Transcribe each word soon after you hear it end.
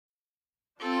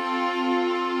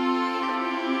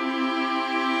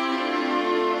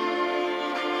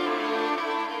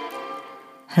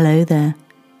Hello there.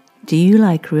 Do you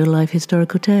like real-life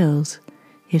historical tales?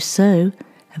 If so,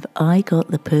 have I got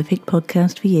the perfect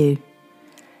podcast for you?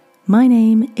 My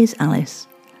name is Alice,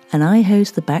 and I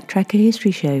host the Backtracker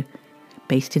History Show.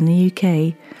 Based in the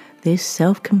UK, this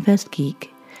self-confessed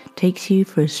geek takes you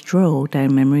for a stroll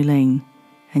down memory lane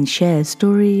and shares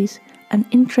stories and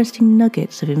interesting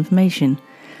nuggets of information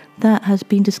that has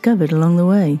been discovered along the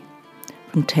way.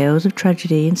 From tales of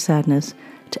tragedy and sadness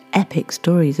to epic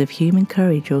stories of human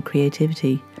courage or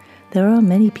creativity, there are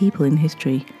many people in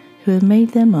history who have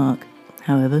made their mark,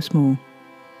 however small.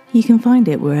 You can find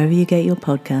it wherever you get your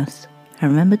podcasts,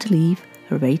 and remember to leave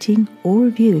a rating or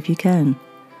review if you can.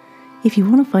 If you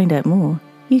want to find out more,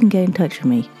 you can get in touch with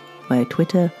me via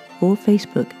Twitter or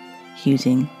Facebook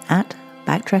using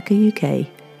 @BacktrackerUK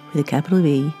with a capital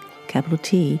V, capital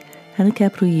T, and a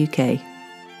capital UK.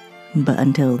 But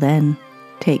until then,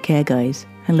 take care, guys,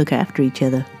 and look after each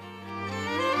other.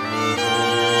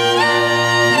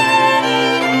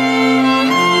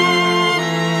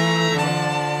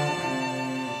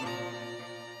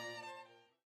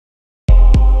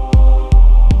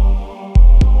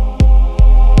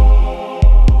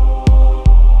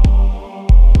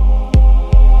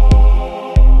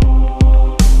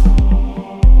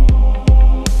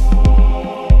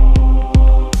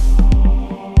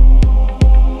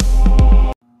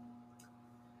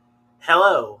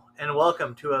 Hello, and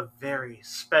welcome to a very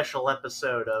special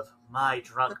episode of My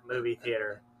Drunk Movie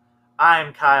Theater.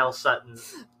 I'm Kyle Sutton.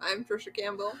 I'm Trisha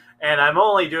Campbell. And I'm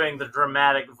only doing the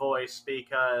dramatic voice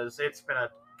because it's been a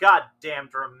goddamn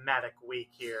dramatic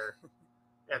week here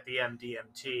at the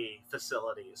MDMT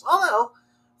facilities. Although,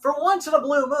 for once in a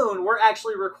blue moon, we're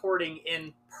actually recording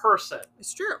in person.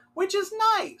 It's true. Which is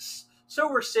nice. So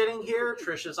we're sitting here,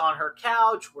 Trisha's on her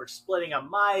couch, we're splitting a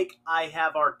mic, I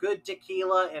have our good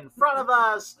tequila in front of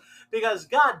us, because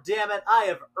god damn it, I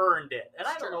have earned it. And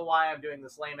I don't know why I'm doing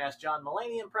this lame-ass John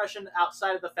Mulaney impression,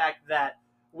 outside of the fact that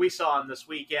we saw him this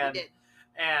weekend,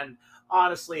 and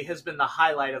honestly has been the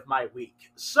highlight of my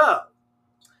week. So,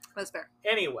 that's fair.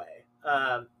 Anyway,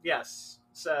 yes,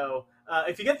 so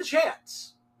if you get the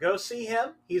chance, go see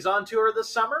him. He's on tour this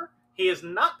summer. He is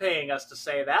not paying us to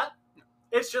say that.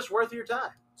 It's just worth your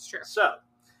time. It's true. So,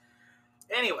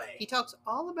 anyway. He talks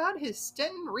all about his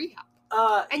stint in rehab.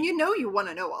 And you want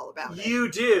to know all about it.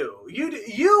 You do.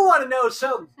 You want to know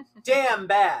so damn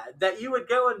bad that you would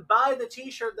go and buy the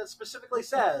t-shirt that specifically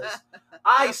says,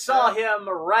 I saw him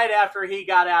right after he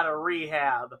got out of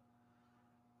rehab.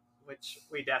 Which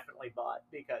we definitely bought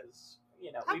because,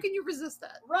 How can you resist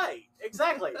that? Right,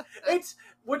 exactly. It's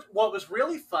what was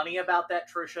really funny about that,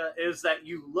 Trisha, is that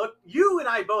you and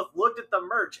I both looked at the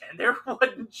merch and there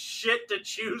wasn't shit to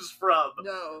choose from.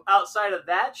 No. Outside of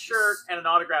that shirt and an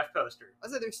autographed poster. I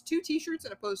said there's 2 t-shirts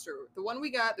and a poster. The one we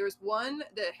got, there was one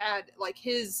that had like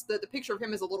the picture of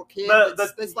him as a little kid.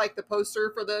 That's like the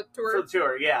poster for the tour. For the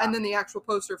tour, yeah. And then the actual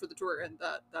poster for the tour, and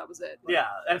that was it. Yeah,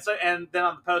 and then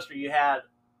on the poster you had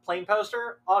plain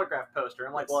poster, autographed poster.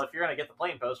 I'm like, well, if you're going to get the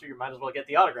plain poster, you might as well get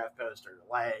the autographed poster.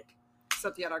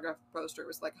 Except the autographed poster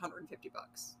was like $150.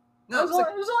 No, it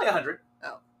was only 100.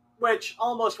 Oh. Which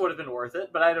almost would have been worth it,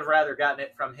 but I'd have rather gotten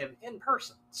it from him in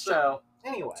person. So,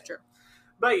 anyway. That's true.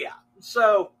 But yeah,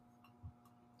 so,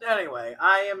 anyway,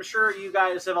 I am sure you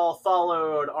guys have all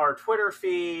followed our Twitter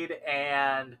feed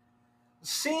and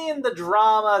seen the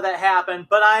drama that happened,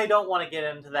 but I don't want to get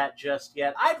into that just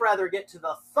yet. I'd rather get to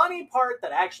the funny part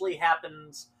that actually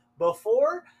happens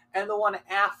before and the one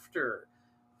after,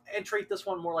 and treat this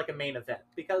one more like a main event,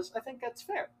 because I think that's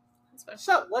fair. That's fair.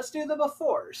 So, let's do the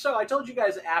before. So, I told you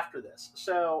guys after this.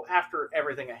 So, after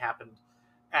everything that happened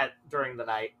during the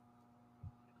night,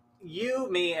 you,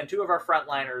 me, and 2 of our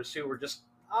frontliners who were just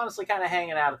honestly kind of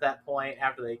hanging out at that point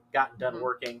after they gotten done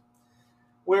working,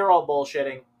 we were all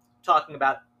bullshitting, talking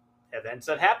about events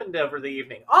that happened over the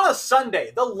evening. On a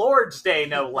Sunday, the Lord's Day,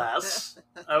 no less.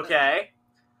 Okay?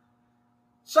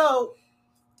 So,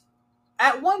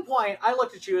 at one point, I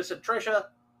looked at you and said, Trisha,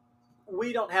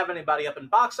 we don't have anybody up in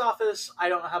box office. I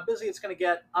don't know how busy it's going to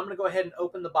get. I'm going to go ahead and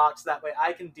open the box. That way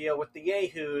I can deal with the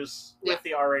yahoos with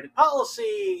the R-rated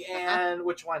policy, and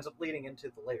which winds up leading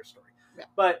into the later story. Yeah.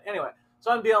 But anyway, so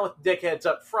I'm dealing with dickheads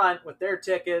up front with their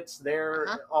tickets,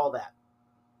 all that.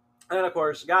 And, of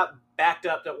course, got backed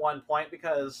up at one point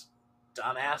because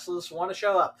dumbasses want to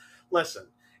show up. Listen,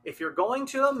 if you're going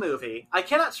to a movie, I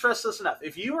cannot stress this enough.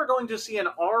 If you are going to see an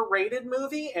R-rated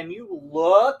movie and you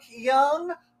look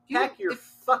young, pack your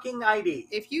fucking ID.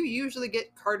 If you usually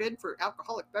get carded for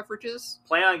alcoholic beverages,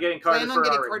 plan on getting carded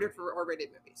for R-rated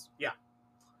movies. Yeah.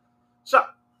 So,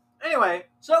 anyway,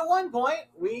 at one point,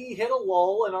 we hit a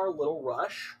lull in our little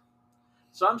rush.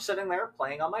 So I'm sitting there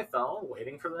playing on my phone,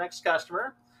 waiting for the next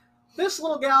customer. This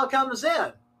little gal comes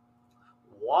in,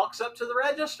 walks up to the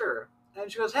register,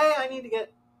 and she goes, "Hey, I need to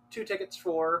get 2 tickets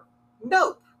for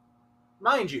Nope."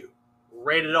 Mind you,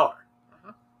 rated R.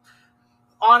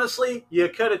 Honestly, you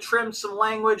could have trimmed some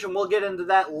language, and we'll get into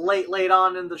that late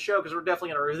on in the show, because we're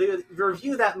definitely going to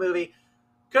review that movie.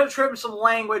 Could have trimmed some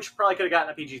language, probably could have gotten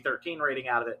a PG-13 rating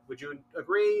out of it. Would you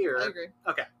agree? I agree.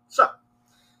 Okay, so,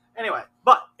 anyway,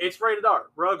 but it's rated R,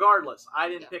 regardless. I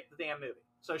didn't pick the damn movie.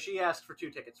 So she asked for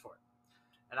 2 tickets for it.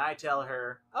 And I tell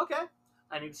her, okay,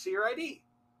 I need to see your ID.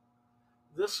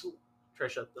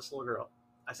 Trisha, this little girl,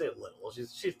 I say little,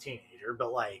 she's a teenager,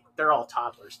 but like, they're all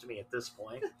toddlers to me at this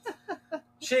point.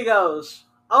 She goes,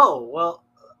 "Oh, well,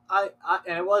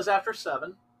 and it was after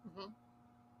 7. Mm-hmm.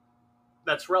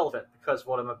 That's relevant because of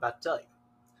what I'm about to tell you."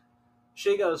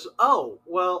 She goes, "Oh,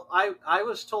 well, I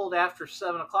was told after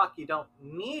 7 o'clock you don't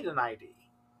need an ID."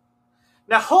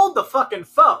 Now hold the fucking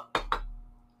phone.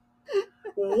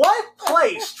 What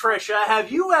place, Trisha,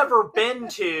 have you ever been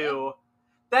to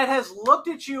that has looked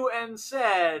at you and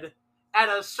said, at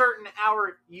a certain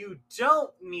hour, you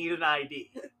don't need an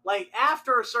ID? Like,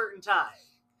 after a certain time.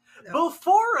 No.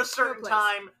 Before a certain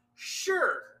time,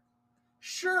 sure.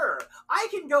 I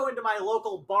can go into my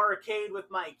local barcade with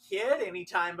my kid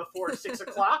anytime before 6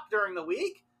 o'clock during the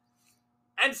week.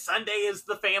 And Sunday is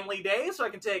the family day, so I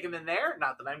can take him in there.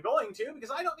 Not that I'm going to, because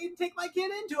I don't need to take my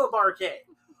kid into a barcade.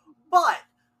 But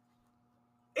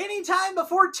anytime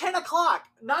before 10 o'clock,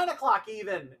 9 o'clock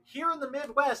even, here in the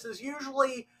Midwest is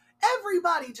usually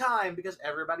everybody time, because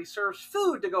everybody serves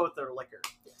food to go with their liquor.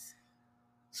 Yes.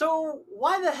 So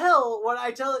why the hell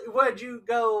would you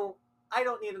go, "I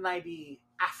don't need an ID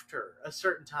after a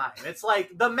certain time"? It's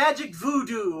like the magic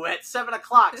voodoo at 7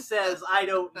 o'clock says I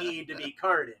don't need to be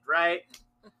carded, right?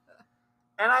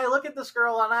 And I look at this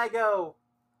girl and I go,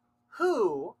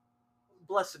 "Who,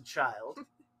 blessed child,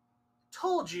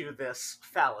 told you this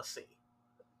fallacy?"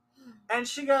 And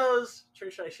she goes,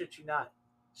 "Trisha, I shit you not."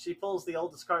 She pulls the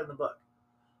oldest card in the book.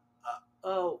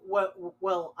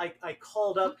 Well, I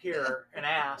called up here and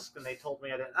asked, and they told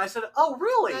me I didn't. I said, "Oh,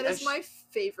 really?" That is my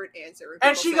favorite answer.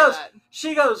 And she goes,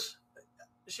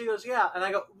 "Yeah." And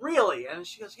I go, "Really?" And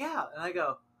she goes, "Yeah." And I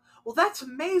go, "Well, that's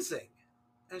amazing."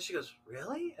 And she goes,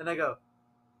 "Really?" And I go,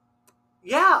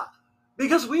 "Yeah,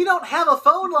 because we don't have a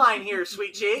phone line here,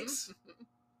 sweet cheeks.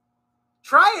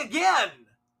 Try again."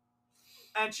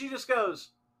 And she just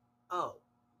goes, "Oh,"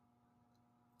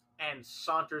 and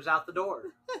saunters out the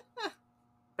door.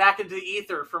 Back into the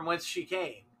ether from whence she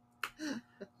came.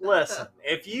 Listen,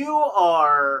 if you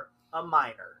are a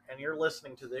minor and you're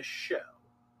listening to this show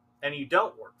and you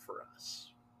don't work for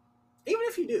us, even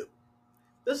if you do,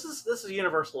 this is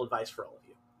universal advice for all of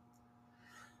you.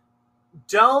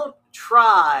 Don't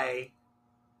try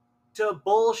to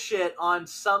bullshit on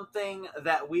something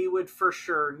that we would for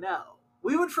sure know.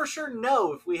 We would for sure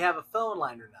know if we have a phone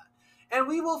line or not. And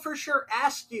we will for sure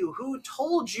ask you who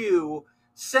told you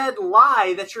said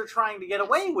lie that you're trying to get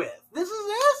away with. This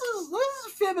is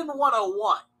fibbing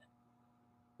 101.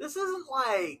 This isn't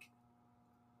like,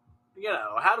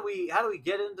 how do we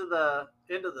get into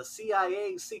the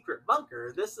CIA secret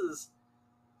bunker? This is,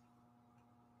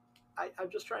 I'm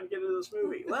just trying to get into this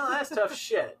movie. Well, that's tough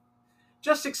shit.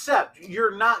 Just accept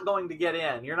you're not going to get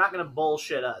in. You're not going to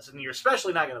bullshit us, and you're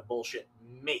especially not going to bullshit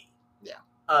me. Yeah.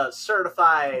 A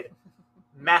certified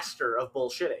master of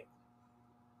bullshitting.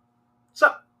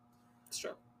 So, it's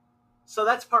true. So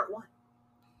that's part 1.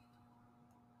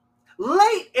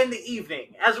 Late in the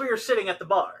evening, as we were sitting at the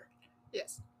bar,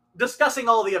 yes, discussing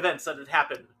all the events that had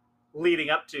happened leading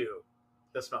up to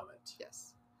this moment.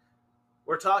 Yes.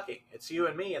 We're talking. It's you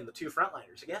and me and the 2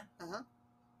 frontliners again. Uh-huh.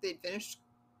 They'd finished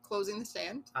closing the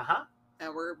stand. Uh-huh.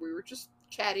 And we were just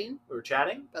chatting. We were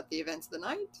chatting. About the events of the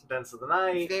night. Events of the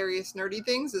night. Various nerdy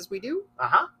things, as we do.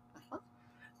 Uh-huh. Uh-huh.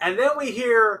 And then we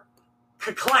hear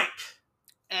clank.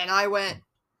 And I went,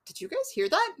 "Did you guys hear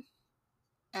that?"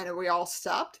 And we all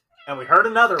stopped. And we heard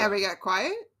another one. And we got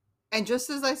quiet. And just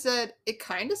as I said, it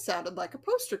kind of sounded like a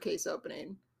poster case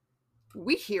opening.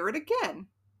 We hear it again.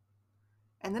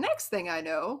 And the next thing I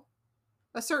know,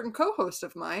 a certain co-host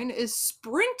of mine is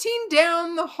sprinting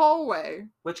down the hallway.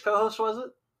 Which co-host was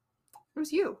it? It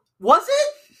was you. Was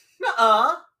it?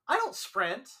 Nuh-uh. I don't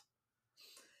sprint.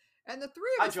 And the 3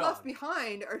 of us left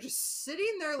behind are just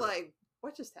sitting there like,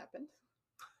 what just happened?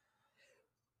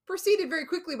 Proceeded very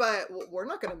quickly by, "Well, we're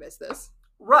not going to miss this."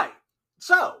 Right.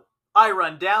 So, I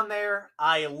run down there.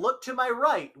 I look to my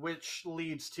right, which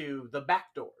leads to the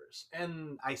back doors,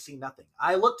 and I see nothing.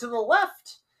 I look to the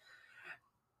left.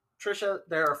 Trisha,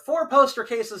 there are 4 poster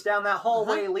cases down that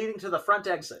hallway leading to the front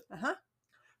exit. Uh-huh.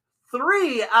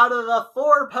 3 out of the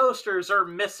 4 posters are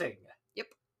missing,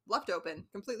 Left open,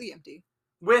 completely empty.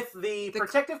 with the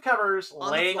protective covers on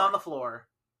the laying floor. on the floor.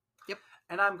 Yep.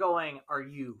 And I'm going, are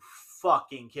you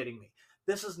fucking kidding me?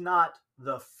 This is not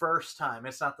the first time.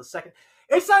 It's not the second.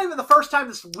 It's not even the first time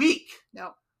this week.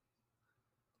 No.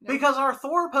 Because our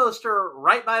Thor poster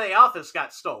right by the office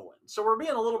got stolen. So we're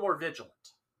being a little more vigilant.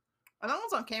 And that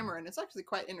one's on camera, and it's actually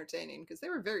quite entertaining because they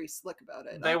were very slick about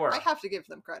it. They were. I have to give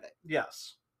them credit.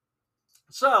 Yes.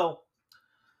 So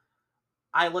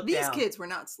I looked These down. kids were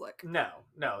not slick. No,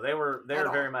 they were At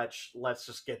all. very much, let's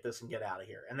just get this and get out of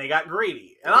here. And they got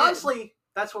greedy. And They did. honestly,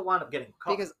 that's what wound up getting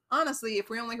caught. Because honestly, if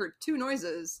we only heard 2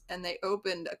 noises and they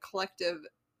opened a collective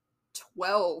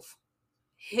 12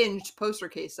 hinged poster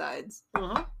case sides,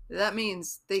 Mhm. that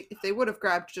means if they would have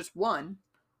grabbed just 1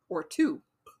 or 2,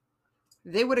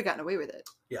 they would have gotten away with it.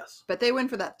 Yes. But they went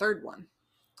for that 3rd one.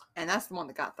 And that's the one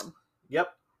that got them.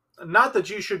 Yep. Not that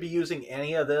you should be using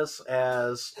any of this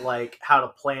as like how to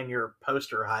plan your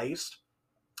poster heist,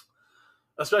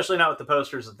 especially not with the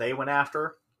posters that they went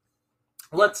after.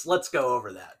 Let's go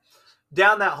over that.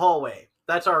 Down that hallway.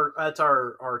 That's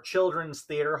our children's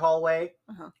theater hallway.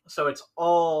 Uh-huh. So it's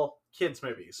all kids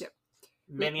movies. Yep.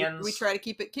 Minions. We try to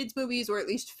keep it kids movies or at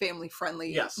least family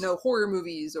friendly. Yes. No horror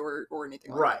movies or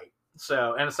anything like that. Right.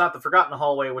 So, and it's not the Forgotten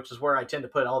Hallway, which is where I tend to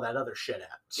put all that other shit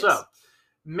at. So, Yes.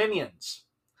 Minions,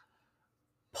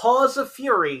 Paws of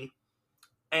Fury,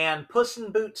 and Puss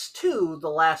in Boots 2, The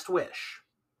Last Wish.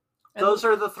 And Those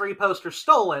are the 3 posters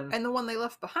stolen. And the one they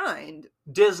left behind,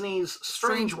 Disney's Strange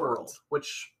Strange World, World.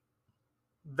 which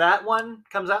that one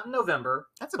comes out in November.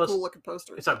 that's a Plus- cool looking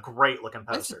poster. It's a great looking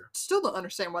I poster. still don't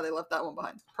understand why they left that one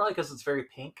behind. Probably because it's very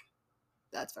pink.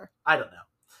 That's fair. I don't know.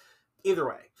 Either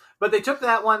way. But they took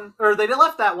that one, or they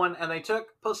left that one, and they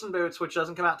took Puss in Boots, which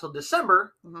doesn't come out till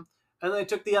December, Mhm. and they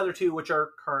took the other 2, which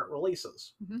are current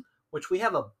releases. Mhm. Which we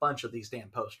have a bunch of these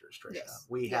damn posters, Trisha. Yes.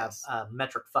 We Yes. have a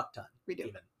metric fuck ton. We do.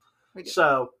 Even. We do.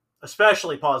 So,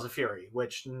 especially Paws of Fury,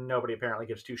 which nobody apparently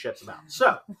gives 2 shits about.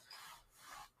 So,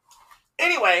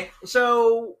 anyway,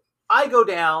 so I go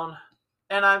down,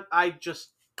 and I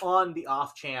just, on the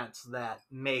off chance that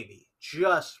maybe,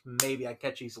 just maybe, I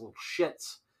catch these little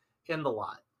shits in the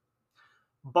lot,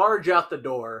 barge out the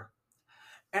door,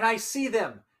 and I see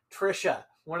them, Trisha.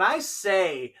 When I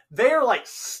say they're like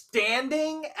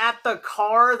standing at the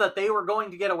car that they were going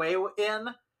to get away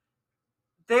in,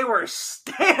 they were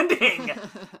standing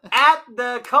at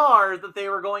the car that they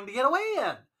were going to get away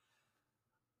in.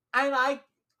 And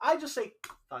I just say,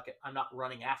 fuck it, I'm not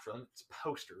running after them. It's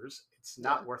posters. It's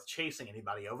not Yeah. worth chasing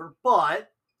anybody over.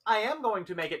 But I am going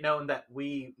to make it known that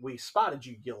we spotted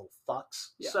you, you little fucks.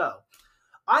 Yeah. So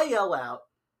I yell out,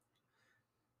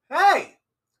 hey,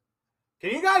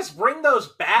 can you guys bring those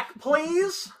back,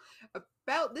 please?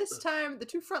 About this time, the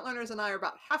 2 frontliners and I are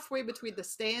about halfway between the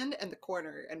stand and the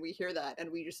corner, and we hear that,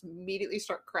 and we just immediately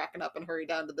start cracking up and hurry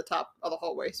down to the top of the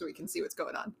hallway so we can see what's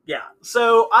going on. Yeah.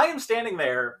 So I am standing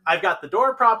there. I've got the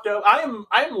door propped open.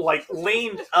 I'm like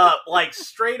leaned up, like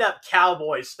straight up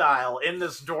cowboy style in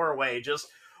this doorway, just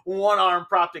one arm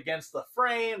propped against the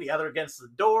frame, the other against the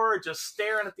door, just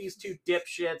staring at these 2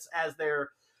 dipshits as they're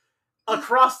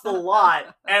across the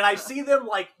lot, and I see them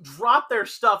like drop their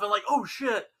stuff and like, oh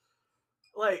shit,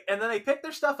 like, and then they pick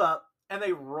their stuff up and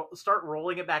they start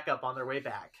rolling it back up on their way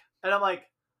back, and I'm like,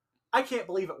 I can't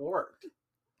believe it worked.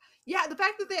 Yeah, the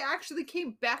fact that they actually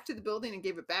came back to the building and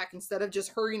gave it back instead of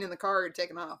just hurrying in the car and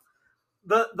taking off.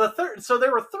 The third, so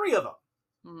there were 3 of them.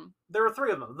 Mm-hmm. There were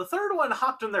 3 of them. The third one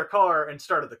hopped in their car and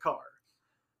started the car.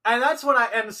 And that's when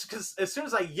because as soon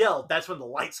as I yelled, that's when the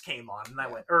lights came on, and I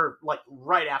went, or like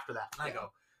right after that, and I go,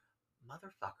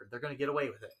 motherfucker, they're going to get away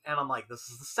with it. And I'm like, this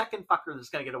is the second fucker that's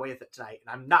going to get away with it tonight,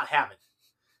 and I'm not having it.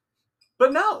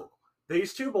 But no,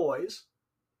 these 2 boys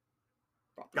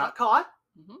got caught,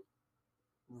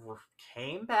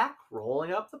 came back,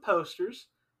 rolling up the posters,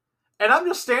 and I'm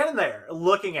just standing there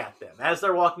looking at them as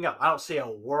they're walking up. I don't say a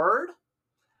word.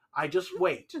 I just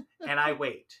wait, and I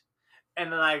wait.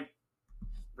 And then I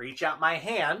reach out my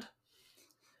hand,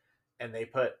 and they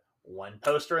put one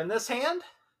poster in this hand,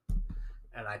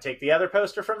 and I take the other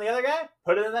poster from the other guy,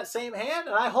 put it in that same hand,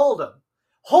 and I hold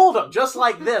him just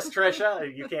like this,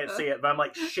 Trisha. You can't see it, but I'm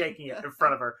like shaking it in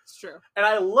front of her. It's true. And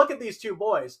I look at these 2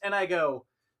 boys, and I go,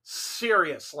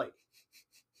 seriously,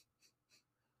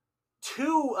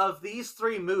 2 of these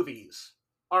 3 movies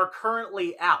are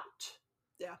currently out.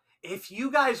 Yeah. If you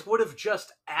guys would have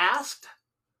just asked,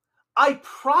 I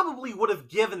probably would have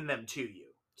given them to you.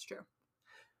 It's true.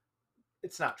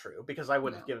 It's not true, because I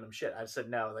wouldn't have No. given them shit. I said,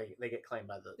 no, they get claimed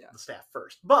by the Yeah. staff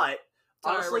first. But,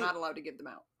 Sorry, honestly, we're not allowed to give them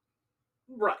out.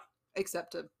 right.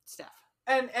 Except to staff.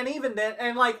 And even then,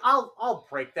 and like I'll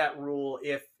break that rule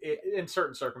if in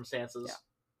certain circumstances.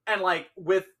 Yeah. And like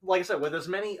I said, with as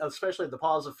many, especially the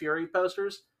Paws of Fury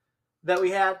posters that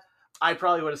we had, I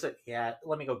probably would have said, yeah,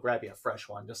 let me go grab you a fresh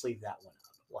one. Just leave that one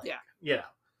up. Like, Yeah. You know.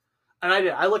 And I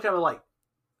did. I looked at it like,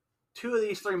 2 of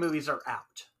these 3 movies are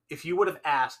out. If you would have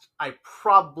asked, I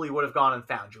probably would have gone and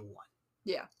found you one.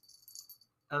 Yeah.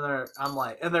 And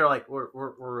they're like, we're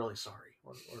really sorry.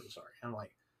 We're sorry. I'm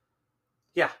like,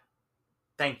 yeah,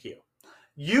 thank you.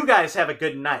 You guys have a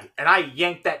good night. And I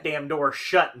yanked that damn door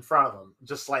shut in front of them.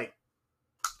 Just like,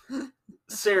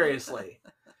 seriously.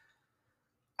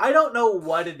 I don't know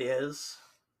what it is,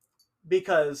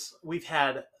 because we've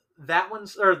had that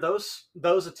one's, or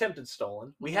those attempted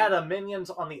stolen. We had a Minions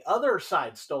on the other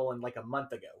side stolen like a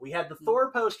month ago. We had the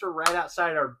Thor poster right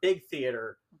outside our big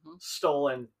theater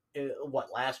stolen,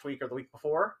 last week or the week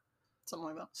before?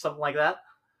 Something like that.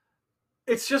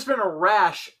 It's just been a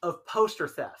rash of poster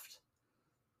theft.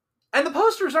 And the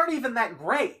posters aren't even that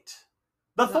great.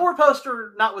 The Thor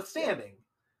poster notwithstanding.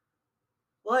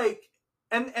 Like,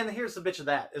 and here's the bitch of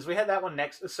that, is we had that one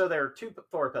next. So there are 2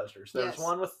 Thor posters. There's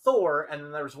one with Thor, and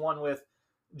then there's one with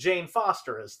Jane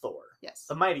Foster as Thor. Yes.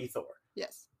 The Mighty Thor.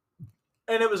 Yes.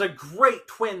 And it was a great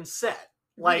twin set.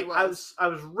 Like, really I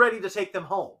was ready to take them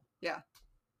home. Yeah.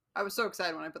 I was so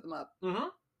excited when I put them up. Mm-hmm.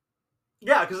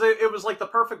 Yeah, because it was like the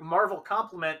perfect Marvel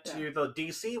complement to the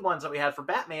DC ones that we had for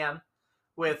Batman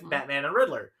with Batman and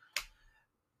Riddler.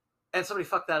 And somebody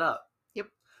fucked that up. Yep.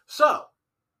 So,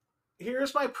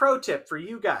 here's my pro tip for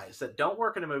you guys that don't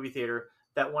work in a movie theater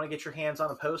that want to get your hands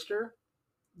on a poster.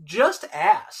 Just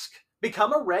ask.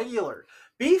 Become a regular.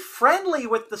 Be friendly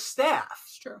with the staff.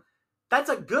 It's true. That's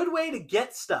a good way to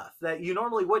get stuff that you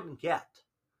normally wouldn't get.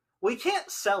 We can't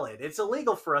sell it. It's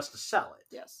illegal for us to sell it.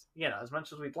 Yes. As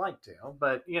much as we'd like to.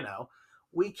 But,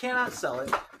 we cannot sell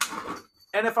it.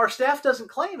 And if our staff doesn't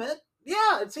claim it,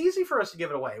 yeah, it's easy for us to give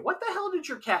it away. What the hell did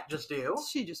your cat just do?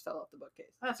 She just fell off the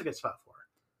bookcase. That's a good spot for her.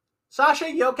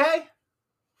 Sasha, you okay?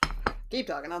 Keep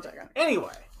talking, I'll check on it.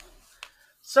 Anyway.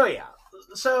 So, yeah.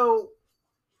 So,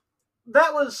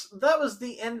 that was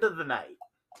the end of the night.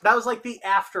 That was like the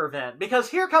after event. Because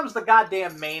here comes the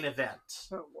goddamn main event.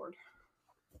 Oh, Lord.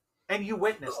 And you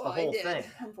witnessed the whole thing.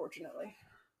 Unfortunately.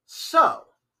 So,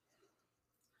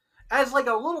 as like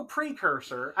a little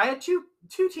precursor, I had two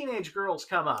teenage girls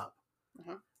come up.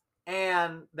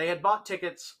 And they had bought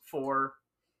tickets for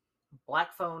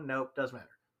Black Phone. Nope, doesn't matter.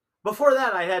 Before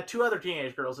that, I had 2 other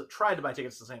teenage girls that tried to buy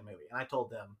tickets to the same movie. And I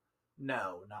told them,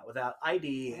 no, not without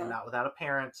ID and not without a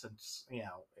parents and,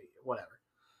 whatever.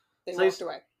 They walked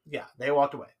away. Yeah, they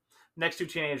walked away. Next 2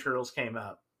 teenage girls came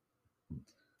up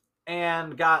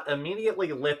and got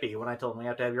immediately lippy when I told them, you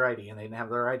have to have your ID. And they didn't have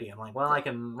their ID. I'm like, well, I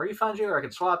can refund you or I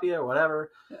can swap you or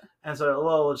whatever. Yeah. And so,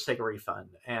 well, we'll just take a refund.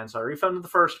 And so I refunded the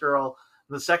first girl.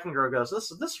 The second girl goes,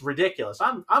 this is ridiculous.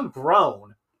 I'm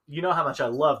grown. You know how much I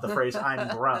love the phrase I'm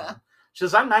grown. She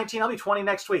says, I'm 19. I'll be 20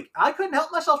 next week. I couldn't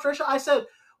help myself, Trisha. I said,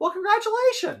 well,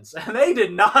 congratulations. And they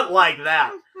did not like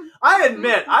that. I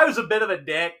admit, I was a bit of a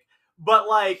dick. But,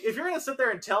 like, if you're going to sit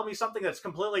there and tell me something that's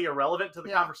completely irrelevant to the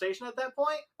conversation at that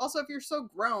point. Also, if you're so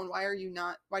grown, why do you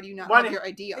not have your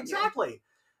ID on you? Exactly.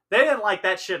 They didn't like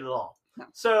that shit at all. No.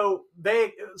 So,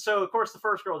 of course, the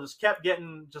first girl just kept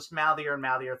getting just mouthier and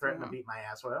mouthier, threatening to beat my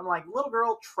ass. I'm like, little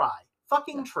girl, try.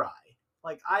 Fucking try.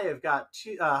 Like, I have got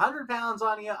 100 pounds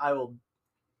on you. I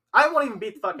won't even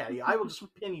beat the fuck out of you. I will just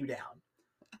pin you down.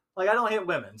 Like, I don't hit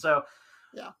women. So,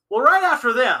 well, right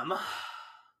after them,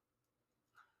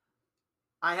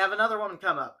 I have another woman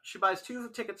come up. She buys 2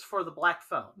 tickets for the Black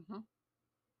Phone.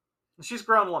 She's a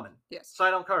grown woman. Yes. So I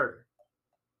don't card her.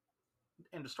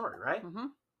 End of story, right?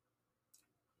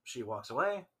 She walks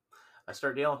away. I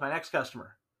start dealing with my next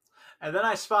customer. And then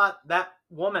I spot that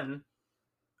woman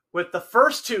with the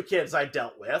first 2 kids I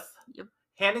dealt with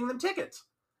handing them tickets.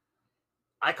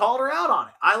 I called her out on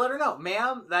it. I let her know,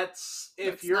 ma'am, that's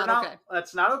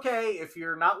not okay. If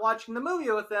you're not watching the movie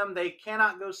with them, they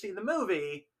cannot go see the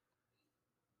movie.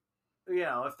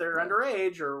 If they're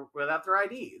underage or without their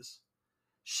IDs.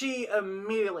 She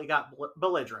immediately got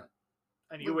belligerent.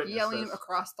 And you witnessed yelling this.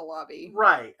 Across the lobby.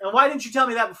 Right. And why didn't you tell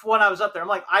me that before when I was up there? I'm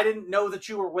like, I didn't know that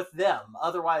you were with them.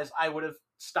 Otherwise, I would have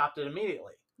stopped it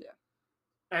immediately. Yeah.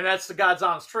 And that's the God's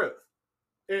honest truth.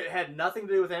 It had nothing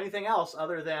to do with anything else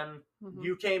other than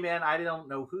you came in. I don't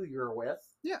know who you were with.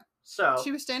 Yeah. So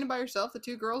she was standing by herself. The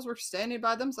 2 girls were standing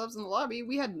by themselves in the lobby.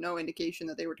 We had no indication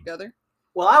that they were together.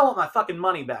 Well, I want my fucking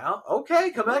money back. Okay,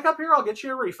 come back up here. I'll get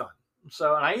you a refund.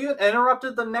 So, and I even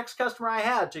interrupted the next customer I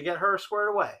had to get her squared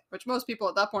away. Which most people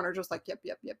at that point are just like, yep,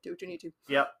 do what you need to.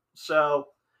 Yep. So,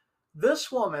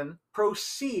 This woman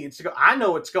proceeds to go, I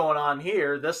know what's going on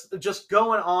here. This just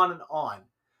going on and on.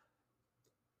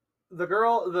 The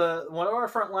girl, one of our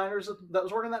frontliners that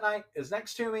was working that night is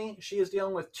next to me. She is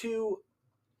dealing with 2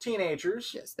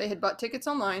 teenagers. Yes, they had bought tickets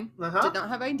online, Uh-huh. did not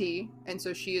have ID, and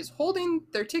so she is holding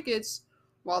their tickets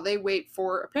while they wait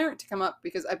for a parent to come up,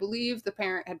 because I believe the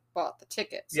parent had bought the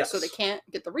tickets. Yes. So they can't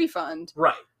get the refund.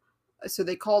 Right. So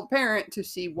they call the parent to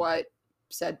see what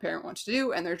said parent wants to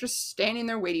do, and they're just standing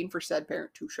there waiting for said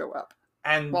parent to show up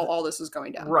And while all this is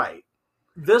going down. Right.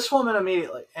 This woman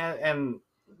immediately, and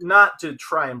not to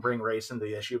try and bring race into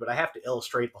the issue, but I have to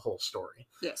illustrate the whole story.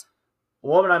 Yes. The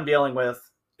woman I'm dealing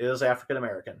with is African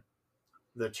American.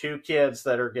 The 2 kids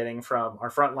that are getting from our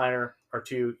frontliner are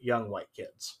 2 young white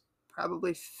kids.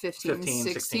 Probably 15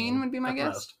 16 would be my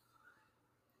guess.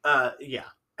 Yeah.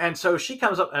 And so she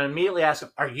comes up and immediately asks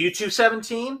them, "Are you 2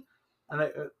 17?"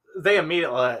 And they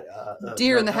immediately...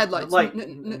 Deer in the headlights. Like,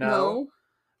 no.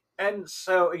 And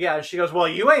so, yeah, she goes, "Well,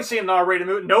 you ain't seeing an R-rated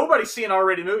movie. Nobody's seeing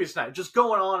R-rated movies tonight." Just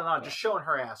going on and on, just showing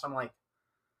her ass. I'm like,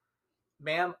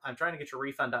 "Ma'am, I'm trying to get your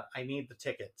refund done. I need the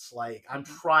tickets. Like, I'm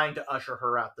trying to usher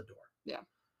her out the door." Yeah.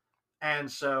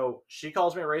 And so she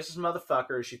calls me a racist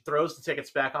motherfucker. She throws the tickets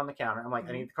back on the counter. I'm like,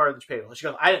 "I need the card that you paid with." She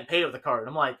goes, "I didn't pay with the card."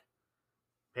 I'm like,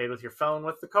 "Paid with your phone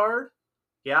with the card?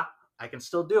 Yeah, I can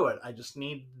still do it. I just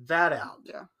need that out."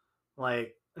 Yeah.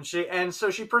 Like, and so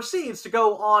she proceeds to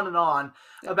go on and on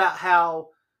about how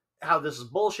this is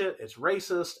bullshit, it's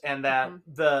racist, and that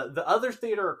the other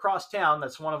theater across town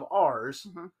that's one of ours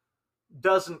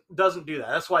doesn't do that.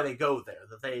 That's why they go there.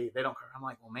 That they don't. I'm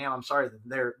like, "Well, ma'am, I'm sorry,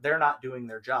 they're not doing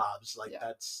their jobs. Like,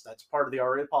 that's part of the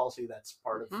R-rated policy. That's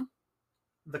part of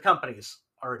the company's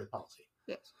R-rated policy."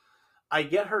 Yes. I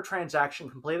get her transaction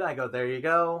completed. I go, "There you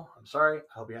go. I'm sorry.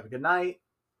 I hope you have a good night."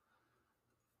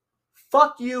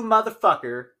 "Fuck you,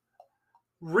 motherfucker,"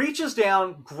 reaches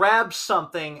down, grabs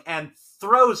something, and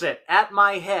throws it at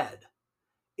my head.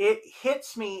 It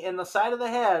hits me in the side of the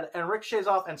head and ricochets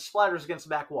off and splatters against the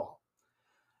back wall.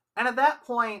 And at that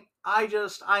point, I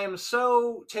am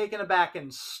so taken aback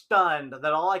and stunned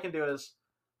that all I can do is,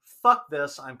 "Fuck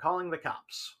this, I'm calling the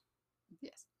cops."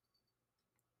 Yes.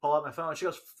 Pull out my phone. She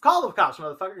goes, "Call the cops,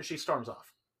 motherfucker," and she storms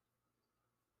off.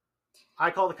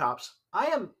 I call the cops.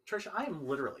 Trisha, I am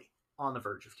literally on the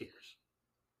verge of tears.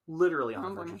 Literally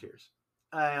on the verge of tears.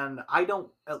 And I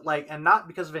don't, and not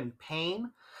because of any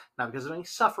pain, not because of any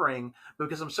suffering, but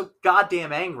because I'm so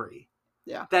goddamn angry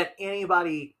that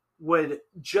anybody would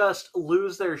just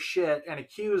lose their shit and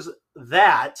accuse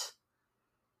that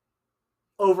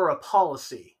over a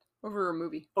policy. Over a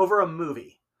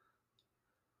movie.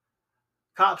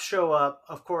 Cops show up.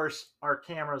 Of course, our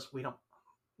cameras,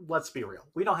 let's be real.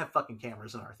 We don't have fucking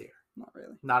cameras in our theater. Not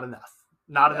really. Not enough.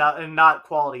 Not enough, and not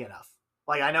quality enough.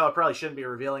 Like, I know I probably shouldn't be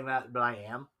revealing that, but I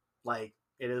am. Like,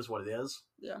 it is what it is.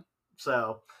 Yeah.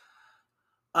 So,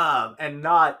 and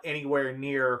not anywhere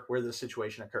near where the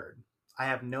situation occurred. I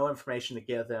have no information to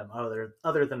give them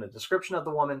other than the description of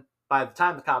the woman. By the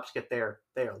time the cops get there,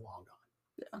 they are long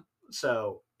gone. Yeah.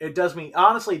 So it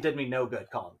honestly did me no good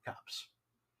calling the cops.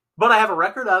 But I have a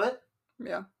record of it.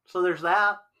 Yeah. So there's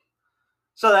that.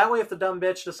 So that way, if the dumb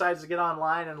bitch decides to get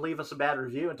online and leave us a bad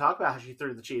review and talk about how she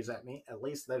threw the cheese at me, at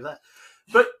least there's that.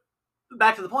 But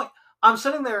back to the point. I'm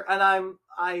sitting there and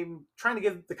I'm trying to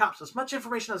give the cops as much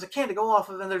information as I can to go off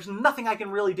of, and there's nothing I can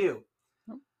really do.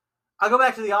 I go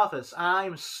back to the office.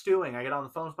 I'm stewing. I get on the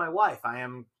phone with my wife. I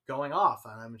am going off.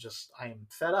 I am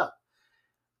fed up.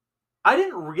 I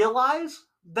didn't realize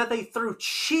that they threw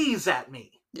cheese at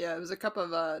me. Yeah, it was a cup of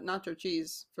nacho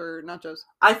cheese for nachos.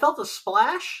 I felt a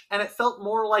splash, and it felt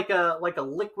more like a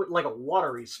liquid, like a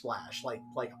watery splash, like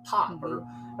a pop. Or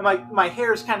and my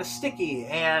hair is kind of sticky,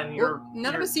 and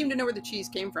none of us seem to know where the cheese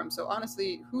came from. So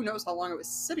honestly, who knows how long it was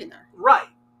sitting there? Right.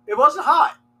 It wasn't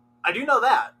hot. I do know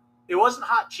that. It wasn't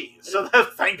hot cheese, so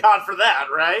thank God for that,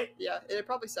 right? Yeah, it had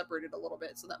probably separated a little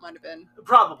bit, so that might have been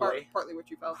probably partly what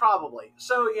you felt. Probably.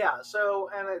 So yeah. So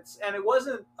and it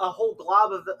wasn't a whole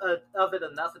glob of it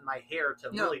enough in my hair to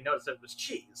really notice that it was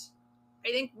cheese. I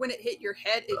think when it hit your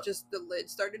head, the lid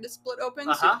started to split open,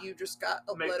 so you just got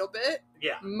a little bit.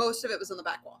 Yeah. Most of it was on the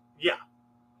back wall. Yeah,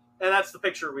 and that's the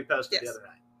picture we posted the other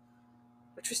night.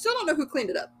 Which we still don't know who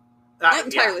cleaned it up. Not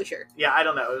entirely sure. Yeah, I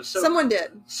don't know. It was someone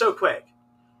did. So quick.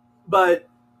 But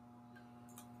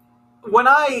when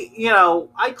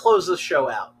I close this show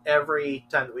out every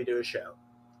time that we do a show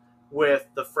with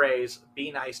the phrase,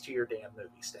 "Be nice to your damn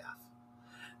movie staff."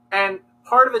 And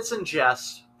part of it's in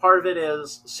jest. Part of it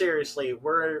is, seriously,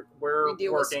 we're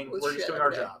working, we're just doing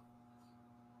our job.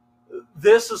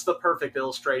 This is the perfect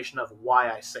illustration of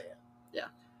why I say it. Yeah.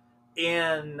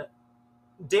 In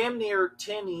damn near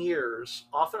 10 years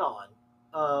off and on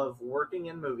of working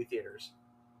in movie theaters,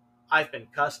 I've been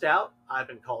cussed out. I've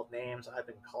been called names. I've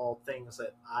been called things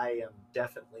that I am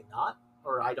definitely not,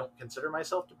 or I don't consider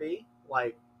myself to be.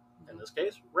 Like, in this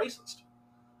case, racist.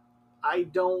 I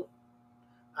don't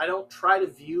try to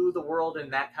view the world in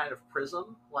that kind of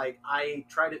prism. Like, I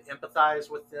try to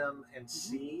empathize with them and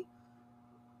see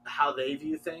how they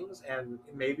view things. And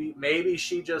maybe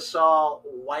she just saw a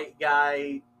white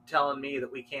guy telling me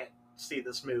that we can't see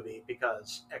this movie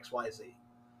because XYZ.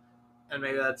 And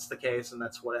maybe that's the case, and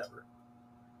that's whatever.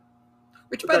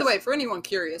 Which, by the way, for anyone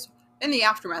curious, in the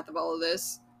aftermath of all of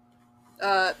this,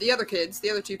 the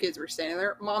other two kids were standing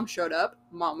there. Mom showed up.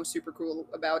 Mom was super cool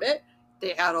about it.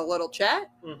 They had a little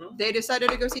chat. Mm-hmm. They decided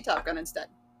to go see Top Gun instead.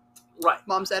 Right.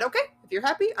 Mom said, okay, if you're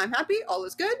happy, I'm happy. All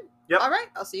is good. Yep. All right,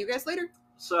 I'll see you guys later.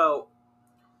 So,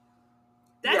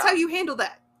 that's how you handle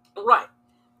that. Right.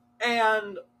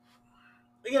 And,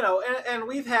 you know, and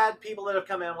we've had people that have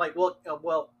come in like,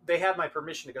 well, they have my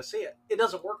permission to go see it. It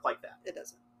doesn't work like that. It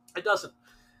doesn't. It doesn't.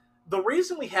 The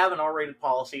reason we have an R-rated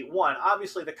policy, one,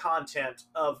 obviously the content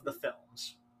of the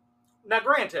films. Now,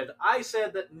 granted, I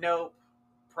said that Nope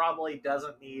probably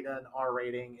doesn't need an R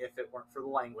rating if it weren't for the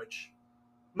language.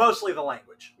 Mostly the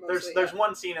language. There's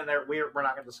one scene in there we're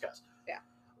not going to discuss. Yeah.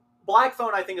 Black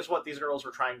Phone, I think, is what these girls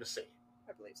were trying to see.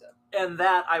 I believe so. And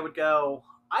that I would go,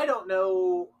 I don't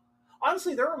know.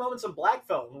 Honestly, there were moments in Black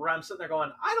Phone where I'm sitting there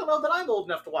going, I don't know that I'm old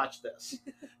enough to watch this.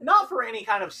 Not for any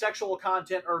kind of sexual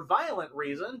content or violent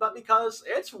reason, but because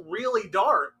it's really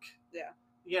dark. Yeah.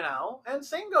 You know? And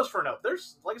same goes for Nope.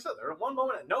 There's, like I said, there was one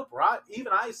moment at Nope where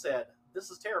even I said, this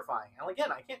is terrifying. And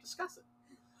again, I can't discuss it.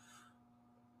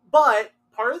 But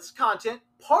part of it's content.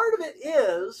 Part of it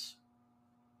is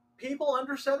people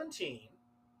under 17.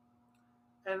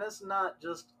 And it's not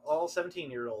just all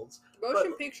 17-year-olds. The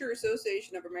Motion Picture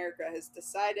Association of America has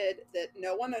decided that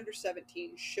no one under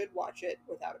 17 should watch it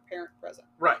without a parent present.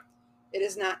 Right. It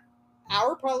is not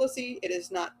our policy. It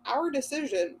is not our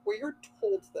decision. We are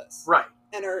told this. Right.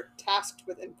 And are tasked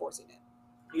with enforcing it.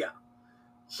 Yeah.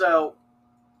 So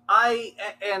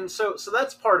so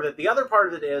that's part of it. The other part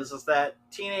of it is that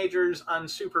teenagers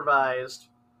unsupervised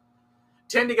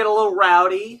tend to get a little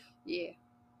rowdy. Yeah.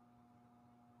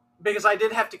 Because I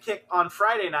did have to kick on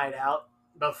Friday night out,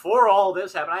 before all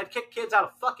this happened, I had kicked kids out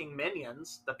of fucking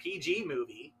Minions, the PG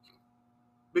movie,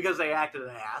 because they acted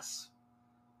an ass.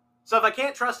 So if I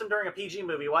can't trust them during a PG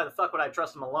movie, why the fuck would I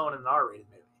trust them alone in an R-rated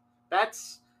movie?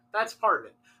 That's part of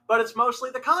it. But it's mostly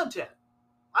the content.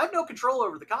 I have no control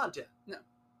over the content. No.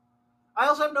 I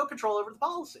also have no control over the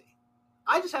policy.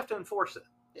 I just have to enforce it.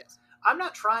 Yes. I'm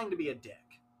not trying to be a dick.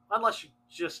 Unless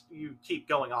you keep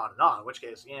going on and on, in which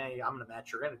case, yeah, I'm going to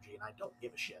match your energy, and I don't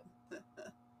give a shit.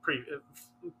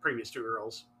 Previous two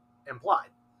girls implied.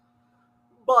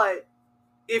 But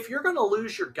if you're going to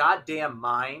lose your goddamn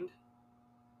mind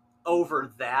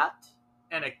over that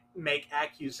and make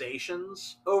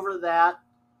accusations over that,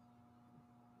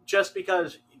 just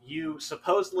because you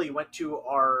supposedly went to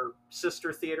our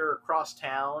sister theater across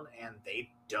town and they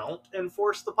don't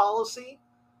enforce the policy,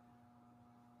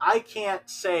 I can't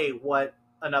say what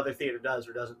another theater does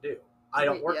or doesn't do. I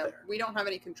don't work there. We don't have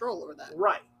any control over that.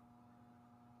 Right.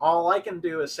 All I can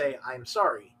do is say, I'm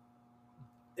sorry.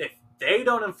 If they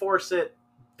don't enforce it,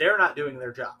 they're not doing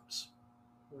their jobs.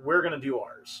 We're going to do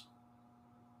ours.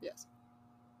 Yes.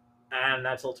 And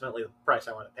that's ultimately the price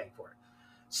I want to pay for it.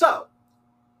 So,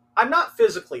 I'm not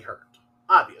physically hurt,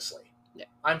 obviously. Yeah.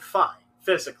 I'm fine,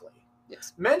 physically.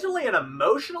 Yes. Mentally and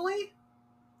emotionally?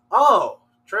 Oh,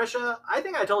 Trisha, I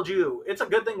think I told you it's a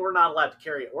good thing we're not allowed to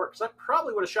carry at work, because I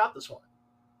probably would have shot this one.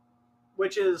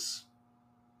 Which is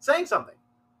saying something.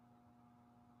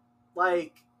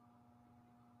 Like,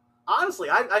 honestly,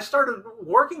 I started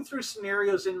working through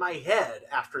scenarios in my head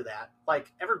after that,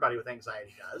 like everybody with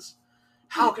anxiety does.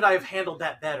 How could I have handled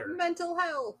that better? Mental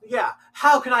health. Yeah,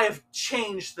 how could I have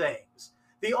changed things?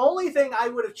 The only thing I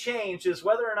would have changed is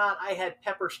whether or not I had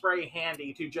pepper spray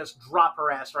handy to just drop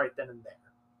her ass right then and there.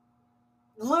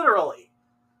 Literally.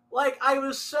 Like, I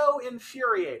was so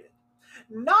infuriated.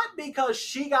 Not because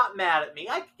she got mad at me.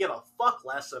 I could give a fuck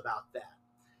less about that.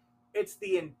 It's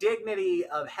the indignity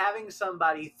of having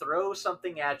somebody throw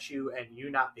something at you and you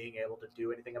not being able to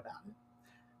do anything about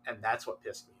it. And that's what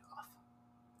pissed me off.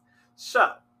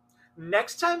 So,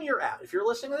 next time you're out, if you're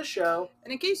listening to the show...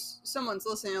 And in case someone's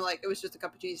listening and like, it was just a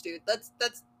cup of cheese, dude, that's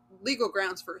legal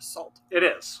grounds for assault. It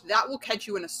is. That will catch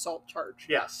you an assault charge.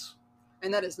 Yes.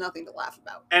 And that is nothing to laugh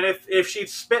about. And if she'd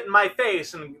spit in my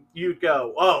face and you'd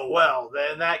go, oh, well,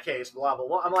 in that case, blah, blah,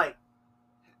 blah. I'm like,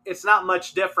 it's not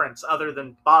much difference other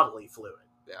than bodily fluid.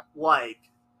 Yeah. Like,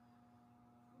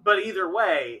 But either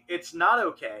way, it's not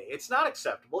okay. It's not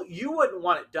acceptable. You wouldn't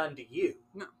want it done to you.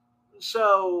 No.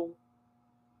 So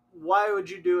why would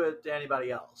you do it to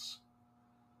anybody else?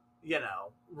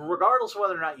 Regardless of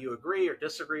whether or not you agree or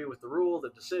disagree with the rule, the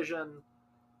decision,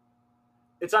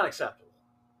 it's unacceptable.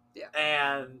 Yeah.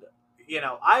 And,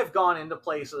 I've gone into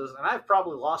places and I've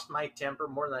probably lost my temper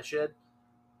more than I should.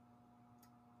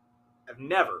 I've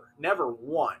never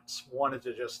once wanted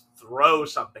to just throw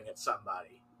something at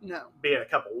somebody. No. Be it a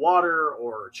cup of water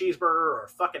or a cheeseburger or a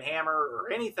fucking hammer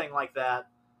or anything like that.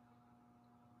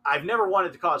 I've never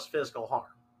wanted to cause physical harm.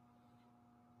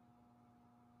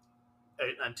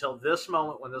 Until this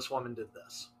moment when this woman did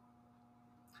this.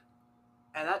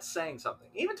 And that's saying something.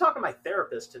 Even talking to my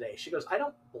therapist today, she goes, I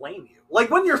don't blame you.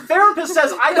 Like, when your therapist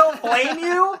says, I don't blame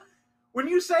you, when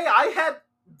you say I had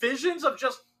visions of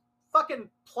just fucking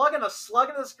plugging a slug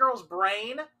into this girl's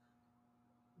brain,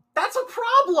 that's a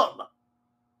problem.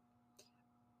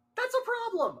 That's a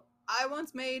problem. I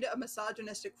once made a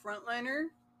misogynistic frontliner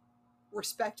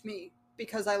respect me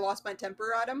because I lost my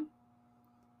temper at him.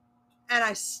 And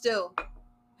I still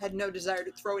had no desire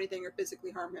to throw anything or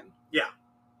physically harm him. Yeah.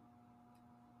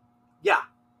 Yeah.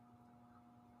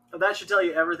 That should tell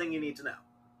you everything you need to know.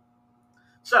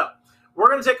 So, we're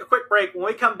going to take a quick break. When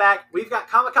we come back, we've got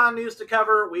Comic-Con news to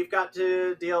cover. We've got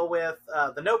to deal with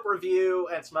the Nope review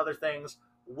and some other things.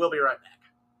 We'll be right back.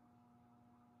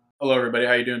 Hello, everybody.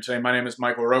 How you doing today? My name is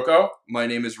Michael Rocco. My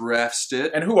name is Raph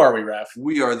Stitt. And who are we, Raph?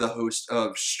 We are the host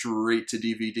of Straight to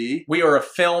DVD. We are a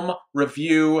film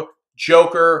review,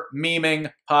 Joker,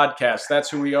 memeing podcast.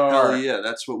 That's who we are. Hell yeah,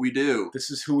 that's what we do.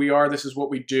 This is who we are. This is what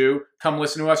we do. Come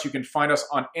listen to us. You can find us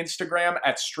on Instagram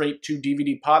at Straight to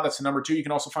DVD Pod. That's the number 2. You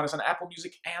can also find us on Apple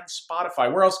Music and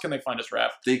Spotify. Where else can they find us, Raph?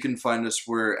 They can find us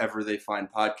wherever they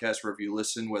find podcasts, wherever you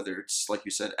listen, whether it's, like you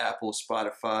said, Apple,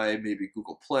 Spotify, maybe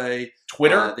Google Play.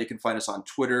 Twitter? They can find us on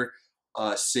Twitter.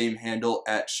 Same handle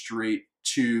at Straight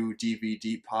to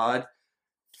DVD Pod.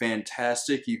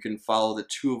 Fantastic. You can follow the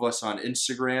two of us on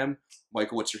Instagram.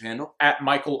 Michael, what's your handle? At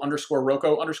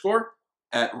Michael_Rocco_.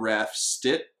 At Raph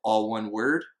Stitt, all one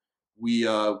word. We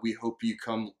hope you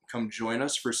come join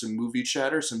us for some movie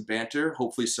chatter, some banter,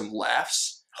 hopefully some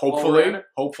laughs.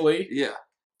 Hopefully. Yeah,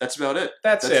 that's about it.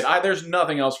 That's it. There's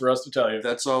nothing else for us to tell you.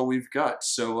 That's all we've got.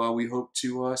 So we hope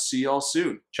to see y'all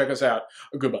soon. Check us out.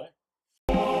 Goodbye.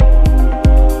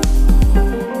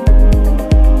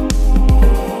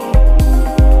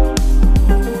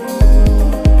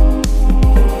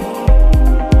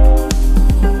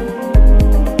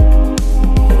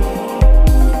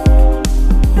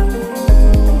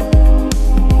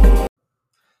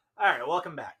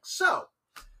 Welcome back. So,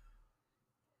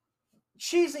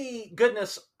 cheesy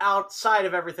goodness outside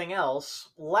of everything else,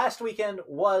 last weekend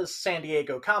was San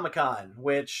Diego Comic-Con,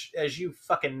 which, as you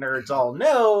fucking nerds all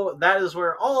know, that is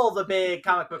where all the big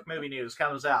comic book movie news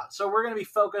comes out. So we're going to be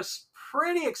focused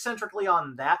pretty eccentrically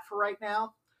on that for right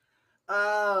now.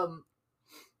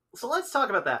 So let's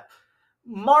talk about that.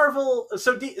 Marvel,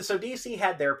 so DC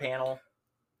had their panel.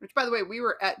 Which, by the way, we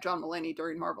were at John Mulaney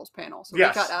during Marvel's panel. So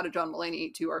Yes. We got out of John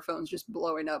Mulaney to our phones just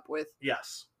blowing up with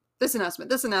Yes. this announcement,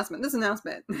 this announcement, this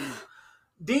announcement.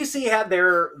 DC had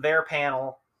their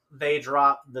panel. They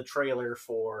dropped the trailer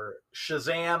for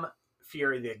Shazam!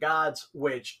 Fury of the Gods,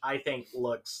 which I think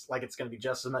looks like it's going to be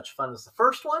just as much fun as the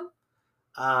first one.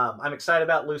 I'm excited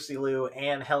about Lucy Liu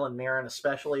and Helen Mirren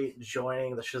especially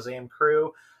joining the Shazam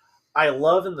crew. I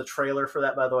love in the trailer for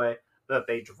that, by the way, that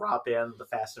they drop in the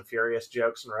Fast and Furious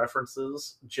jokes and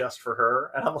references just for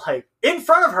her. And I'm like, in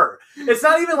front of her. It's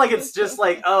not even like it's just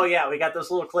like, oh yeah, we got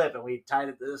this little clip and we tied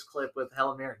it to this clip with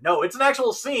Helen Mirren. No, it's an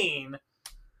actual scene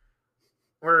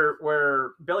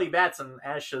where Billy Batson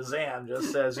as Shazam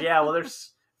just says, yeah, well,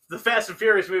 there's the Fast and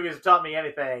Furious movies have taught me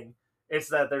anything. It's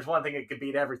that there's one thing that could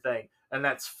beat everything, and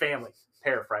that's family.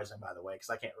 Paraphrasing, by the way, because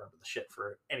I can't remember the shit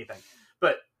for anything.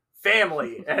 But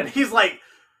family. And he's like,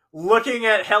 looking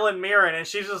at Helen Mirren, and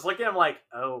she's just looking at him like,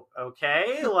 oh,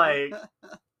 okay, like,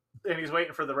 and he's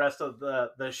waiting for the rest of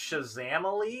the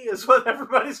Shazam-ally is what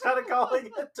everybody's kind of calling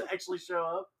it to actually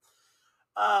show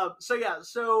up. So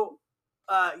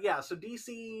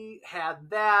DC had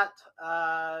that.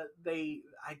 I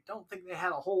don't think they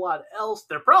had a whole lot else.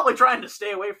 They're probably trying to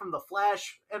stay away from the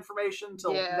Flash information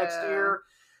till next year.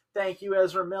 Thank you,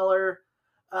 Ezra Miller.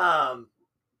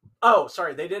 Oh,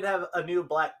 sorry. They did have a new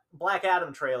Black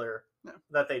Adam trailer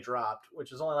that they dropped,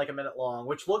 which is only like a minute long,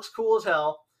 which looks cool as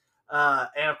hell.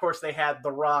 And of course, they had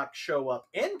The Rock show up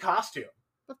in costume.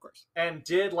 Of course. And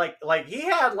did like he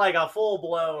had like a full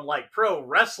blown like pro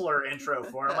wrestler intro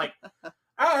for him. Like,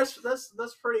 that's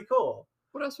pretty cool.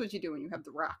 What else would you do when you have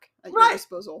The Rock at Right. your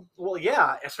disposal Well,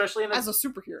 yeah, especially in as a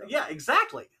superhero? yeah,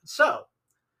 exactly. So,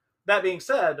 that being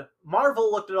said,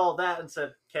 Marvel looked at all that and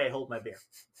said, "Okay, hold my beer."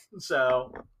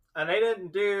 So, and they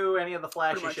didn't do any of the Pretty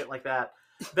flashy much. shit like that.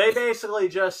 They basically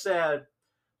just said,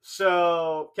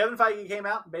 so Kevin Feige came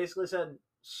out and basically said,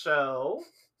 so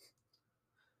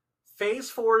Phase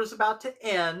 4 is about to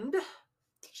end.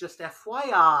 Just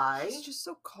FYI. He's just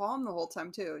so calm the whole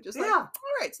time too. Just like, Yeah. all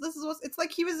right, so this is what's. It's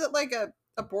like he was at like a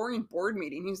boring board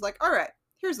meeting. He's like, all right,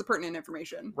 here's the pertinent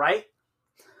information. Right?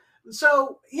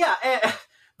 So, yeah,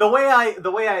 the way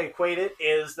I equate it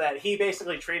is that he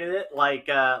basically treated it like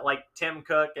Tim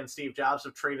Cook and Steve Jobs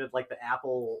have treated like the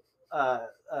Apple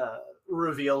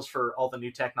reveals for all the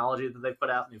new technology that they put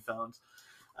out, new phones.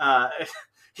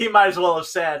 He might as well have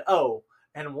said, "Oh,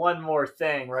 and one more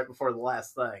thing" right before the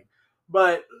last thing.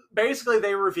 But basically,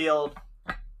 they revealed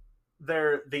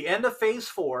the end of Phase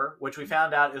 4, which we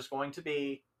found out is going to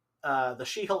be the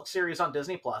She-Hulk series on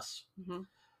Disney Plus, Mhm.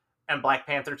 and Black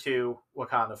Panther 2: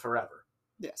 Wakanda Forever.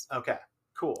 Yes. Okay,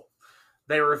 cool.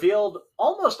 They revealed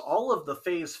almost all of the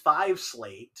Phase 5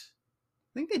 slate.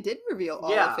 I think they did reveal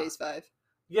all Yeah. of Phase 5.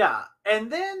 Yeah,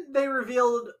 and then they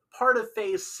revealed part of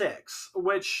Phase 6,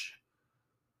 which,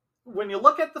 when you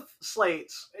look at the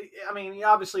slates, I mean,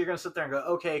 obviously you're going to sit there and go,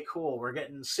 okay, cool, we're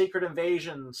getting Secret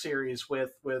Invasion series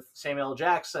with Samuel L.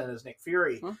 Jackson as Nick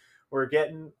Fury. Huh? We're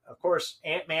getting, of course,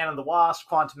 Ant-Man and the Wasp: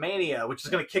 Quantumania, which is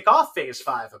going to kick off Phase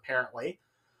 5, apparently.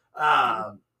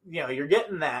 You know, you're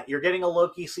getting that. You're getting a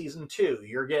Loki Season 2.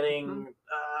 You're getting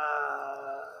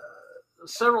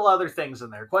several other things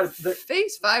in there.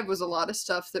 Phase 5 was a lot of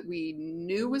stuff that we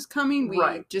knew was coming. We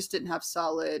Right. just didn't have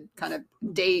solid kind of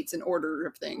dates and order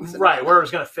of things. Right, where it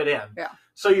was going to fit in. Yeah.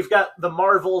 So you've got the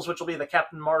Marvels, which will be the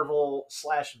Captain Marvel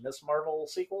 / Miss Marvel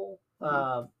sequel.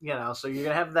 You know, so you're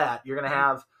going to have that. You're going to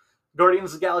have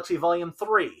Guardians of the Galaxy Volume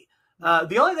 3.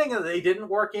 The only thing that they didn't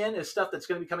work in is stuff that's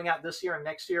going to be coming out this year and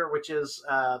next year, which is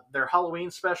their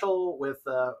Halloween special with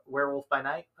Werewolf by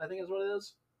Night, I think is what it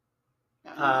is.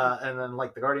 And then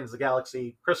like the Guardians of the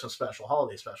Galaxy Christmas special,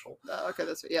 holiday special. Okay,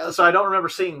 that's yeah. So I don't remember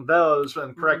seeing those,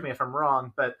 and correct me if I'm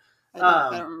wrong, but I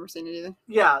don't remember seeing it either.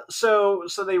 yeah. So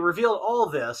they revealed all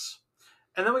of this,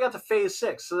 and then we got to Phase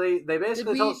 6. So they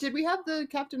basically told us, Did we have the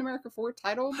Captain America 4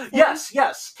 title before?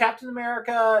 yes, Captain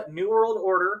America: New World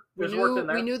Order was worked in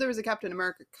there. We knew there was a Captain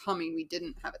America coming. We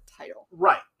didn't have a title.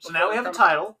 Right. So now we have a Before it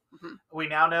title. Mhm. We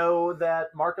now know that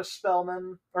Malcolm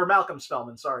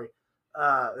Spellman, sorry,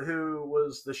 who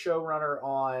was the showrunner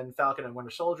on Falcon and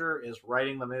Winter Soldier, is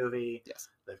writing the movie. Yes.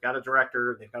 They've got a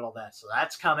director. They've got all that. So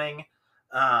that's coming,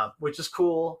 which is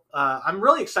cool. I'm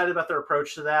really excited about their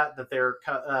approach to that they're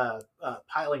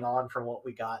piling on from what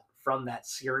we got from that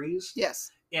series. Yes,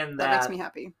 In that makes me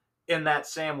happy. in that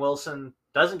Sam Wilson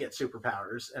doesn't get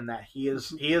superpowers, and that he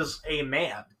is a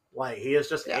man. Like, he is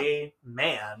just a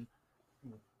man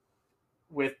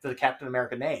with the Captain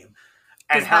America name.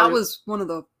 Because that was one of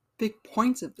the big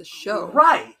points of the show.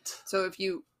 Right. So if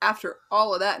you, after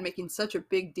all of that, making such a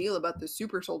big deal about the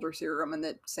super soldier serum and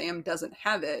that Sam doesn't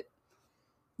have it,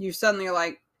 you suddenly are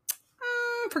like,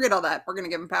 forget all that. We're going to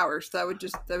give him powers. That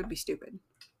would be stupid.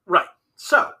 Right.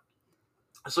 So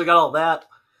we got all that.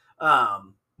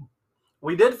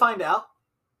 We did find out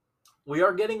we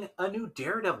are getting a new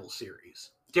Daredevil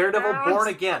series. Daredevil Yes. Born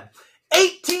Again.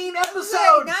 18 episodes!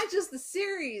 Right, not just the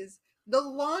series. The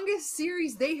longest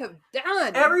series they have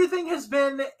done. Everything has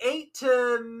been 8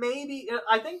 to maybe,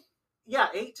 I think,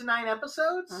 8 to 9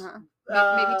 episodes. Uh-huh.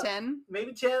 Uh, Maybe 10.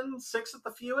 Maybe 10, 6 at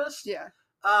the fewest. Yeah.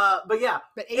 But yeah,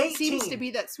 But 8 seems 18. to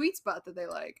be that sweet spot that they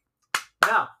like.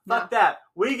 no, fuck that.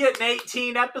 We get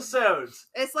 18 episodes.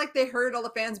 It's like they heard all the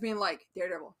fans being like,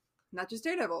 Daredevil. Not just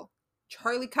Daredevil.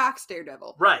 Charlie Cox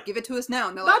Daredevil. Right. Give it to us now.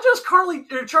 And they're Not like, just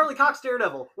Charlie Cox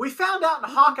Daredevil. We found out in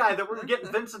Hawkeye that we were getting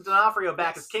Vincent D'Onofrio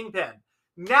back as Kingpin.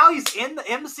 Now he's in the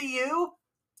MCU?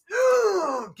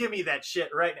 Give me that shit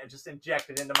right now. Just inject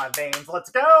it into my veins. Let's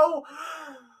go!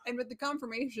 and with the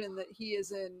confirmation that he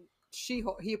is in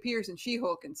She-Hulk, he appears in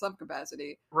She-Hulk in some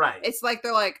capacity. Right. It's like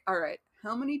they're like, all right,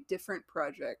 how many different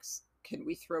projects can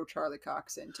we throw Charlie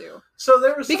Cox into? So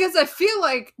there was Because I feel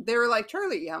like they were like,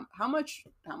 Charlie, how much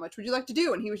would you like to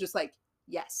do? And he was just like,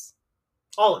 yes.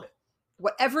 all of it.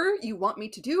 Whatever you want me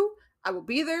to do, I will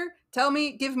be there. Tell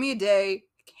me, give me a day,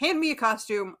 hand me a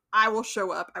costume, I will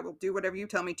show up. I will do whatever you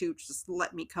tell me to. Just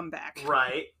let me come back.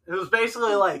 Right. It was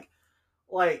basically like,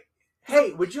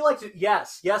 hey, would you like to?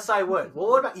 Yes, I would. Well,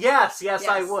 what about? Yes, I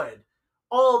Yes. would.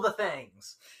 All the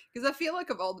things. Because I feel like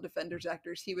of all the Defenders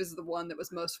actors, he was the one that was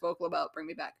most vocal about bring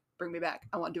me back.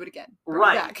 I want to do it again. Bring me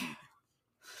Right. back.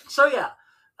 So yeah,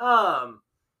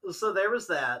 So there was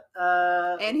that.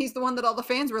 And he's the one that all the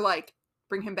fans were like,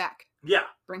 bring him back. Yeah.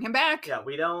 Bring him back. Yeah,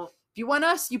 we don't. If you want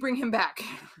us, you bring him back.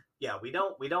 Yeah, we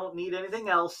don't need anything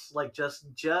else. Like, just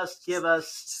give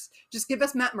us. Just give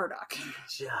us Matt Murdock.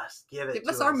 Just give it. Give to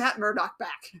us our Matt Murdock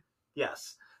back.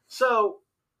 Yes. So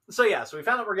yeah. So we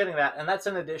found out we're getting that, and that's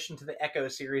in addition to the Echo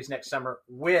series next summer,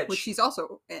 which he's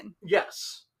also in.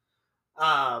 Yes.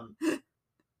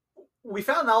 We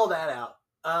found all that out.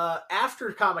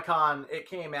 After Comic-Con, it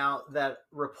came out that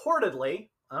reportedly,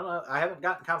 I don't know, I haven't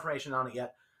gotten confirmation on it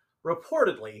yet,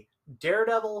 reportedly,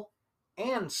 Daredevil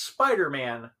and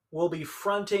Spider-Man will be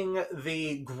fronting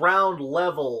the ground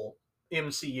level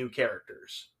MCU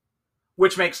characters,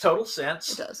 which makes total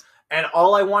sense. It does. And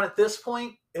all I want at this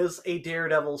point is a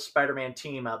Daredevil Spider-Man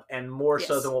team up, and more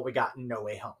so Yes. than what we got in No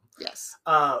Way Home. Yes.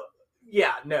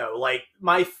 Yeah, no, like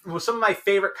some of my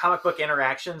favorite comic book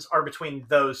interactions are between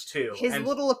those two. His And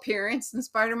little appearance in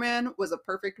Spider-Man was a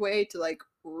perfect way to like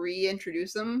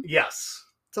reintroduce him, yes,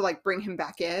 to like bring him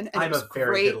back in, and I'm it was a very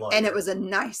great. good lawyer. And it was a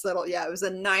nice little, it was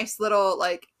a nice little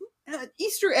like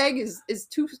Easter egg is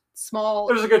too small.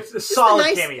 it was a good, Just solid a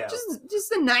nice, cameo.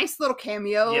 Just a nice little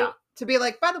cameo. Yeah. To be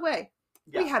like, by the way,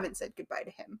 Yeah. we haven't said goodbye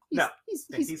to him. No. He's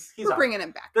We're bringing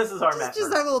him back. This is our Just, Matt just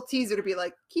Murdock. our little teaser to be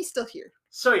like, he's still here.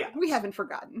 So yeah, We haven't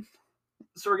forgotten.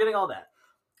 so we're getting all that.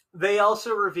 They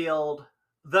also revealed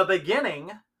the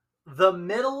beginning, the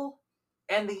middle,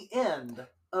 and the end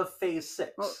of Phase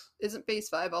 6. Well, isn't Phase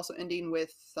 5 also ending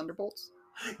with Thunderbolts?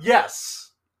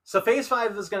 Yes. So Phase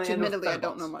 5 is going Which to end with admittedly I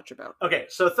don't know Thunderbolts. much about. Okay,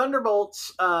 so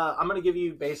Thunderbolts, I'm going to give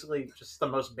you basically just the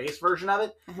most base version of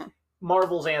it. Uh-huh.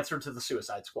 Marvel's answer to the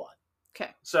Suicide Squad.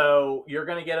 Okay. So you're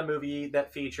going to get a movie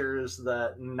that features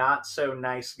the not so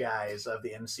nice guys of the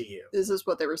MCU. This is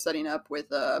what they were setting up with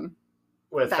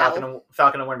With Val.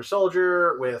 Falcon and Winter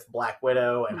Soldier, with Black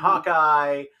Widow and Mhm.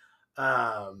 Hawkeye.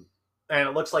 And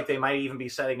it looks like they might even be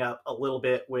setting up a little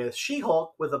bit with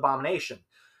She-Hulk with Abomination.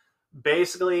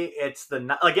 Basically, it's the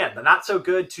not so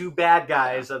good to bad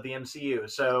guys of the MCU.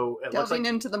 So it looks delving like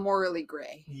into the morally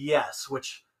gray. yes,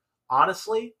 which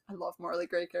honestly, I love morally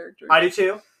gray characters. I do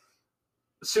too.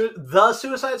 The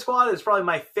Suicide Squad is probably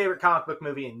my favorite comic book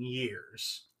movie in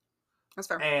years, That's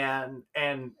fair. and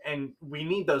we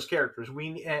need those characters.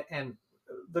 And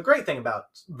the great thing about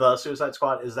the Suicide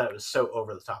Squad is that it was so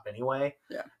over the top anyway.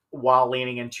 Yeah. While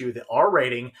leaning into the R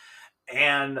rating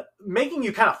and making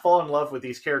you kind of fall in love with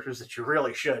these characters that you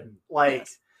really shouldn't. Like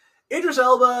Yes. Idris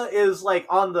Elba is like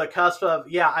on the cusp of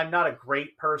I'm not a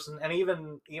great person, and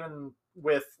even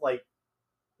with like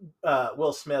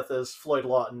Will Smith as Floyd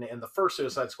Lawton in the first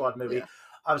Suicide Squad movie. Yeah.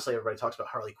 Obviously, everybody talks about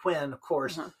Harley Quinn, of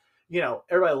course. Uh-huh. You know,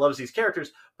 everybody loves these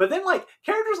characters. But then, like,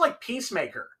 characters like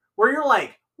Peacemaker, where you're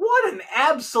like, what an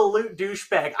absolute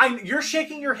douchebag. You're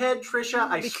shaking your head, Trisha.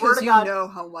 I because swear to you God. know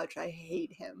how much I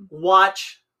hate him.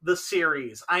 Watch the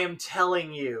series. I am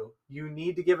telling you, you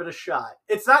need to give it a shot.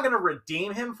 It's not going to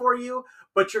redeem him for you,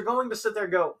 but you're going to sit there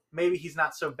and go, maybe he's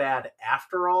not so bad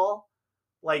after all.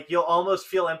 Like, you'll almost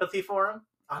feel empathy for him.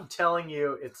 I'm telling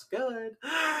you, it's good.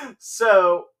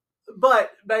 So,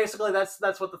 but basically,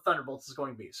 that's what the Thunderbolts is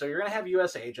going to be. So you're going to have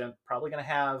U.S. Agent, probably going to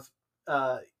have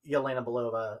Yelena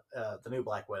Belova, the new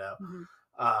Black Widow. Mhm.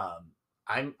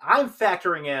 I'm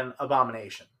factoring in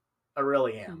Abomination. I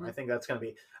really am. Mhm. I think that's going to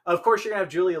be. Of course, you're going to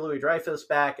have Julia Louis-Dreyfus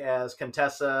back as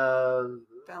Contessa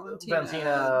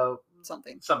Valentina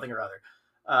something or other.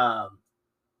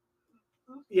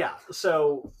 Yeah,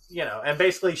 so and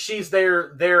basically she's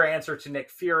their answer to Nick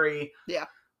Fury. Yeah.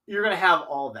 You're gonna have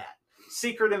all that.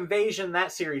 Secret Invasion,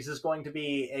 that series is going to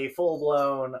be a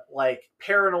full-blown like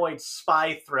paranoid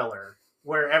spy thriller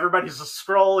where everybody's a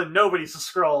Skrull and nobody's a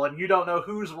Skrull and you don't know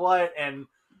who's what, and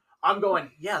I'm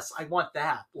going, yes, I want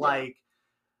that. Yeah. Like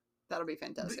That'll be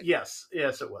fantastic. yes,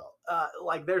 it will.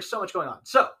 Like there's so much going on.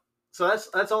 So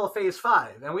that's all of Phase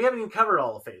 5, and we haven't even covered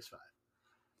all of Phase 5.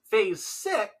 Phase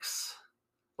 6,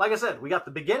 like I said, we got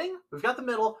the beginning, we've got the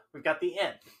middle, we've got the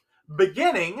end.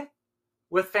 Beginning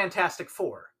with Fantastic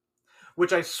Four,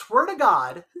 which I swear to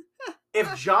God,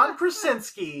 if John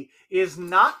Krasinski is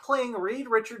not playing Reed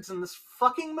Richards in this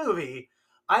fucking movie,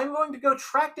 I'm going to go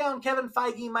track down Kevin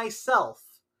Feige myself,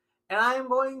 and I'm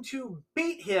going to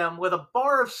beat him with a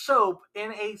bar of soap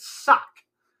in a sock.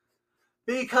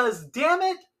 Because, damn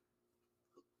it,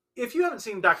 if you haven't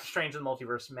seen Doctor Strange in the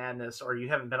Multiverse of Madness, or you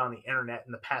haven't been on the internet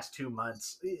in the past 2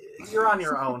 months, you're on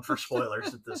your own for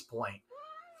spoilers at this point.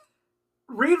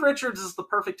 Reed Richards is the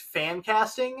perfect fan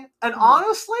casting, and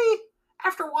honestly,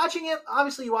 after watching it,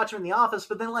 obviously you watch him in The Office,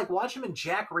 but then like watch him in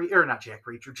Jack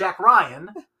Ryan,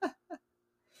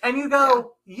 and you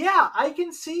go, yeah, I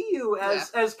can see you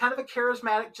as kind of a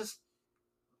charismatic, just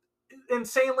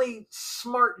insanely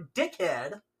smart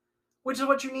dickhead, which is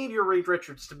what you need your Reed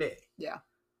Richards to be. Yeah.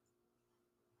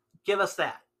 Give us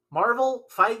that. Marvel,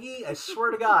 Feige, I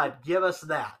swear to God, give us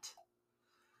that.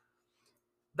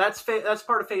 That's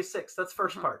part of Phase 6. That's the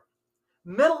first part.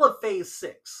 Middle of Phase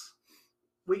 6,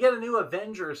 we get a new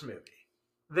Avengers movie,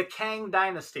 The Kang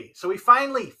Dynasty. So we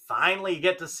finally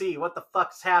get to see what the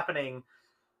fuck's happening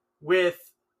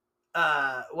with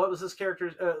what was this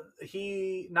character's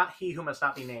he who must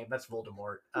not be named. That's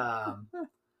Voldemort.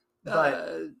 But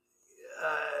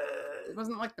it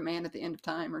wasn't like the man at the end of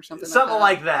time or something. Something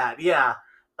like that. Yeah.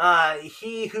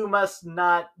 He who must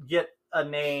not get a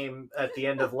name at the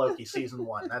end of Loki season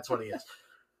 1. That's what he is.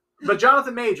 But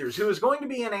Jonathan Majors, who is going to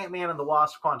be in Ant-Man and the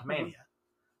Wasp: Quantumania.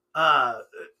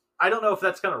 I don't know if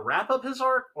that's going to wrap up his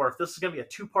arc or if this is going to be a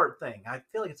 2-part thing. I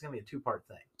feel like it's going to be a 2-part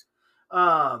thing.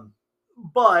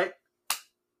 But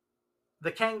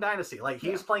the Kang Dynasty, like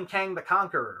he's playing Kang the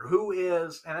Conqueror, who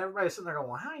is, and everybody's sitting there going,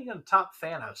 well, how are you going to top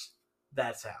Thanos?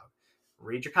 That's how.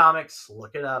 Read your comics,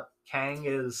 look it up. Kang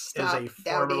is a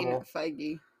formidable.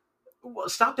 Feige. Well,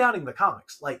 stop doubting the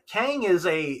comics. Like Kang is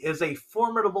a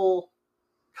formidable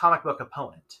comic book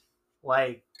opponent.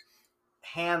 Like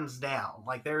hands down.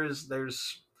 Like there's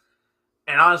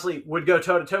and honestly would go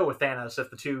toe to toe with Thanos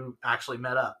if the two actually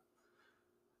met up.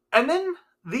 And then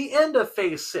the end of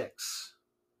Phase 6.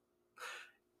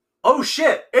 Oh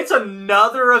shit, it's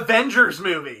another Avengers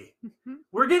movie.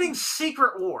 We're getting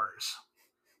Secret Wars.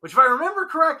 Which, if I remember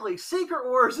correctly, Secret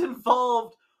Wars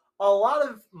involved a lot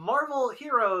of Marvel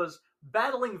heroes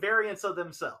battling variants of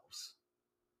themselves.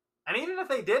 And even if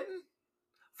they didn't,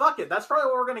 fuck it. That's probably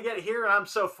what we're going to get here, and I'm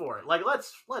so for it. Like,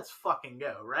 let's fucking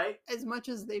go, right? As much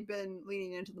as they've been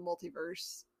leaning into the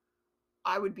multiverse,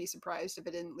 I would be surprised if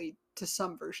it didn't lead to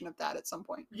some version of that at some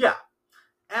point. Yeah,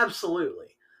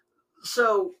 absolutely.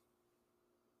 So,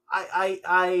 I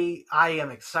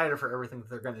am excited for everything that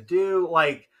they're going to do.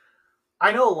 Like,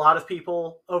 I know a lot of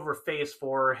people over Phase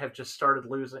 4 have just started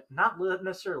not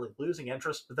necessarily losing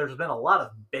interest, but there's been a lot of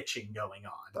bitching going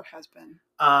on. There has been.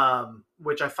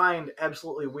 Which I find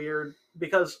absolutely weird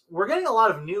because we're getting a lot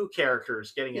of new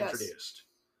characters getting introduced.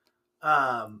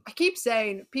 I keep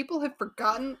saying people have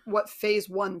forgotten what Phase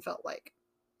 1 felt like.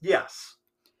 Yes.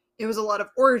 It was a lot of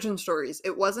origin stories.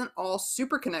 It wasn't all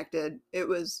super connected. It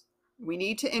was, we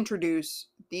need to introduce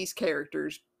these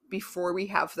characters before we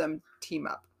have them team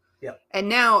up. Yep. And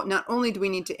now, not only do we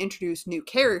need to introduce new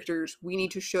characters, we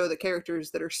need to show the characters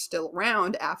that are still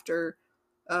around after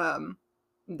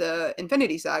the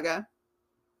Infinity Saga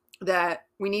that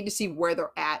we need to see where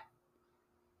they're at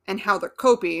and how they're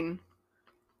coping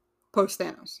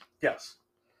post-Thanos. Yes.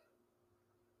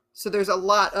 So there's a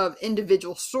lot of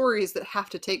individual stories that have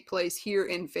to take place here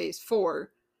in Phase 4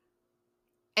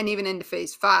 and even into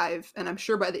Phase 5. And I'm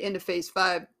sure by the end of Phase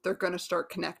 5, they're going to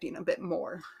start connecting a bit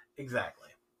more. Exactly.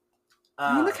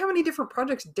 I mean, look how many different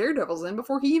projects Daredevil's in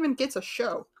before he even gets a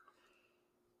show.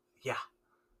 Yeah.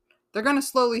 They're going to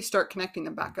slowly start connecting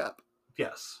them back up.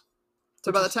 Yes.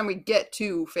 So by the time we get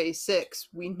to Phase 6,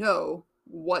 we know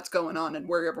what's going on and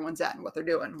where everyone's at and what they're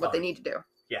doing, what they need to do.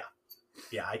 Yeah.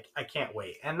 Yeah, I can't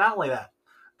wait. And not only that,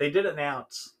 they did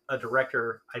announce a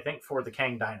director, I think, for the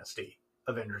Kang Dynasty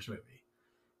Avengers movie.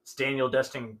 It's Daniel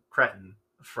Destin Cretton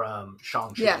from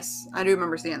Shang-Chi. Yes, I do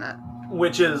remember seeing that.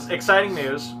 Which is exciting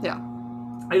news. Yeah.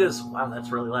 It is. Wow,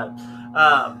 that's really loud.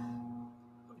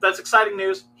 That's exciting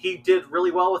news. He did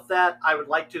really well with that. I would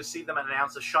like to see them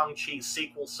announce a Shang-Chi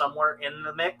sequel somewhere in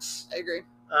the mix. I agree.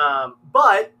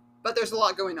 But there's a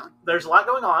lot going on. There's a lot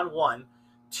going on, 1.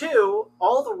 2,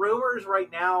 all the rumors right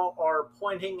now are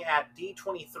pointing at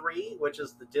D23, which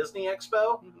is the Disney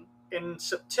Expo, in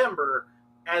September,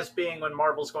 as being when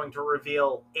Marvel's going to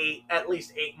reveal at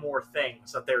least 8 more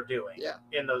things that they're doing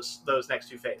in those next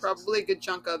 2 phases. Probably a good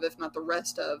chunk of, if not the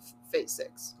rest of, Phase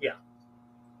 6. Yeah.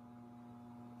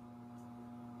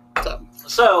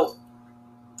 So,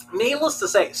 needless to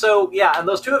say, and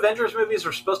those 2 Avengers movies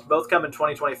were supposed to both come in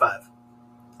 2025.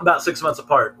 About 6 months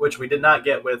apart, which we did not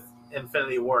get with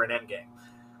Infinity War and Endgame.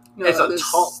 No,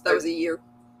 that was a year.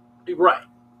 Right.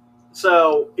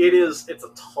 So, it's a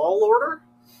tall order.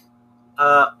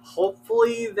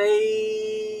 Hopefully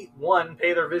they, 1,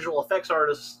 pay their visual effects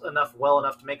artists well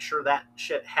enough to make sure that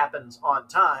shit happens on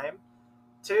time.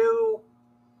 2,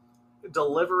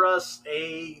 deliver us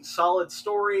a solid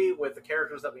story with the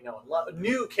characters that we know and love,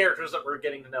 new characters that we're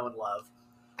getting to know and love.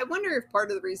 I wonder if part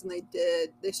of the reason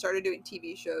they started doing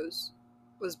TV shows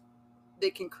was they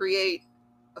can create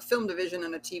a film division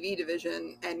and a TV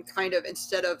division, and kind of,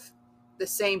 instead of the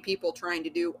same people trying to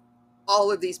do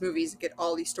all of these movies and get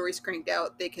all these stories cranked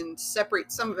out, they can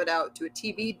separate some of it out to a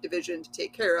TV division to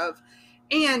take care of,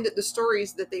 And the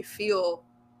stories that they feel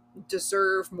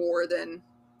deserve more than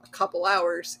a couple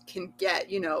hours can get,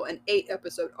 an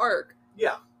 8-episode arc.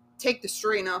 Yeah. Take the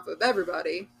strain off of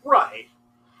everybody. Right.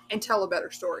 And tell a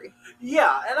better story.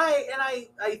 Yeah, and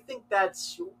I think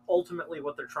that's ultimately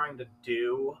what they're trying to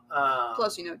do.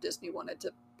 Plus, Disney wanted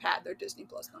to pad their Disney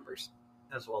Plus numbers.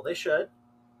 As well they should.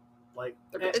 Like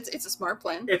it's a smart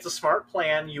plan. It's a smart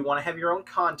plan. You want to have your own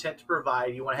content to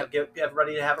provide. You want to give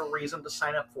everybody to have a reason to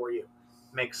sign up for you.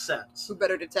 Makes sense. Who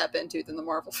better to tap into than the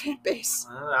Marvel fan base?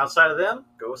 Outside of them,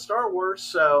 go with Star Wars.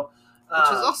 So,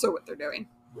 which is also what they're doing.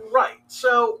 Right.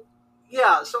 So,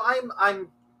 yeah. So I'm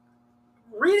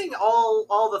reading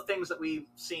all the things that we've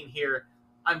seen here.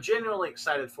 I'm genuinely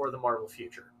excited for the Marvel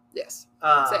future. Yes.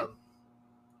 Same.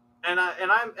 And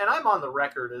I'm on the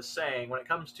record as saying, when it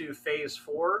comes to Phase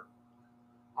 4,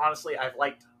 honestly, I've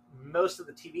liked most of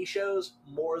the TV shows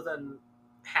more than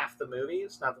half the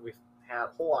movies. Not that we've had a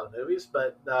whole lot of movies,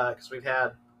 but because we've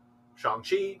had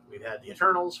Shang-Chi, we've had The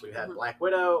Eternals, we've had Black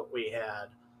Widow, we had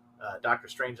Doctor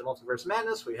Strange and Multiverse of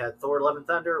Madness, we had Thor: Love and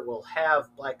Thunder, we'll have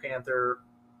Black Panther,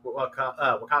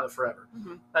 Wakanda Forever.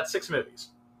 Mm-hmm. That's 6 movies.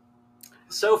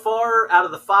 So far, out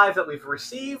of the 5 that we've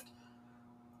received,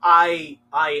 I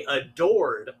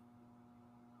adored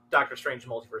Doctor Strange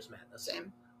and Multiverse of Madness.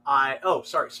 Same.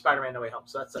 Spider-Man No Way Home.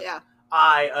 So that's it. Yeah.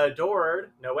 I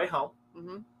adored No Way Home.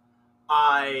 Mm-hmm.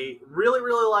 I really,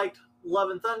 really liked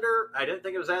Love and Thunder. I didn't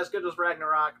think it was as good as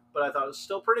Ragnarok, but I thought it was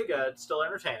still pretty good, still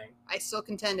entertaining. I still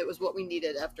contend it was what we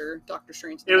needed after Doctor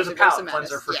Strange. It was a palate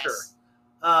cleanser for sure.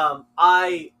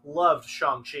 I loved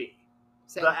Shang-Chi.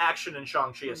 Same. The action in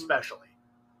Shang-Chi especially.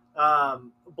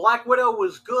 Black Widow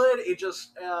was good. It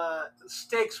just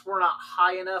stakes were not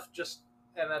high enough.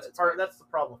 That's the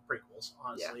problem with prequels,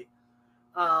 honestly. Yeah.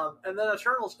 And then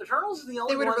Eternals. Eternals is the only one.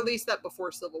 They would have released that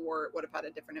before Civil War. It would have had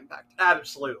a different impact.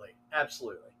 Absolutely.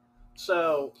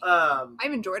 So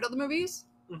I've enjoyed all the movies.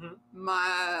 Mm-hmm.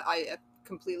 I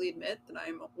completely admit that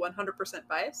I'm 100%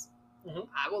 biased. Mm-hmm.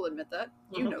 I will admit that.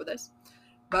 You know this,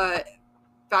 but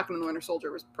Falcon and the Winter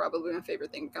Soldier was probably my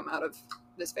favorite thing to come out of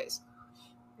this phase.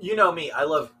 You know me. I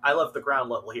love the ground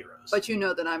level heroes. But you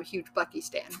know that I'm a huge Bucky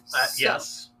stan.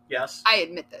 Yes. I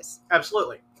admit this.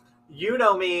 Absolutely. You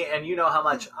know me, and you know how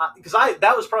much because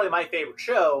that was probably my favorite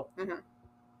show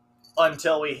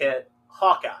until we hit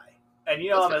Hawkeye, and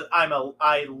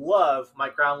I love my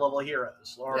ground level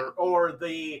heroes or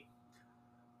the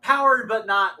powered but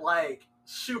not like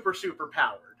super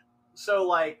powered. So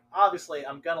like obviously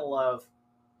I'm gonna love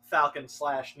Falcon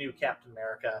 / New Captain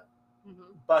America. Mm-hmm.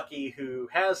 Bucky, who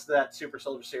has that super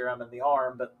soldier serum in the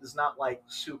arm, but is not like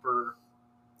super,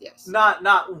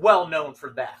 not well known for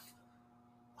that.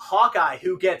 Hawkeye,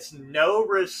 who gets no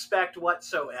respect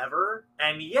whatsoever,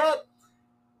 and yet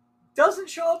doesn't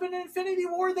show up in Infinity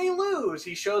War, they lose.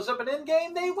 He shows up in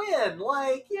Endgame, they win.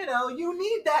 Like, you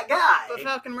need that guy. But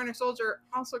Falcon Winter Soldier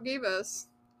also gave us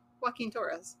Joaquin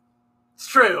Torres. It's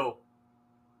true.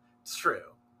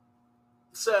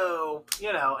 So,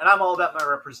 and I'm all about my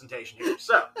representation here.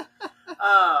 So,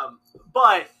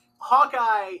 but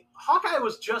Hawkeye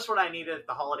was just what I needed at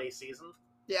the holiday season.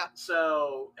 Yeah.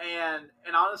 So, and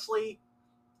honestly,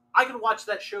 I could watch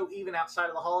that show even outside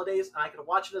of the holidays, and I could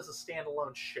watch it as a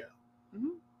standalone show.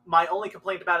 Mm-hmm. My only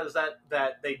complaint about it is that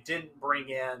they didn't bring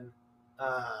in,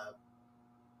 or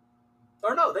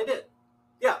no, they did.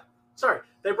 Yeah. Sorry.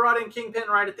 They brought in Kingpin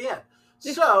right at the end.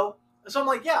 Yeah. So I'm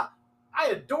like, yeah. I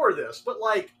adore this, but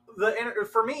like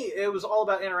for me, it was all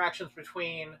about interactions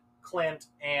between Clint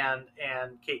and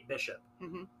Kate Bishop,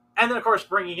 and then of course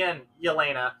bringing in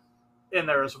Yelena in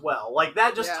there as well. Like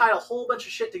that just tied a whole bunch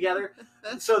of shit together.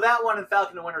 So that one and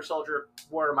Falcon and Winter Soldier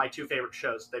were my 2 favorite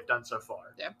shows they've done so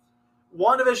far. Yeah,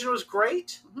 WandaVision was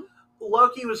great.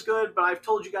 Loki was good, but I've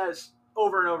told you guys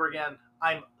over and over again,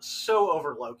 I'm so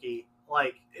over Loki.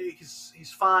 Like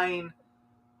he's fine.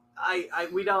 I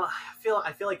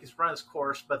feel like he's run his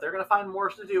course, but they're going to find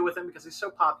more to do with him because he's so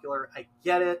popular. I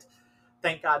get it.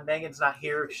 Thank God Megan's not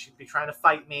here. She'd be trying to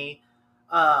fight me.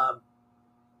 But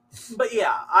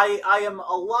yeah, I am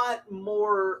a lot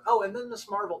more. Oh, and then Ms.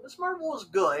 Marvel. Ms. Marvel was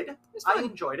good. I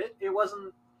enjoyed it. It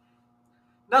wasn't.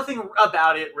 Nothing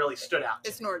about it really stood out.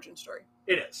 It's an origin story.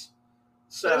 It is.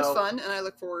 So but it was fun, and I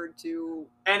look forward to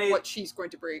what she's going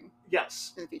to bring.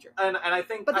 Yes, in the future. And I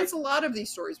think, but that's a lot of these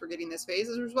stories we're getting this phase.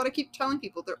 Is what I keep telling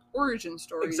people: they're origin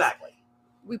stories. Exactly.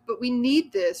 But we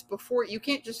need this before. You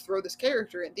can't just throw this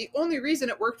character in. The only reason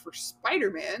it worked for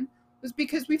Spider-Man was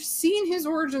because we've seen his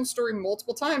origin story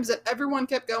multiple times, that everyone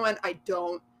kept going, I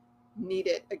don't need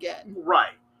it again.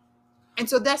 Right. And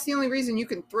so that's the only reason you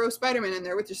can throw Spider-Man in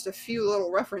there with just a few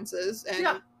little references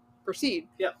and proceed.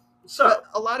 Yep. So, But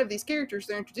a lot of these characters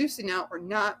they're introducing now are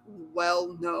not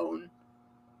well known,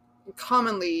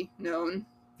 commonly known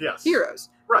yes. heroes.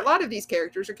 Right. A lot of these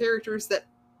characters are characters that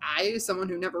I, as someone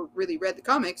who never really read the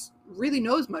comics, really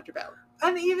knows much about.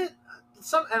 And even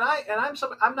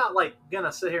I'm not like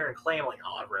gonna sit here and claim like,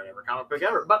 oh, I've read every comic book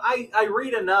ever, but I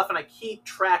read enough and I keep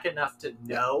track enough to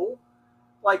know.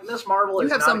 Like Miss Marvel You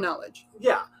is have not, some knowledge.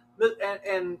 Yeah,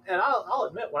 and I'll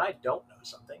admit when I don't know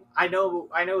something, I know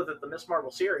that the Miss Marvel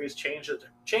series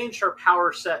changed her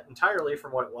power set entirely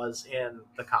from what it was in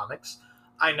the comics.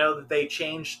 I know that they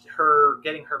changed her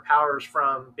getting her powers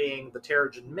from being the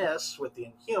Terrigen Mist with the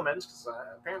Inhumans, because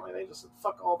apparently they just said,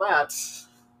 fuck all that.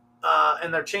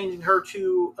 And they're changing her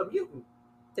to a mutant.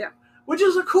 Yeah. Which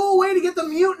is a cool way to get the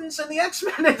mutants and the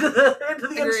X-Men into the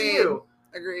Agreed. MCU.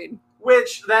 Agreed.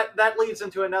 Which, that leads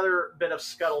into another bit of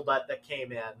scuttlebutt that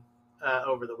came in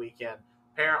over the weekend.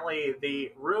 Apparently,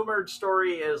 the rumored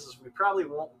story is we probably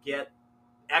won't get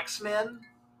X-Men,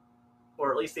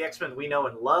 or at least the X-Men we know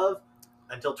and love,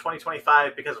 until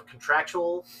 2025 because of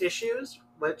contractual issues,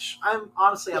 which I'm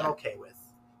okay with.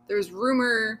 There's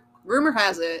rumor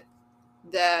has it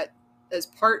that as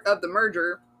part of the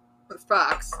merger with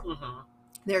Fox,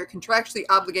 they're contractually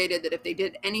obligated that if they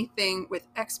did anything with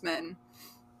X-Men,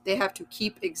 they have to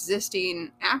keep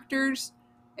existing actors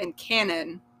and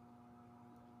canon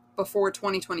before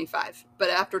 2025.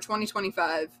 But after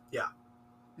 2025,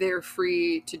 they're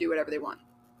free to do whatever they want.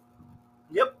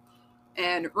 Yep.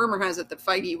 And rumor has it that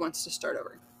Feige wants to start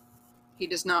over. He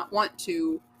does not want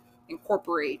to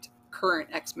incorporate current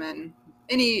X-Men,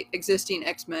 any existing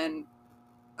X-Men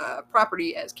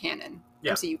property as canon,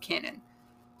 MCU canon.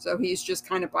 So he's just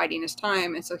kind of biding his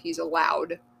time, and so he's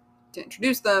allowed to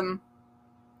introduce them,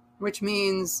 which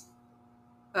means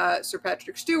Sir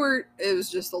Patrick Stewart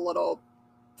is just a little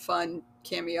fun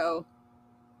cameo.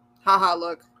 Haha,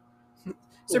 look.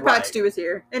 Sir Pat Stew is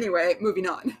here. Anyway, moving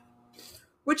on.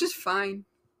 Which is fine.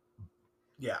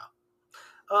 Yeah.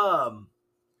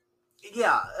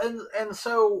 Yeah, and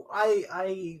so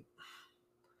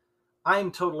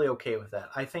I'm totally okay with that.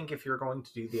 I think if you're going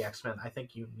to do the X-Men, I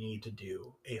think you need to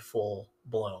do a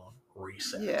full-blown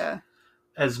reset. Yeah.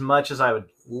 As much as I would,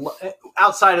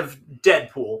 outside of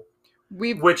Deadpool,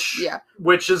 which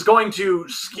is going to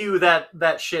skew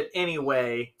that shit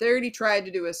anyway. They already tried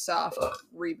to do a soft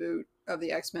reboot of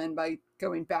the X-Men by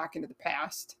going back into the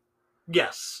past.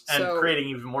 Yes, and creating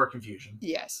even more confusion.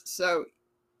 Yes, so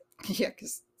yeah,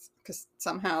 because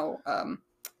somehow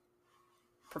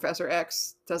Professor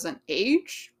X doesn't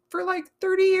age for like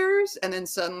 30 years, and then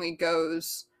suddenly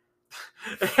goes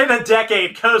in a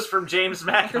decade goes from James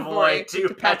McAvoy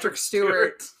to Patrick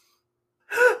Stewart.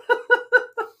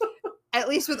 At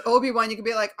least with Obi-Wan, you can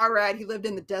be like, all right, he lived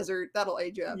in the desert. That'll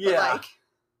age up. Yeah. But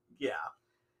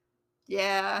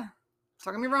yeah.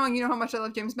 Don't get me wrong, you know how much I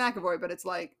love James McAvoy, but it's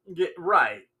like... Yeah,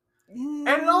 right. And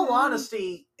in all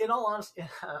honesty,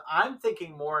 I'm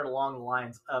thinking more along the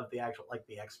lines of the actual, like,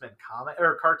 the X-Men comic,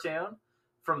 or cartoon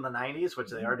from the 90s, which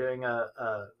they are doing not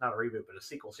a reboot, but a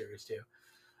sequel series too.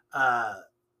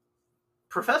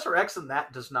 Professor X in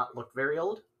that does not look very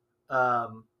old.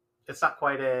 It's not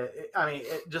quite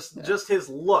just his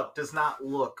look does not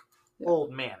look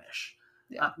old manish.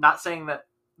 Yeah. Not saying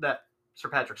that Sir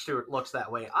Patrick Stewart looks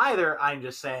that way either. I'm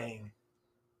just saying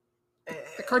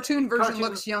the cartoon version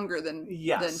looks younger than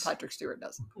Patrick Stewart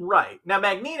does. Right. Now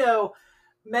Magneto,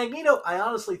 I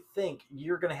honestly think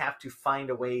you're going to have to find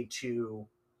a way to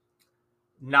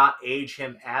not age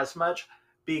him as much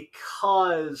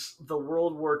because the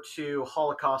World War II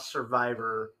Holocaust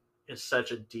survivor is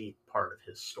such a deep part of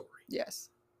his story. Yes.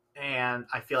 And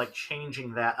I feel like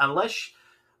changing that,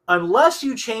 unless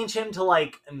you change him to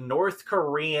like North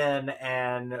Korean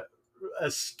and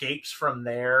escapes from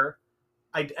there,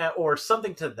 or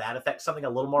something to that effect, something a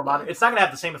little more modern. It's not going to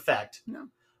have the same effect. No.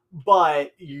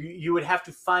 But you would have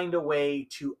to find a way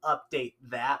to update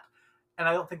that. And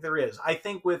I don't think there is. I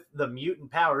think with the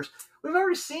mutant powers, we've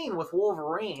already seen with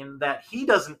Wolverine that he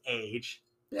doesn't age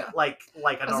like a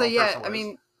normal person would. I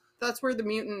mean, that's where the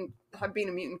being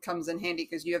a mutant comes in handy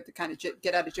because you have to kind of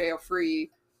get out of jail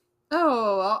free.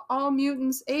 Oh, all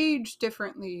mutants age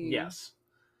differently. Yes.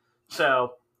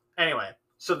 So, anyway,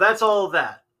 so that's all of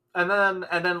that. And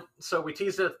then, so we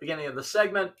teased it at the beginning of the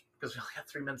segment because we only got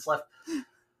 3 minutes left.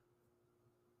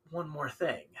 One more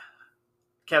thing.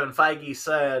 Kevin Feige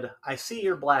said, I see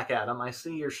your Black Adam. I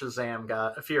see your Shazam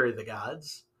God, Fury of the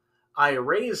Gods. I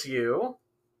raise you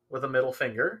with a middle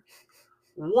finger.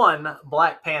 1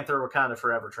 Black Panther Wakanda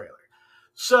Forever trailer.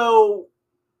 So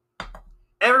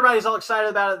everybody's all excited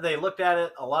about it. They looked at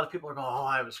it. A lot of people are going, oh,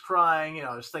 I was crying.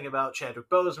 I was thinking about Chadwick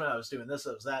Boseman. I was doing this,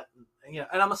 I was that.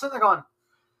 And I'm sitting there going,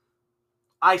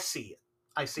 I see it.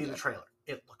 I see the Yeah. trailer.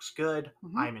 It looks good.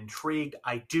 Mhm. I'm intrigued.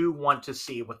 I do want to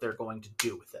see what they're going to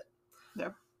do with it.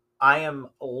 Yeah. I am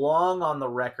long on the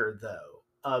record, though,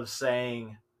 of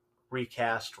saying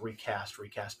recast,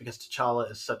 because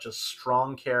T'Challa is such a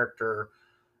strong character.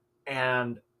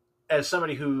 And as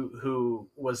somebody who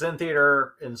was in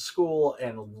theater in school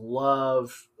and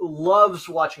loves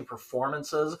watching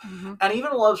performances, Mhm. and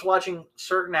even loves watching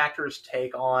certain actors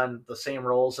take on the same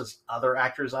roles as other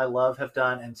actors I love have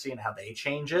done and seeing how they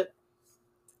change it.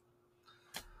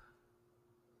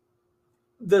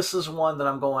 This is one that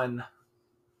I'm going,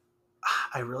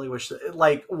 I really wish that,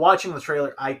 like, watching the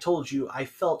trailer, I told you I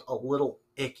felt a little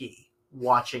icky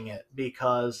watching it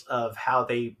because of how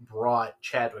they brought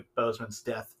Chadwick Boseman's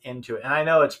death into it. And I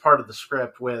know it's part of the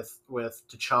script with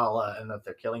T'Challa and that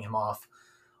they're killing him off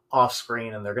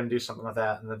screen and they're going to do something with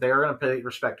that and that they're going to pay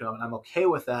respect to him. And I'm okay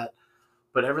with that.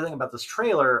 But everything about this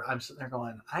trailer, I'm sitting there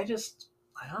going, I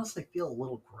honestly feel a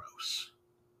little gross.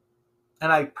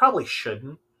 And I probably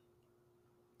shouldn't.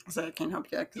 So I can't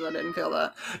help you because I didn't feel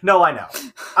that. No, I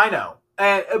know.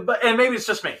 And maybe it's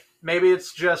just me. Maybe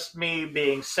it's just me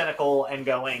being cynical and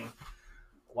going,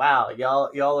 wow, y'all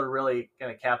are really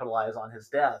going to capitalize on his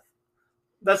death.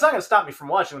 That's not going to stop me from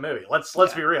watching the movie. Let's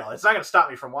be real. It's not going to stop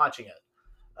me from watching it.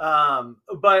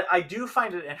 But I do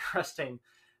find it interesting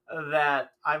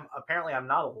that I'm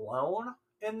not alone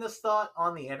in this thought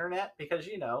on the internet, because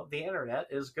the internet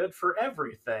is good for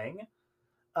everything.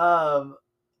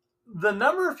 The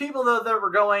number of people though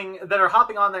that are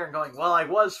hopping on there and going, well, I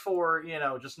was for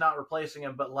just not replacing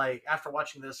him, but like after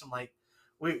watching this, I'm like,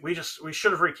 we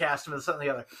should have recast him and something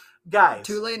the other. Guys,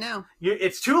 Too late now.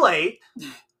 It's too late.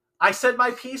 I said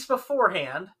my piece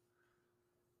beforehand.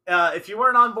 If you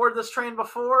weren't on board this train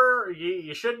before,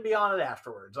 you shouldn't be on it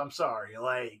afterwards. I'm sorry.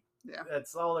 Like, Yeah.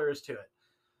 That's all there is to it.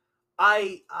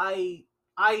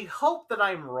 I hope that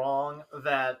I'm wrong,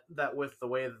 that with the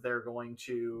way that they're going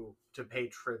to pay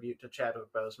tribute to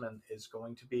Chadwick Boseman is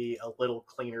going to be a little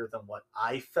cleaner than what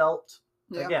I felt.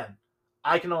 Yeah. Again,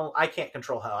 I can't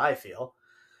control how I feel,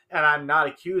 and I'm not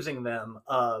accusing them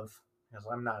of, because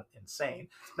I'm not insane,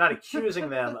 not accusing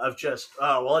them of just,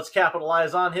 oh, well, let's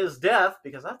capitalize on his death,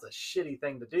 because that's a shitty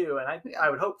thing to do, and I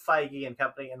would hope Feige and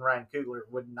company and Ryan Coogler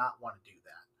would not want to do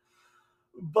that.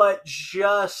 But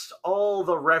just all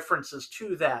the references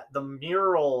to that, the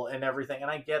mural and everything, and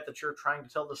I get that you're trying to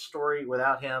tell the story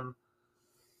without him.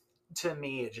 To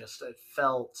me, it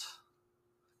felt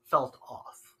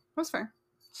off. That's fair.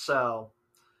 So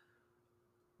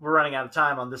we're running out of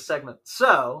time on this segment.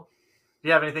 So, do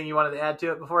you have anything you wanted to add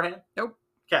to it beforehand? Nope.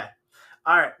 Okay.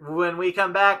 All right. When we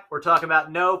come back, we're talking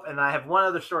about Nope, and I have one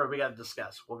other story we got to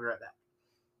discuss. We'll be right back.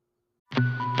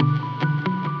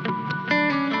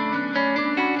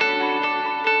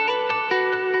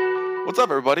 What's up,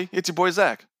 everybody? It's your boy,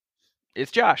 Zach.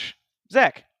 It's Josh.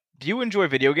 Zach, do you enjoy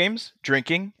video games,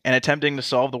 drinking, and attempting to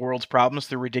solve the world's problems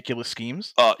through ridiculous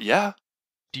schemes? Yeah.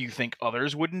 Do you think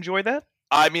others would enjoy that?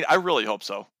 I mean, I really hope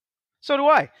so. So do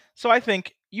I. So I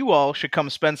think you all should come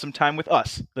spend some time with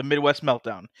us, the Midwest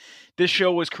Meltdown. This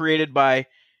show was created by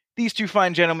these two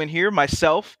fine gentlemen here,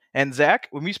 myself and Zach,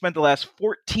 when we spent the last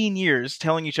 14 years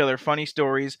telling each other funny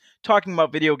stories, talking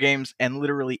about video games, and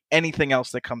literally anything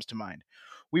else that comes to mind.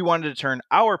 We wanted to turn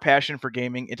our passion for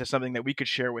gaming into something that we could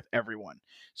share with everyone.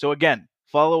 So again,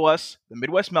 follow us, the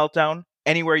Midwest Meltdown,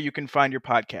 anywhere you can find your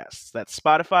podcasts. That's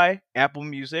Spotify, Apple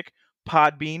Music,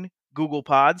 Podbean, Google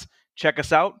Pods. Check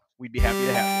us out. We'd be happy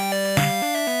to have you.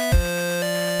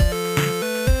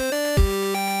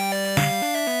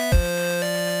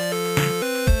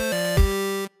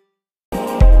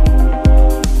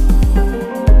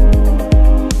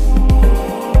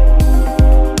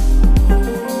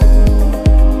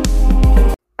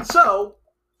 So,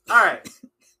 all right.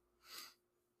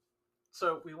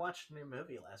 So we watched a new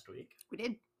movie last week, We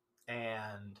did.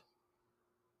 and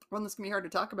One that's going to be hard to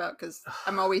talk about because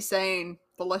I'm always saying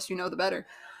the less you know, the better.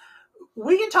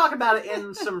 we can talk about it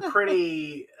in some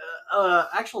pretty,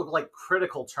 actual, like,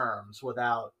 critical terms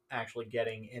without actually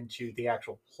getting into the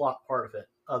actual plot part of it,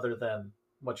 other than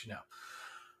what you know.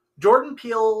 Jordan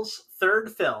Peele's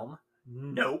third film,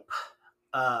 Nope,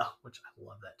 which I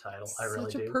love that title. I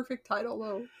really Such a do. perfect title,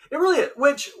 though. It really is.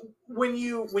 Which, when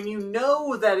you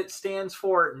know that it stands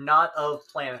for Not of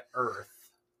Planet Earth,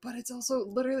 But it's also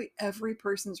literally every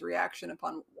person's reaction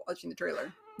upon watching the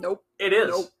trailer. Nope. it is.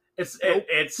 Nope. It's Nope.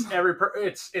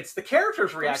 it's the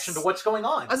character's reaction to what's going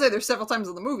on. I say there's several times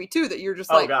in the movie too that you're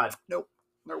just Oh like, God. nope,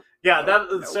 nope. Yeah, Nope,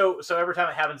 that nope. so every time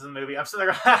it happens in the movie, I'm sitting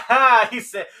there going, ha ha, he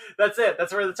said, that's it.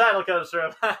 That's where the title comes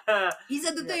from. He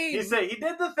said the thing. He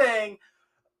did the thing.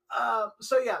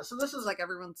 So this is It's like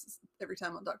every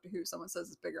time on Doctor Who, someone says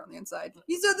it's bigger on the inside.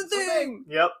 He said the thing.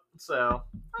 Yep. So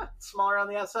smaller on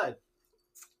the outside.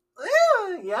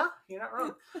 Yeah, you're not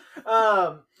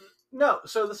wrong. No,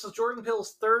 so this is Jordan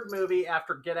Peele's third movie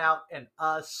after Get Out and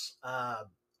Us,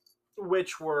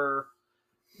 which were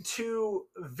two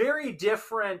very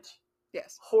different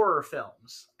Yes. horror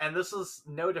films, and this is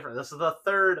no different. This is the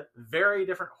third very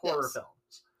different horror Yes.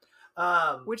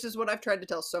 films. Which is what I've tried to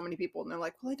tell so many people, and they're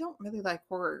like, "Well, I don't really like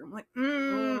horror." I'm like,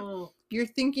 "You're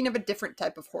thinking of a different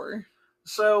type of horror."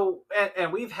 So,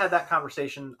 and we've had that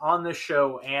conversation on this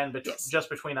show and Yes. just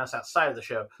between us outside of the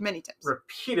show Many times.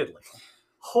 repeatedly.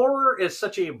 Horror is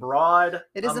such a broad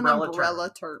It is an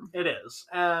umbrella term. It is.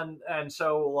 And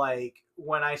so, like,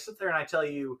 when I sit there and I tell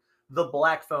you The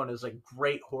Black Phone is a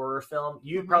great horror film,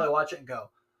 you'd Mhm. probably watch it and go,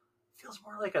 feels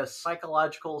more like a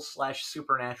psychological /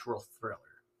 supernatural thriller.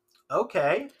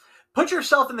 Okay. Put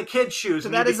yourself in the kid's shoes So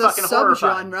and that you'd is be a fucking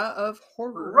horrified. subgenre of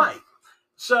horror. Right.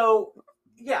 So,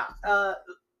 yeah,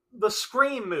 the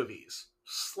Scream movies,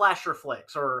 slasher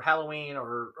flicks, or Halloween,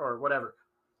 or whatever,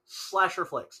 slasher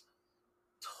flicks,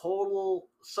 total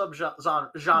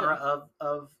subgenre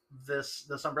of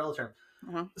this umbrella term.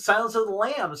 Mhm. Silence of the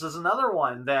Lambs is another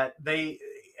one that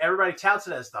everybody touts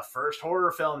it as the first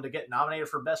horror film to get nominated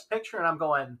for Best Picture, and I'm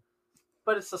going,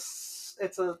 but it's a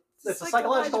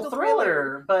psychological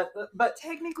thriller, but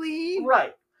Technically,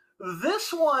 right.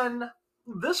 This one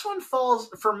falls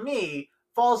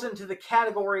into the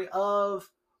category of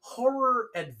horror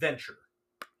adventure.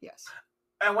 yes.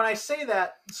 And when I say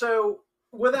that, so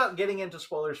without getting into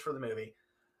spoilers for the movie,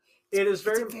 it's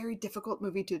a very difficult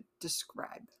movie to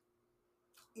describe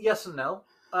yes and no.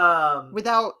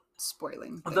 without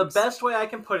spoiling things. The best way I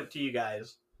can put it to you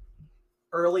guys,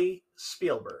 early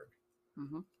Spielberg,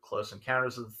 Mhm. Close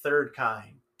Encounters of the Third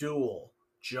Kind, Duel,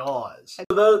 Jaws.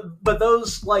 But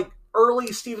those like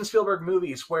early Steven Spielberg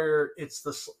movies where it's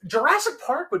Jurassic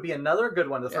Park would be another good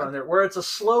one to throw in there, where it's a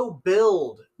slow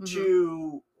build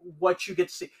to what you get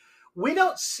to see. We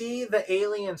don't see the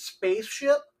alien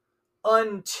spaceship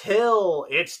until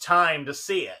it's time to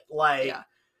see it. Like,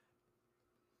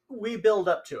 we build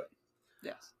up to it.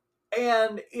 Yes.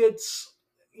 And it's,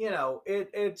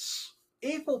 it's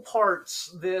equal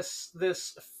parts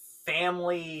this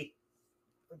family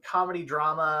comedy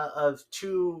drama of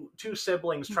two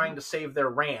siblings trying to save their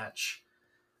ranch.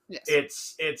 Yes.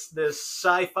 It's this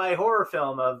sci-fi horror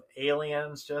film of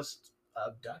aliens just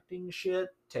abducting shit,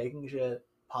 taking shit,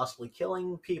 possibly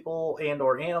killing people and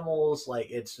or animals. Like,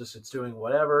 it's doing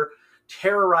whatever,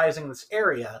 terrorizing this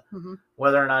area,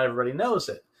 whether or not everybody knows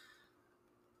it.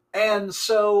 And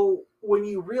so when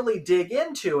you really dig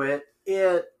into it,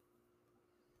 it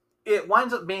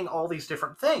winds up being all these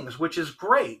different things, which is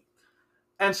great.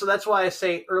 And so that's why I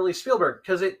say early Spielberg,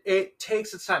 because it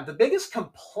takes its time. The biggest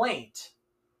complaint,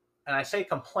 and I say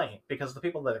complaint because the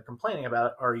people that are complaining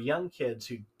about it are young kids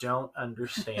who don't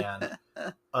understand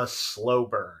a slow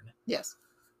burn. Yes.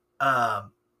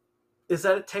 Is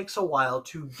that it takes a while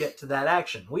to get to that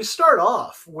action. We start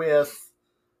off with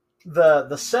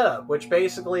the setup, which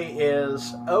basically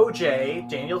is OJ,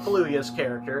 Daniel Kaluuya's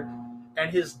character,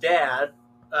 and his dad,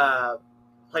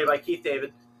 played by Keith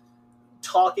David,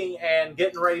 talking and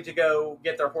getting ready to go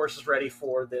get their horses ready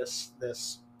for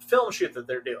this film shoot that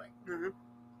they're doing. Mm-hmm.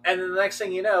 And then the next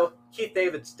thing you know, Keith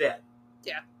David's dead.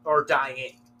 Yeah. Or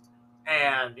dying.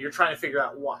 And you're trying to figure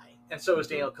out why. And so is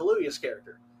Daniel Kaluuya's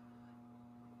character.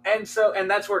 And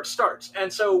that's where it starts.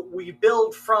 And so we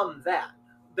build from that.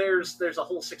 There's a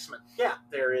whole 6 month gap.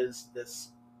 There is this,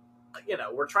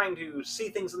 we're trying to see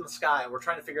things in the sky, and we're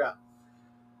trying to figure out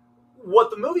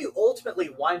what the movie ultimately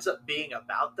winds up being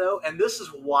about, though, and this is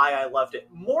why I loved it,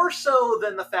 more so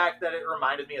than the fact that it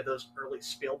reminded me of those early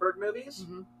Spielberg movies,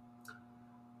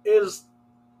 is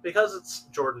because it's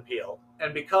Jordan Peele,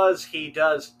 and because he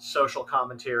does social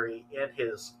commentary in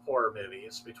his horror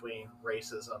movies between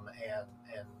racism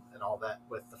and all that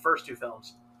with the first two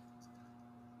films.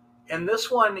 In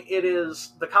this one,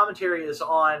 the commentary is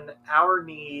on our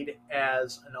need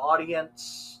as an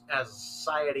audience, as a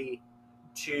society,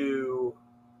 to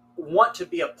want to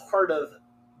be a part of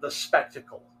the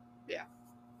spectacle. Yeah.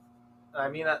 I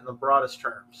mean that in the broadest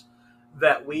terms.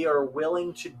 That we are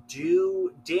willing to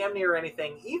do damn near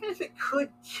anything, even if it could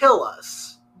kill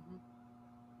us,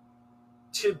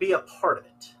 to be a part of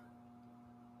it.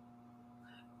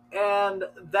 And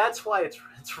that's why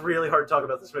it's really hard to talk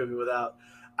about this movie without...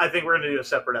 I think we're going to do a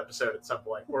separate episode at some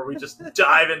point where we just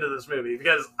dive into this movie,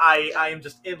 because I am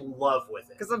just in love with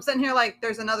it. Because I'm sitting here like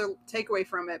there's another takeaway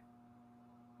from it,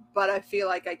 but I feel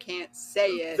like I can't say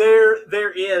it.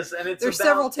 There is, and there's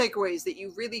several takeaways that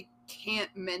you really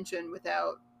can't mention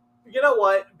without You know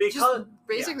what? Just Because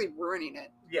basically ruining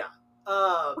it. yeah.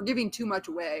 We're giving too much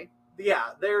away. Yeah,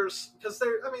 there's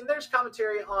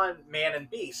commentary on Man and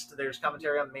Beast. There's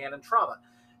commentary on Man and Trauma.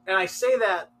 And I say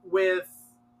that with,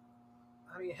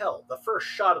 I mean, hell, the first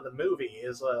shot of the movie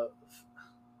is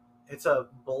it's a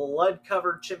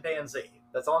blood-covered chimpanzee.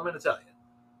 That's all I'm going to tell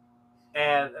you.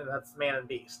 And that's Man and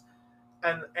Beast.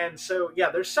 And so, yeah,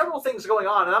 there's several things going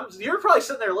on. And you're probably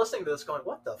sitting there listening to this going,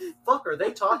 what the fuck are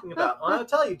they talking about? Well, I'm going to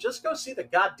tell you, just go see the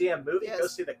goddamn movie. Yes. Go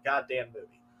see the goddamn movie.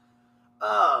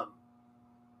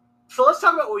 So let's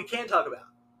talk about what we can talk about.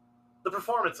 The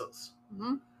performances.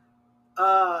 Mm-hmm.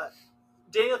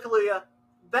 Daniel Kaluuya,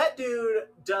 that dude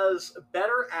does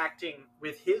better acting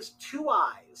with his two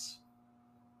eyes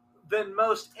than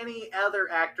most any other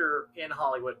actor in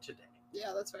Hollywood today.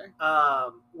 Yeah, that's fair.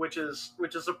 Which is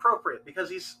appropriate because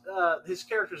he's his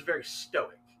character is very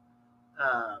stoic.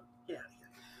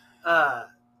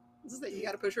 This is that you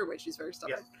got to push her away. She's very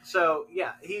stubborn. Yeah. So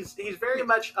yeah, he's very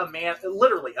much a man,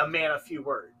 literally a man of few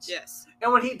words. Yes.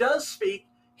 And when he does speak,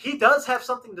 he does have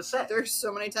something to say. There's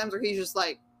so many times where he's just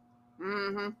like,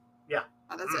 mm-hmm. Yeah.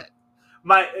 Oh, that's it.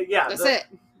 That's it.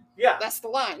 Yeah. That's the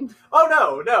line.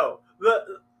 Oh no.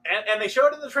 And they show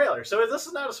it in the trailer, so this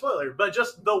is not a spoiler, but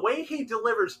just the way he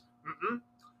delivers,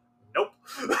 nope,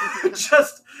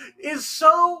 just is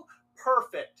so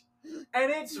perfect, and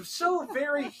it's so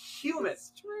very human.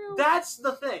 It's true. That's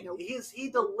the thing. Nope. He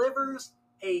delivers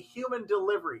a human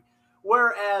delivery,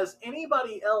 whereas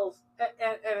anybody else,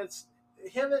 and it's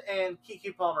him and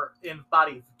Keke Palmer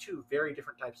embody two very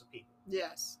different types of people.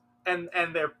 Yes. And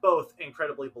they're both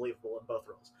incredibly believable in both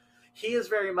roles. He is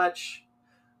very much,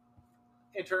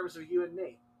 in terms of you and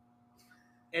me,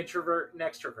 introvert and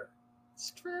extrovert.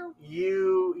 It's true.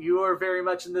 You are very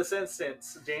much in this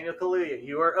instance, Daniel Kaluuya.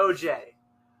 You are OJ.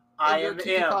 I am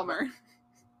Keke M. Palmer.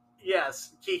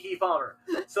 Yes, Keke Palmer.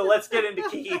 So let's get into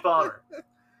Keke Palmer.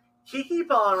 Keke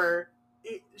Palmer,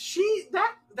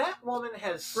 that woman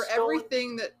has For stolen...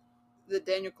 everything that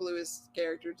Daniel Kaluuya's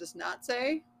character does not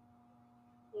say,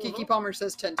 Mhm. Keke Palmer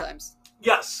says 10 times.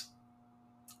 Yes.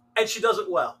 And she does it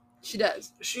well. She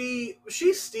does. She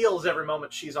steals every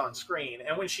moment she's on screen,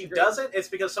 and when she Agreed. doesn't, it's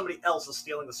because somebody else is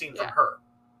stealing the scene from Yeah.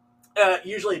 her.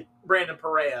 Usually Brandon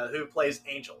Perea, who plays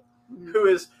Angel, Mhm. who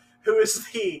is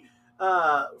the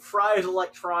Fry's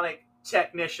electronic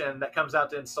technician that comes out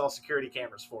to install security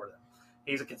cameras for them.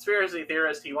 He's a conspiracy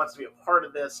theorist. He wants to be a part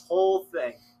of this whole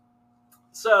thing.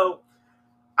 So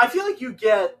I feel like you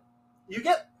get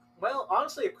well,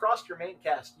 honestly, across your main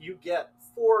cast, you get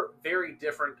 4 very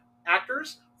different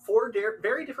actors, 4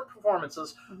 very different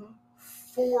performances, Mhm.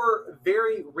 4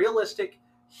 very realistic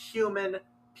human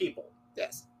people.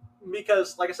 Yes.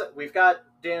 Because, like I said, we've got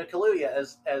Daniel Kaluuya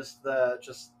as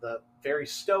the very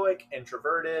stoic,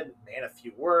 introverted, man of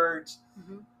few words,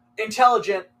 Mhm.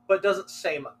 intelligent, but doesn't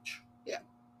say much. Yeah.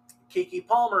 Keke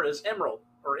Palmer is Emerald,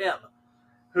 or M,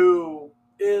 who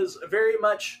is very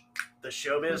much the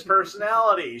showbiz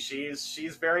personality.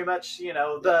 She's very much,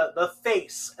 the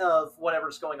face of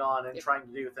whatever's going on and Yep. trying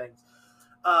to do things.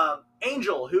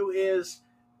 Angel, who is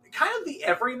kind of the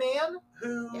everyman,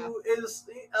 who is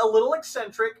a little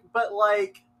eccentric, but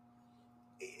like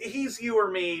he's you or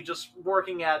me, just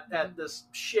working at this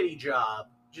shitty job,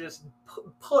 just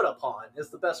put upon is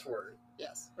the best word.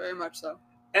 Yes. Very much so.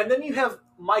 And then you have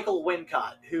Michael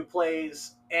Wincott, who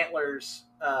plays Antlers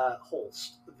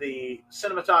Holst, the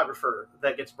cinematographer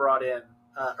that gets brought in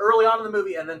early on in the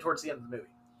movie and then towards the end of the movie.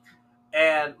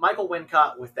 And Michael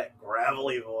Wincott with that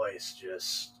gravelly voice,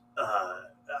 just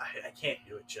I can't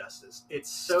do it justice. It's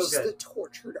so Just good. the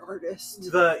tortured artist.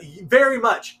 Very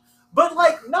much, but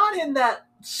like not in that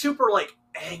super like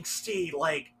angsty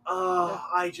like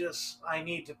I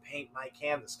need to paint my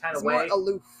canvas kind It's of more way.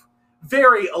 aloof.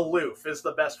 Very aloof is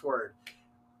the best word.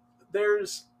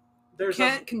 There's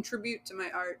Can't contribute to my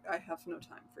art. I have no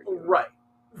time for you. right,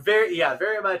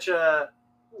 very much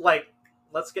like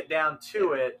let's get down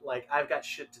to it. Like I've got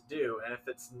shit to do, and if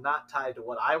it's not tied to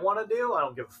what I want to do, I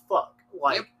don't give a fuck.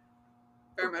 Like Yep.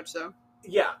 Very much so.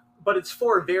 yeah, but it's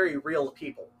for very real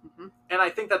people, Mhm. and I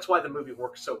think that's why the movie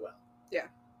works so well. Yeah.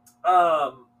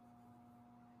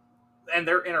 And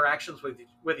their interactions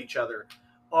with each other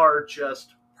are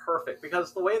just perfect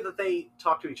because the way that they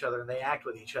talk to each other and they act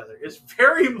with each other is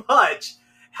very much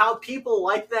how people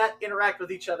like that interact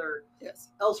with each other Yes.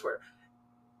 elsewhere.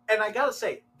 And I gotta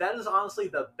say, that is honestly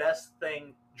the best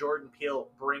thing Jordan Peele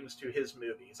brings to his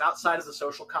movies, outside of the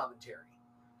social commentary,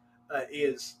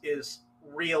 is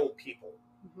real people.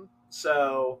 Mhm.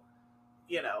 So,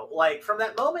 like from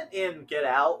that moment in Get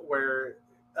Out where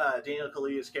Daniel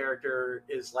Kaluuya's character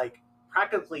is like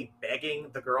practically begging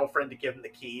the girlfriend to give him the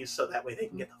keys so that way they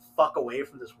can get the fuck away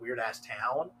from this weird ass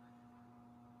town.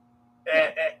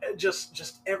 And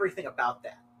just everything about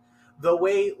that. The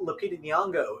way Lupita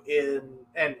Nyong'o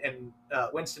and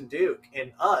Winston Duke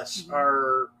in Us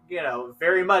are,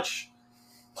 very much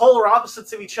polar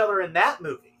opposites of each other in that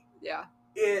movie. Yeah.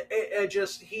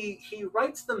 He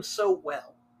writes them so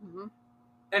well. Mm-hmm.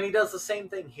 And he does the same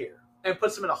thing here and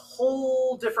puts them in a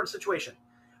whole different situation.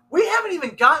 We haven't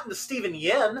even gotten to Steven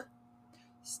Yeun.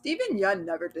 Steven Yeun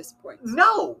never disappoints.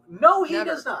 No, he Never.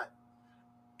 does not.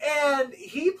 And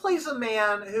he plays a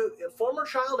man a former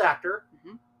child actor,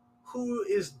 who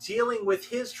is dealing with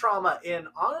his trauma in,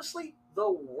 honestly, the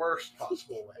worst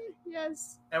possible way.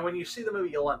 Yes. And when you see the movie,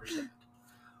 you'll understand.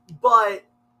 But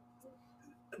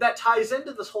that ties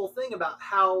into this whole thing about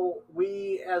how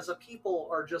we as a people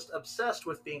are just obsessed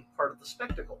with being part of the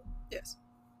spectacle. Yes.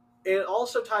 It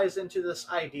also ties into this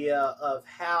idea of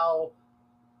how,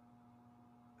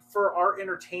 for our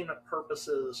entertainment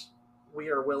purposes, we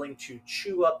are willing to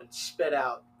chew up and spit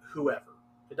out whoever.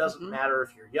 It doesn't matter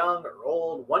if you're young or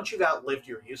old. Once you've outlived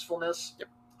your usefulness,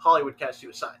 Hollywood casts you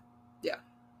aside. Yeah.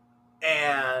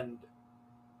 And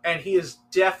he is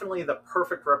definitely the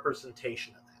perfect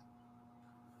representation of that.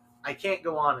 I can't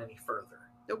go on any further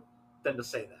than to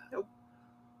say that.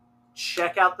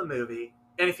 Check out the movie.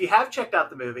 And if you have checked out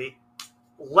the movie,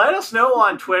 let us know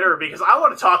on Twitter, because I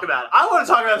want to talk about it. I want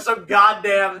to talk about it so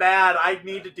goddamn bad. I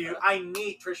need to do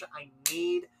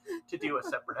a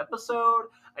separate episode.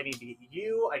 I need to get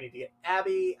you. I need to get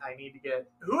Abby. I need to get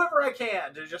whoever I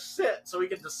can to just sit so we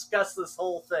can discuss this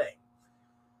whole thing.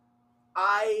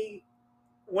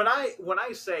 When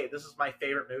I say this is my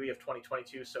favorite movie of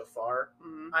 2022 so far,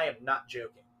 I am not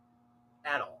joking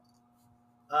at all.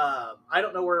 I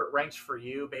don't know where it ranks for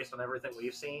you based on everything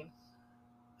we've seen.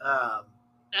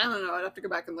 I don't know. I'd have to go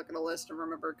back and look at a list and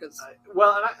remember, because...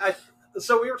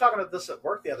 So we were talking about this at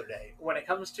work the other day. When it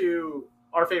comes to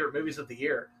our favorite movies of the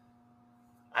year,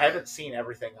 I haven't seen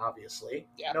everything, obviously.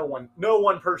 Yeah. No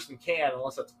one person can,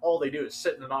 unless that's all they do is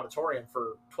sit in an auditorium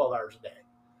for 12 hours a day.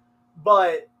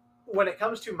 But when it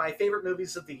comes to my favorite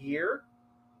movies of the year,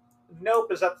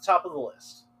 Nope is at the top of the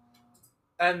list.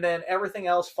 And then everything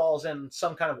else falls in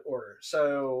some kind of order.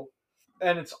 So,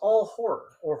 and it's all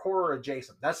horror or horror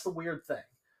adjacent. That's the weird thing.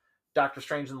 Doctor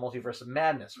Strange and the Multiverse of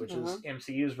Madness, which is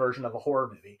MCU's version of a horror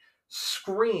movie.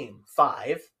 Scream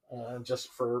 5,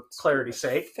 just for clarity's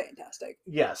sake. Fantastic.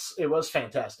 Yes, it was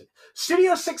fantastic.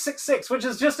 Studio 666, which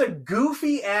is just a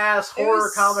goofy-ass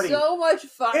horror comedy. So much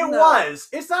fun. It was.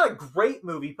 It's not a great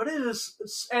movie, but it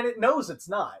is, and it knows it's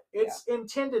not. It's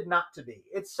intended not to be.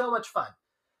 It's so much fun.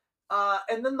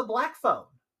 And then The Black Phone.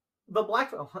 The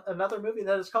Black Phone, another movie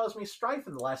that has caused me strife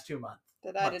in the last 2 months.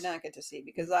 That I did not get to see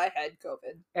because I had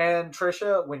COVID. And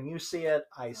Trisha, when you see it,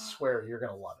 I swear you're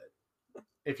going to love it.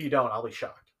 If you don't, I'll be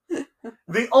shocked.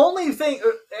 The only thing,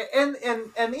 and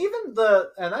even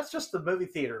and that's just the movie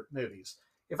theater movies.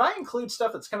 If I include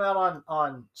stuff that's come out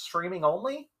on streaming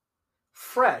only,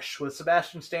 Fresh with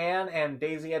Sebastian Stan and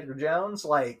Daisy Edgar Jones,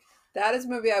 that is a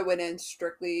movie I went in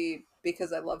strictly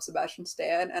because I love Sebastian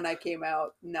Stan, and I came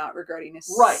out not regretting a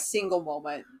single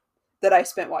moment that I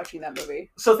spent watching that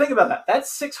movie. So think about that.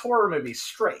 That's 6 horror movies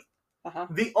straight.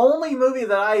 The only movie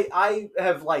that I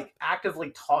have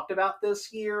actively talked about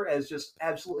this year as just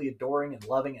absolutely adoring and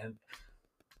loving and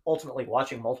ultimately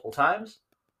watching multiple times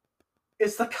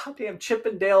is the goddamn Chip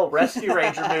and Dale Rescue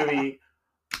Ranger movie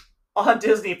on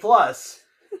Disney Plus,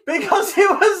 because it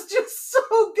was just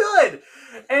so good,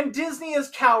 and Disney is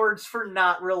cowards for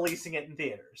not releasing it in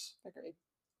theaters. Agreed.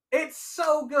 It's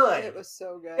so good. It was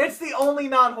so good. It's the only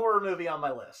non-horror movie on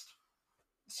my list.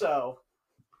 So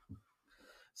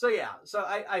yeah. So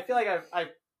I feel like I've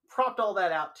propped all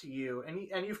that out to you,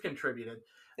 and you've contributed.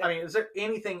 Yeah. I mean, is there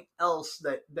anything else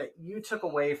that you took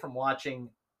away from watching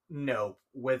Nope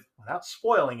without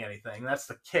spoiling anything? That's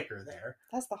the kicker there.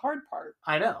 That's the hard part.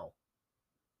 I know.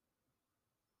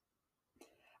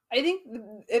 I think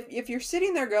if you're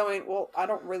sitting there going, well, I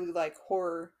don't really like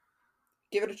horror,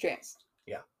 give it a chance.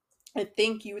 Yeah. I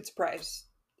think you would surprise.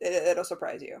 It'll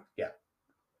surprise you. Yeah.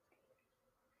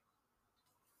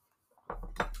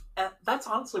 And that's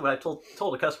honestly what I told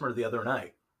a customer the other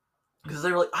night. Because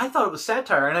they were like, I thought it was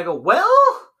satire. And I go,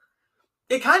 well,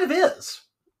 it kind of is.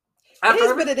 It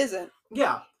is, but it isn't.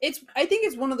 Yeah. I think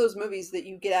it's one of those movies that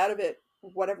you get out of it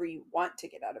whatever you want to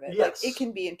get out of it. Yes. It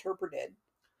can be interpreted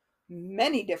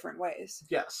many different ways.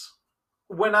 Yes.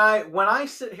 When I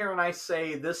sit here and I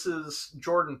say this is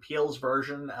Jordan Peele's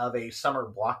version of a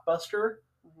summer blockbuster,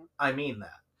 I mean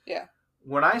that. Yeah.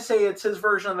 When I say it's his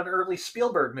version of an early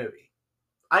Spielberg movie,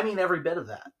 I mean every bit of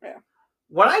that. Yeah.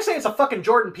 When I say it's a fucking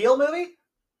Jordan Peele movie,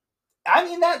 I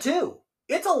mean that too.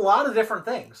 It's a lot of different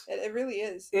things. It really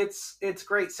is. It's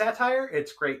great satire.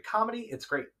 It's great comedy. It's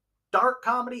great dark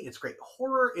comedy. It's great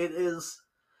horror. It is.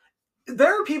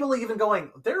 There are people even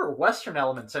going, there are Western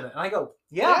elements in it. And I go,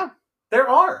 yeah. There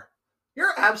are.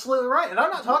 You're absolutely right. And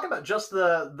I'm not talking about just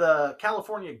the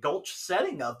California Gulch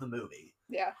setting of the movie.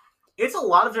 Yeah. It's a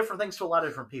lot of different things to a lot of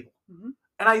different people. Mm-hmm.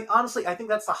 And I think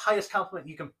that's the highest compliment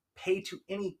you can pay to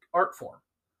any art form.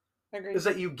 Agreed. Is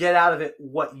that you get out of it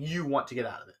what you want to get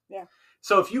out of it. Yeah.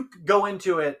 So if you go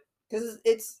into it, because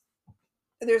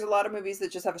there's a lot of movies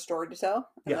that just have a story to tell,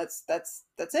 and that's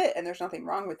it, and there's nothing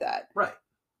wrong with that. Right.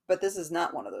 But this is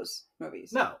not one of those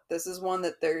movies. No. This is one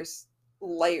that there's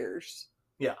layers.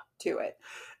 Yeah. To it,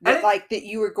 that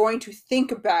you are going to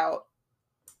think about.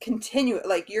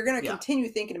 You're going to continue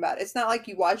thinking about it. It's not like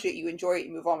you watch it, you enjoy it,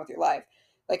 you move on with your life.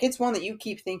 Like, it's one that you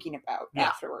keep thinking about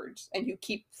afterwards, and you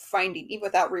keep finding, even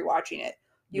without rewatching it,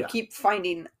 you keep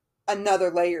finding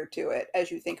another layer to it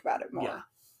as you think about it more. Yeah.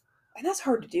 And that's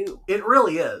hard to do. It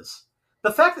really is.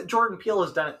 The fact that Jordan Peele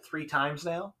has done it 3 times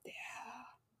now,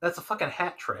 that's a fucking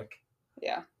hat trick.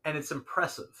 Yeah. And it's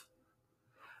impressive.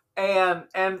 And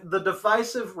the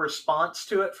divisive response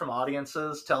to it from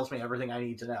audiences tells me everything I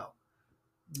need to know.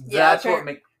 That's what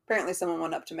makes... Apparently someone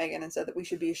went up to Megan and said that we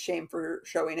should be ashamed for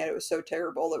showing it. It was so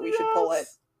terrible that we should pull it.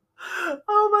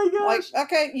 Oh my gosh. Like,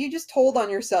 okay, you just told on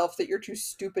yourself that you're too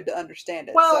stupid to understand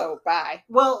it, so bye.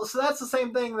 Well, so that's the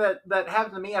same thing that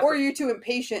happened to me after... Or you're too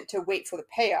impatient to wait for the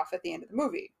payoff at the end of the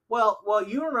movie. Well,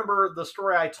 you remember the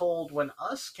story I told when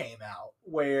Us came out,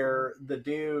 where the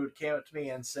dude came up to me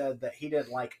and said that he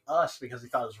didn't like Us because he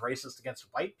thought it was racist against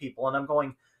white people, and I'm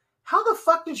going, how the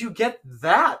fuck did you get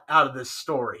that out of this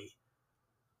story?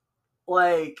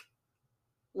 Like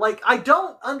I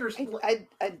don't understand.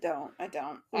 I don't.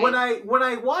 When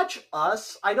I watch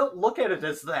Us, I don't look at it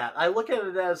as that. I look at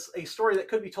it as a story that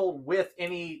could be told with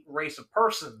any race of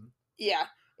person. Yeah.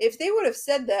 If they would have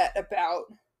said that about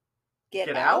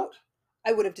Get Out,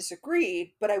 I would have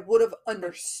disagreed, but I would have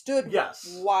understood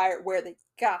where they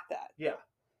got that. Yeah.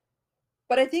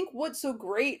 But I think what's so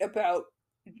great about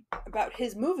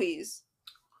his movies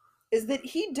is that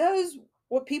he does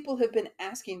what people have been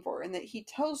asking for, and that he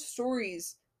tells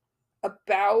stories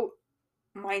about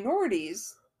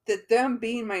minorities, that them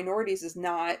being minorities is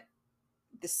not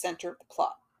the center of the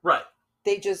plot. Right.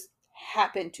 They just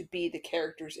happen to be the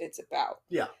characters it's about.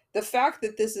 Yeah. The fact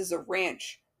that this is a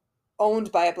ranch owned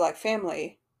by a black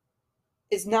family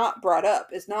is not brought up.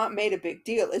 It's not made a big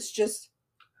deal. It's just,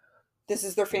 this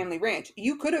is their family ranch.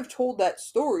 You could have told that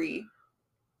story.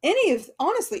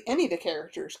 Honestly, any of the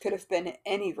characters could have been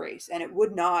any race, and it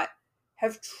would not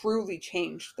have truly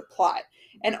changed the plot.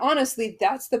 And honestly,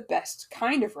 that's the best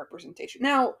kind of representation.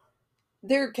 Now,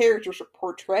 their characters are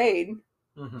portrayed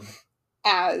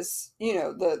as,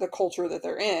 the culture that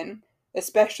they're in,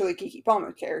 especially Keke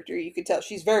Palmer's character. You could tell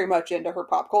she's very much into her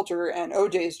pop culture, and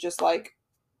OJ is just like,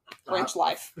 ranch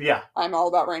life. Yeah. I'm all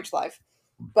about ranch life.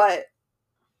 But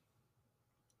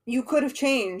you could have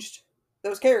changed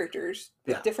those characters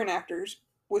with different actors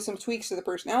with some tweaks to the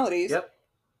personalities. Yep.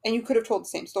 And you could have told the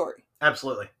same story.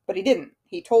 Absolutely. But he didn't.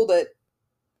 He told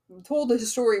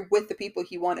his story with the people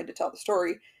he wanted to tell the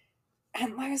story.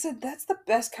 And like I said, that's the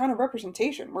best kind of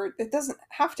representation, where it doesn't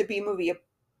have to be a movie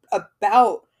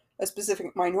about a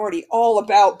specific minority, all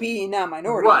about being a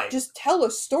minority. Right. Just tell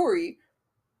a story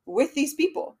with these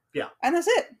people. Yeah. And that's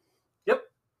it. Yep.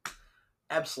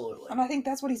 Absolutely. And I think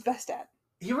that's what he's best at.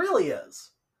 He really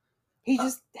is. He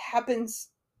just happens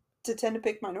to tend to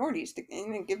pick minorities,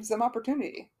 and it gives them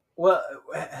opportunity. Well,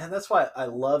 and that's why I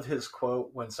love his quote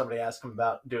when somebody asked him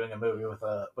about doing a movie with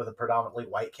a predominantly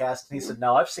white cast, and he said,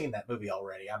 "No, I've seen that movie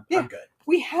already. I'm good."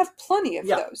 We have plenty of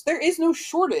those. There is no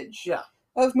shortage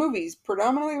of movies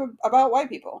predominantly about white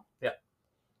people. Yeah.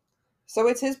 So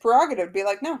it's his prerogative to be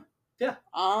like, no. Yeah.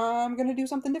 I'm going to do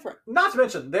something different. Not to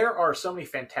mention, there are so many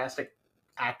fantastic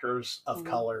actors of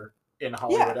color in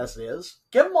Hollywood as it is.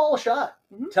 Give them all a shot.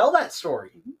 Tell that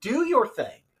story. Do your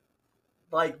thing.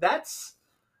 Like, that's...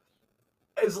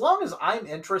 As long as I'm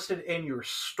interested in your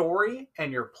story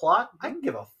and your plot, I can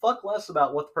give a fuck less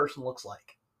about what the person looks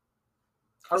like.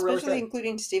 Especially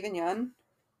including Steven Yeun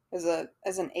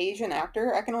as an Asian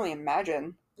actor. I can only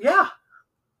imagine. Yeah.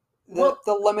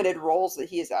 The limited roles that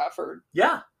he has offered.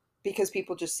 Yeah. Because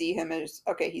people just see him as,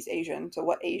 okay, he's Asian, so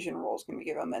what Asian roles can we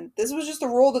give him? And this was just a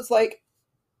role that's like,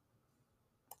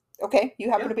 okay,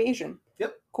 you happen to be Asian.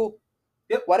 Yep. Cool.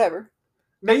 Yep. Whatever.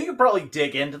 Now, you could probably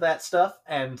dig into that stuff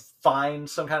and find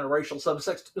some kind of racial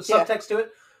subtext to it,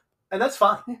 and that's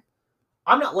fine. Yeah.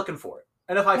 I'm not looking for it.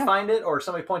 And if I find it or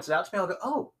somebody points it out to me, I'll go,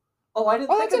 oh, Oh, I didn't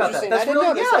Oh, think that's about that. interesting. That's I didn't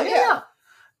really, notice yeah, that,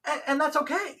 yeah. And that's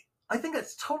okay. I think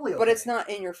that's totally okay. But it's not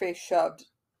in your face shoved.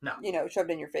 No.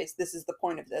 Shoved in your face. This is the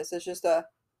point of this. It's just I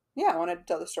wanted to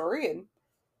tell the story, and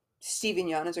Steven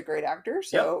Yeun is a great actor,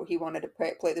 so he wanted to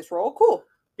play this role. Cool.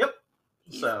 Yep.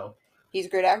 So he's a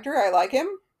great actor. I like him.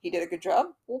 He did a good job.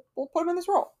 We'll put him in this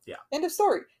role. Yeah. End of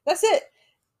story. That's it.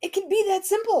 It can be that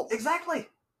simple. Exactly.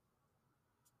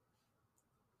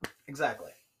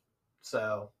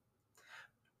 So,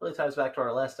 really ties back to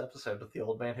our last episode with the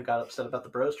old man who got upset about the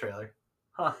Bros trailer.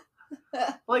 Huh.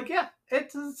 Like, yeah,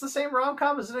 it's the same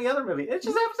rom-com as any other movie. It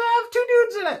just happens to have two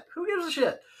dudes in it. Who gives a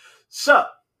shit? So,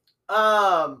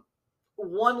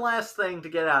 one last thing to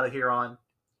get out of here on,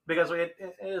 because it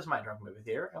is my drunk movie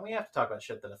theater, and we have to talk about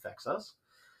shit that affects us.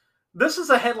 This is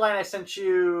a headline I sent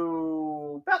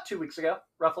you about 2 weeks ago,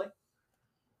 roughly,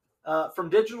 from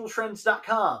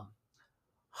digitaltrends.com.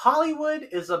 Hollywood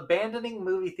is abandoning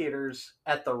movie theaters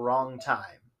at the wrong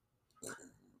time.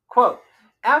 Quote,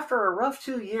 after a rough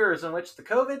 2 years in which the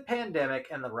COVID pandemic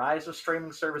and the rise of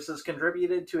streaming services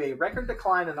contributed to a record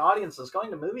decline in audiences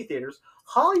going to movie theaters,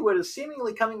 Hollywood is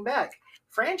seemingly coming back.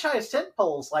 Franchise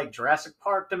tentpoles like Jurassic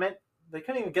Park, they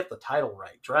couldn't even get the title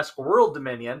right, Jurassic World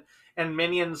Dominion, and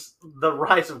Minions The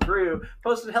Rise of Gru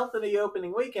posted healthy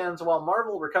opening weekends, while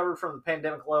Marvel recovered from the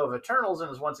pandemic low of Eternals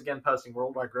and is once again posting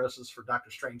worldwide grosses for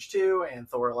Doctor Strange 2 and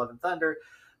Thor Love and Thunder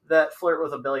that flirt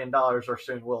with $1 billion or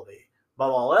soon will be.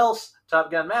 Above all else,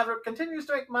 Top Gun Maverick continues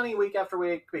to make money week after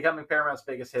week, becoming Paramount's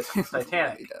biggest hit since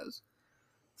Titanic. It really does.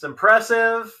 It's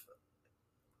impressive.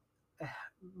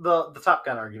 The Top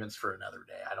Gun argument's for another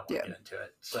day. I don't want to get into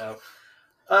it. So,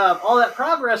 all that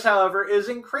progress, however, is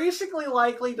increasingly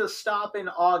likely to stop in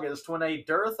August when a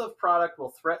dearth of product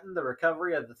will threaten the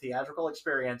recovery of the theatrical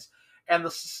experience and the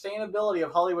sustainability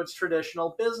of Hollywood's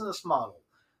traditional business model.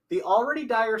 The already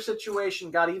dire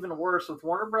situation got even worse with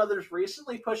Warner Brothers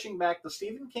recently pushing back the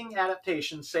Stephen King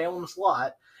adaptation Salem's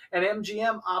Lot and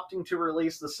MGM opting to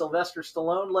release the Sylvester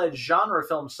Stallone-led genre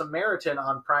film Samaritan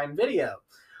on Prime Video.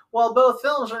 While both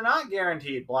films are not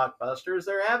guaranteed blockbusters,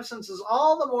 their absence is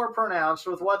all the more pronounced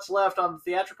with what's left on the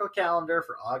theatrical calendar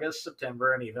for August,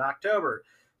 September, and even October.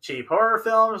 Cheap horror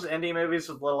films, indie movies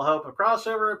with little hope of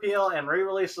crossover appeal, and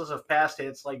re-releases of past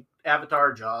hits like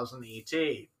Avatar, Jaws, and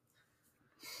E.T.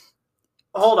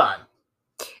 Hold on.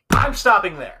 I'm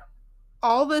stopping there.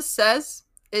 All this says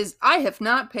is I have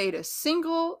not paid a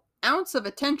single ounce of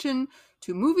attention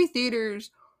to movie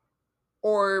theaters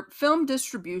or film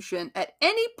distribution at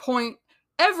any point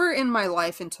ever in my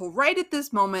life until right at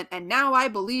this moment, and now I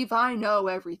believe I know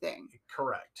everything.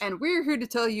 Correct. And we're here to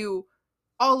tell you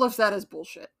all of that is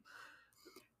bullshit.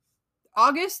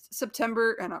 August,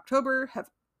 September, and October have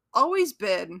always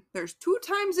been, there's 2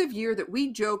 times of year that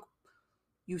we joke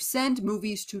you send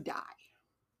movies to die.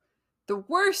 The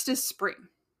worst is spring.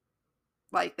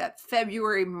 Like that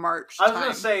February, March time. I was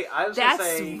going to say,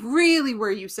 That's really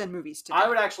where you send movies to die. I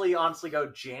would actually honestly go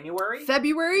January.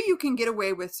 February, you can get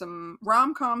away with some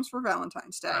rom-coms for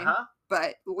Valentine's Day.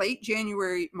 But late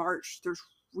January, March, there's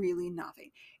really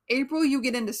nothing. April, you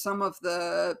get into some of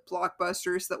the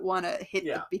blockbusters that want to hit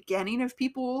the beginning of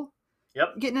people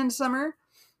getting into summer.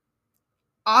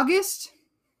 August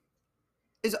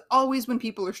is always when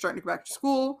people are starting to go back to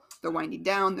school. They're winding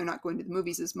down. They're not going to the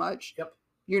movies as much.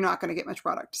 You're not going to get much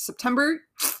product. September,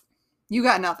 you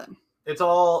got nothing. It's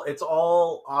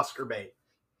all Oscar bait.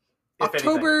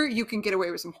 October, you can get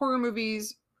away with some horror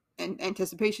movies and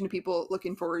anticipation of people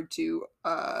looking forward to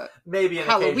maybe an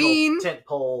Halloween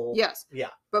tentpole. Yes. Yeah.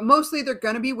 But mostly they're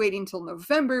going to be waiting till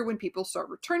November when people start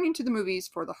returning to the movies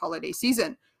for the holiday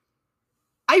season.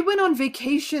 I went on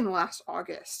vacation last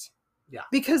August. Yeah.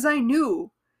 Because I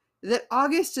knew that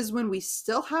August is when we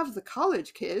still have the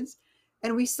college kids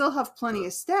and we still have plenty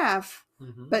of staff,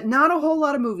 but not a whole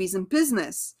lot of movies and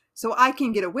business. So I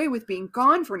can get away with being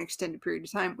gone for an extended period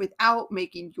of time without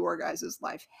making your guys'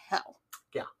 life hell.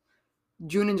 Yeah.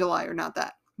 June and July are not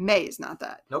that. May is not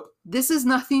that. Nope. This is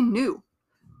nothing new.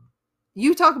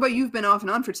 You talk about you've been off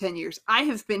and on for 10 years. I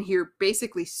have been here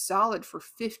basically solid for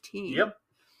 15. Yep.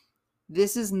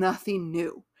 This is nothing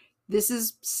new. This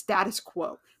is status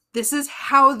quo. This is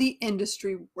how the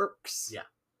industry works. Yeah.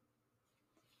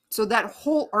 So that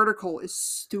whole article is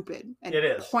stupid and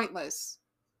pointless.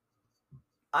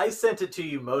 I sent it to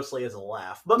you mostly as a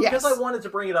laugh, but because I wanted to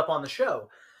bring it up on the show.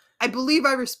 I believe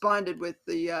I responded with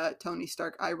the Tony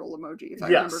Stark eye roll emoji, if I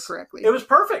remember correctly. It was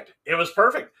perfect.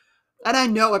 And I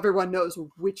know everyone knows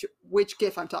which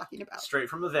GIF I'm talking about. Straight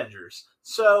from Avengers.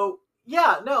 So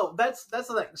yeah, no, that's the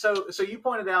thing. So you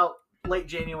pointed out late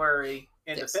January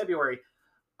into February.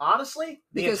 Honestly,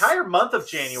 the entire month of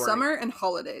January, summer and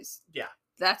holidays. Yeah.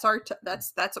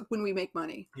 That's that's when we make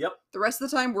money. Yep. The rest of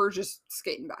the time, we're just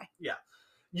skating by.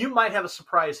 You might have a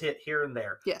surprise hit here and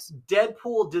there. Yes.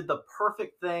 Deadpool did the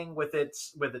perfect thing with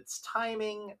its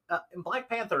timing, and Black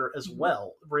Panther as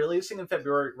well, releasing in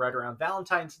February right around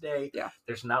Valentine's Day. Yeah.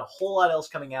 There's not a whole lot else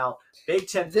coming out. Big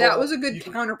tent. That was a good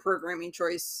counter programming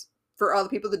choice for all the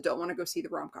people that don't want to go see the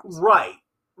rom-coms.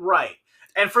 Right.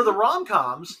 And for the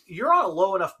rom-coms, you're on a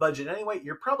low enough budget anyway,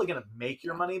 you're probably going to make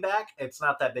your money back. It's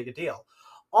not that big a deal.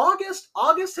 August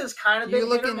has kind of been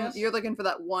You're looking for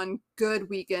that one good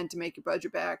weekend to make your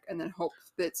budget back, and then hope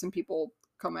that some people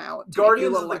come out.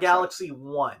 Guardians of the Galaxy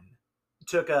 1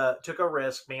 took a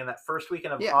risk being that first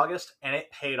weekend of Yeah. August, and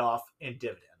it paid off in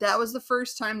dividends. That was the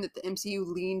first time that the MCU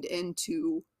leaned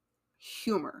into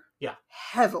humor. Yeah.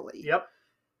 Heavily. Yep.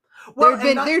 Well,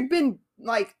 There'd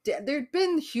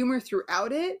been humor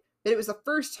throughout it, but it was the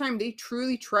first time they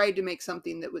truly tried to make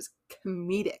something that was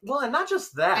comedic. well, and not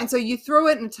just that. And so you throw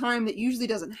it in a time that usually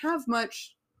doesn't have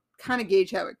much, kind of gauge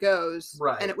how it goes.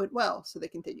 Right. And it went well, so they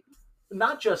continued.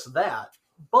 Not just that,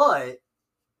 but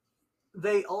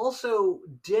they also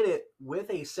did it with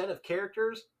a set of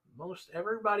characters most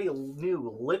everybody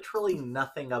knew literally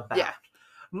nothing about. Yeah.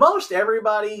 Most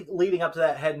everybody leading up to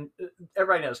that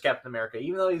everybody knows Captain America,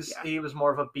 even though he was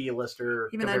more of a B-lister.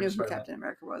 Even I knew who Captain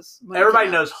America was. Everybody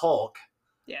knows Hulk.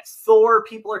 Yes. Thor,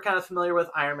 people are kind of familiar with.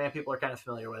 Iron Man, people are kind of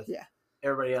familiar with. Yeah.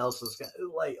 Everybody else is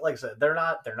like I said, they're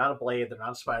not a Blade, they're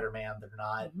not a Spider-Man,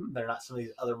 they're not some of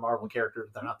these other Marvel characters,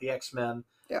 they're not the X-Men.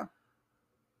 Yeah.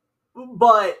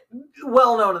 But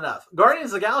well known enough.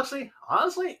 Guardians of the Galaxy,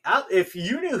 honestly, if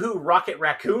you knew who Rocket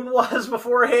Raccoon was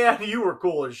beforehand, you were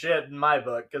cool as shit in my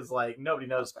book, because like nobody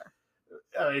knows.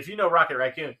 If you know Rocket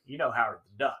Raccoon, you know Howard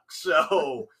the Duck.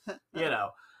 So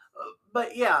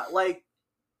but yeah, like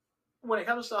when it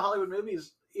comes to Hollywood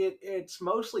movies, it's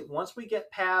mostly once we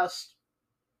get past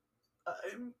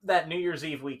that New Year's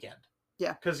Eve weekend.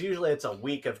 Yeah. Because usually it's a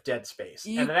week of dead space.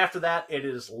 And then after that, it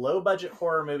is low-budget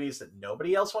horror movies that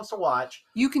nobody else wants to watch.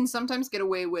 You can sometimes get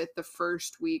away with the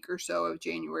first week or so of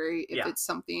January if it's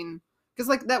something... Because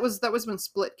like that was when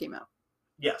Split came out.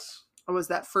 Yes. It was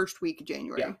that first week of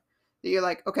January. Yeah. That you're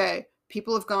like, okay,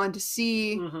 people have gone to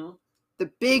see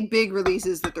the big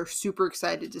releases that they're super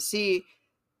excited to see.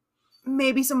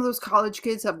 Maybe some of those college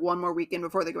kids have one more weekend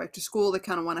before they go back to school. They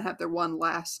kind of want to have their one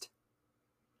last...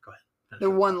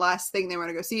 one last thing they want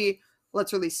to go see.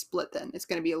 Let's release Split then. It's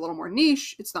going to be a little more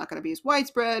niche. It's not going to be as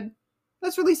widespread.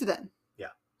 Let's release it then. Yeah.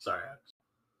 Sorry.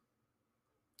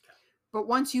 But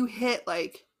once you hit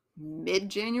like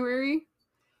mid-January,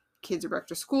 kids are back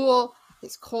to school.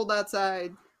 It's cold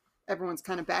outside. Everyone's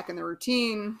kind of back in their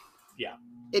routine. Yeah.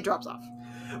 It drops off.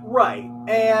 Right.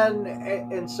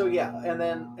 And so yeah. And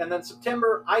then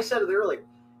September, I said it earlier,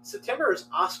 September is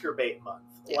Oscar bait month.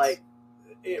 Yes. Like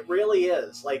it really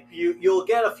is. Like you'll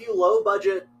get a few low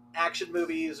budget action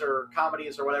movies or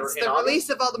comedies or whatever. It's the release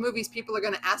of all the movies people are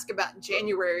going to ask about in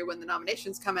January when the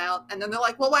nominations come out, and then they're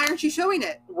like, "Well, why aren't you showing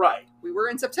it?" Right. We were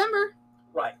in September.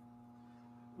 Right.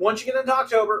 Once you get into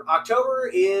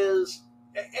October is,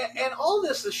 and all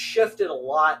this has shifted a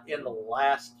lot in the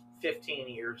last 15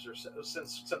 years or so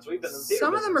since we've been in the theater.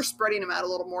 Some of them are spreading them out a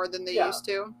little more than they used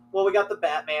to. Well, we got the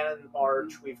Batman in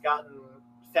March. We've gotten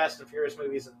Fast and Furious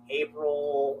movies in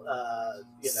April.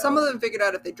 Some of them figured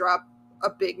out if they drop a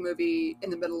big movie in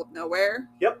the middle of nowhere,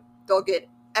 they'll get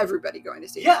everybody going to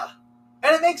see it. Yeah,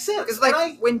 and it makes sense.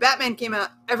 Because when Batman came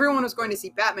out, everyone was going to see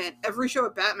Batman. Every show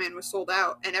at Batman was sold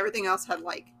out, and everything else had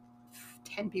like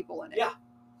 10 people in it. Yeah.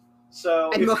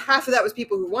 So half of that was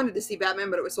people who wanted to see Batman,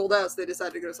 but it was sold out, so they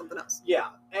decided to go to something else. Yeah,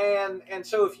 and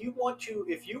so if you want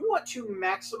to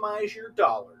maximize your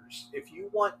dollars, if you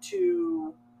want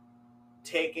to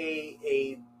take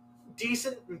a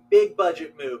decent big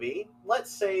budget movie, let's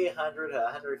say 100 to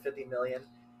 150 million,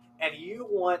 and you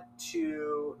want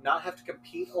to not have to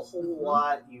compete a whole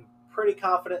lot, you're pretty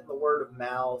confident in the word of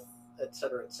mouth,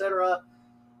 etc.,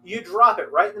 you drop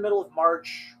it right in the middle of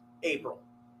March, April,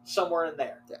 somewhere in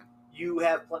there. Yeah. You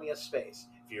have plenty of space.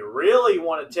 If you really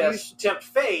want to tempt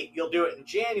fate, you'll do it in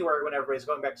January when everybody's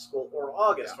going back to school, or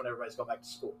August when everybody's going back to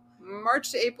school.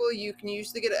 March to April, you can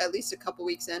usually get at least a couple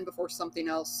weeks in before something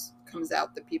else comes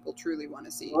out that people truly want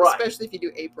to see. Right. Especially if you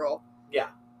do April. Yeah.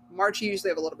 March, you usually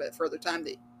have a little bit further time.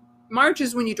 March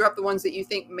is when you drop the ones that you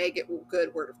think may get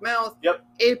good word of mouth. Yep.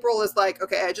 April is like,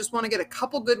 okay, I just want to get a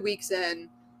couple good weeks in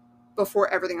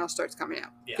before everything else starts coming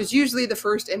out. Because usually the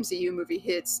first MCU movie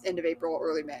hits end of April,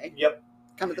 early May. Yep.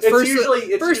 Kind of the first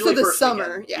of the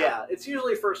summer. Weekend. Yeah, it's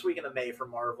usually first weekend of May for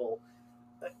Marvel.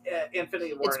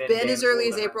 Infinity War. It's been as early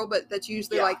as April, but that's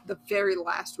usually like the very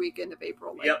last weekend of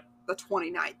April, like the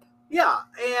 29th. Yeah,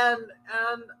 and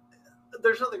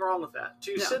there's nothing wrong with that.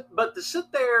 To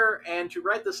sit there and to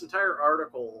write this entire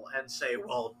article and say,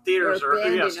 well, studios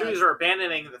are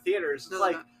abandoning the theaters.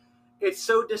 It's it's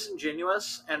so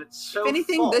disingenuous and it's so. If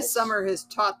anything, false. this summer has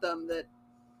taught them that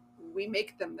we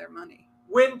make them their money.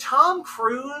 When Tom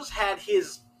Cruise had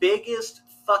his biggest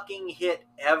fucking hit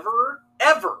ever,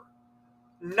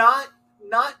 not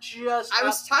just. I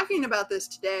was talking about this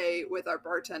today with our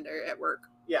bartender at work.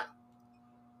 Yeah.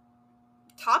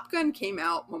 Top Gun came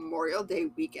out Memorial Day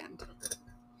weekend.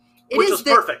 Which was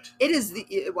perfect. It is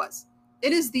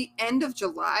the end of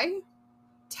July.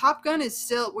 Top Gun is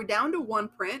still, we're down to one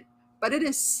print, but it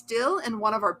is still in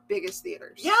one of our biggest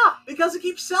theaters. Yeah, because it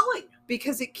keeps selling.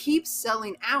 Because it keeps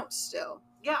selling out still.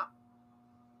 Yeah.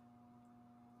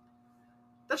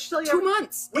 That should tell you 2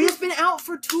 months. It has been out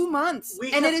for 2 months.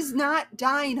 It is not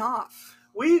dying off.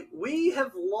 We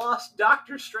have lost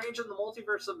Doctor Strange in the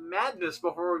Multiverse of Madness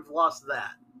before we've lost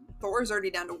that. Thor's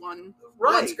already down to one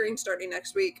Right. screen starting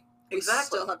next week.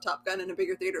 Exactly. We still have Top Gun in a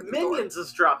bigger theater than Minions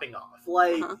is dropping off.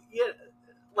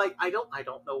 I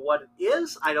don't know what it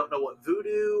is. I don't know what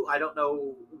voodoo. I don't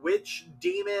know which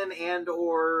demon and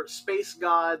or space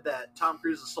god that Tom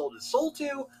Cruise has sold his soul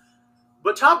to.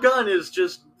 But Top Gun is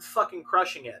just fucking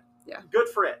crushing it. Yeah. Good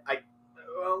for it.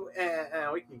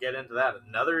 We can get into that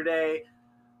another day.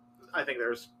 I think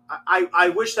I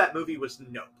wish that movie was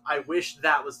Nope. I wish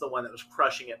that was the one that was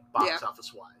crushing it box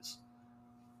office wise.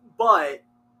 But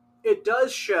it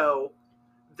does show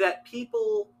that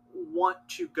people want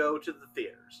to go to the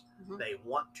theaters. Mm-hmm. They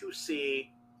want to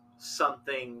see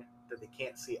something that they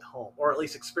can't see at home, or at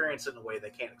least experience it in a way they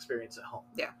can't experience at home.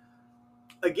 Yeah.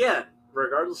 Again,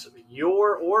 regardless of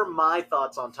your or my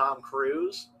thoughts on Tom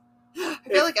Cruise, I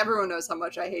feel like everyone knows how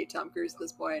much I hate Tom Cruise at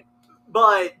this point.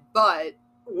 But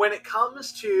when it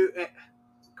comes to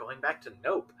going back to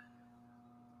Nope,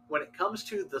 when it comes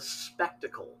to the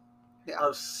spectacle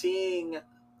of seeing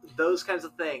those kinds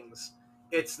of things,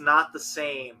 it's not the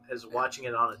same as watching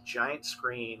it on a giant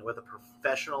screen with a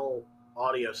professional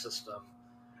audio system.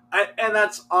 And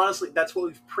that's what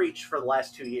we've preached for the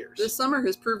last 2 years. This summer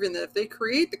has proven that if they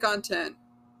create the content,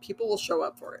 people will show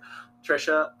up for it.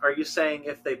 Trisha, are you saying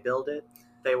if they build it,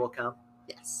 they will come?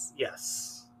 Yes.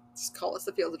 Yes. Just call us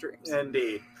the Field of Dreams.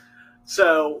 Indeed.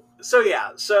 So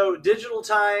Digital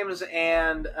Times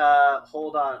and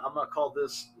hold on, I'm gonna call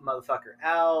this motherfucker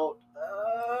out.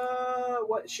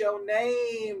 What's your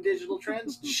name? Digital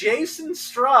Trends? Jason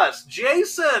Struss.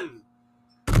 Jason,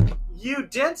 you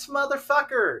dense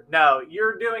motherfucker. No,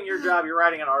 you're doing your job. You're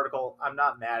writing an article. I'm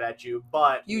not mad at you,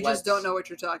 but you just don't know what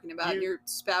you're talking about. You're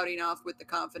spouting off with the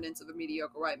confidence of a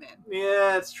mediocre white man.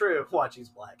 Yeah, it's true. Watch, he's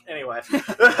black. Anyway.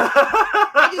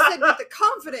 I just said with the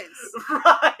confidence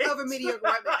of a mediocre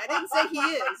white man. I didn't say he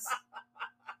is.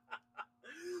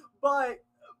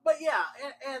 But yeah,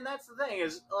 and that's the thing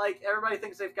is, like, everybody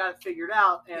thinks they've got it figured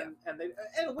out, and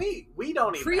we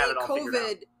don't even have it all figured out.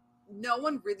 Pre-COVID, no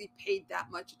one really paid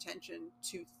that much attention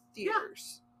to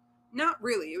theaters. Yeah. Not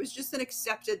really. It was just an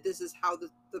accepted, this is how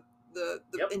the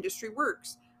industry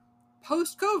works.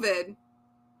 Post-COVID,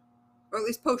 or at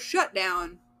least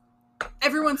post-shutdown,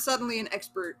 everyone's suddenly an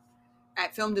expert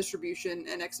at film distribution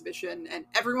and exhibition, and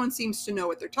everyone seems to know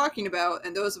what they're talking about,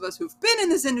 and those of us who've been in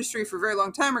this industry for a very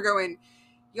long time are going,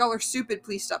 y'all are stupid,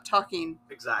 please stop talking.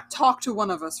 Exactly. Talk to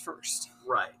one of us first.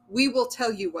 Right. We will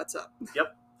tell you what's up.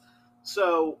 Yep.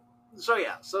 So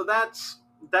that's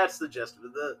the gist of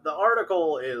it. The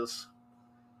article is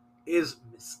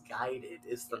misguided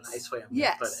is the nice way I'm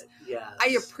gonna put it. Yeah.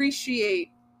 I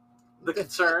appreciate the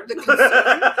concern. The concern.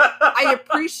 I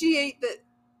appreciate that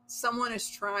someone is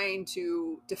trying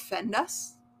to defend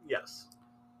us. Yes.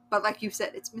 But like you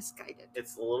said, it's misguided.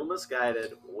 It's a little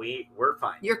misguided. We're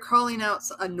fine. You're calling out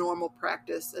a normal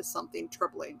practice as something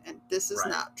troubling, and this is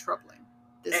not troubling.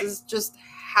 This is just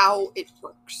how it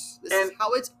works. This is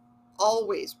how it's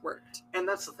always worked. And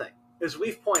that's the thing, as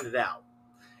we've pointed out.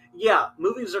 Yeah,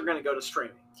 movies are going to go to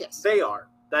streaming. Yes. They are.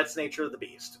 That's nature of the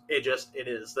beast. It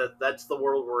is. That's the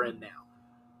world we're in now.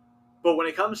 But when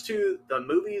it comes to the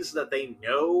movies that they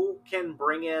know can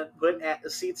bring in, put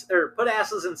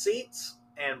asses in seats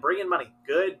and bring in money,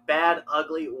 good, bad,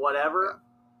 ugly, whatever.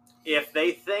 Yeah. If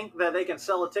they think that they can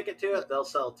sell a ticket to it, they'll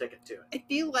sell a ticket to it. I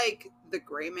feel like The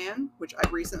Gray Man, which I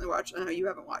recently watched, I know you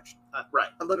haven't watched. Right.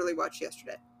 I literally watched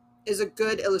yesterday, is a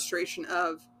good illustration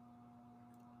of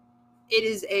it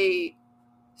is a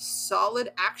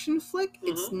solid action flick. Mm-hmm.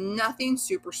 It's nothing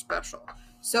super special.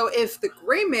 So if The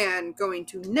Gray Man going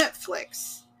to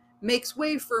Netflix makes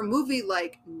way for a movie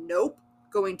like Nope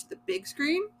going to the big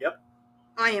screen,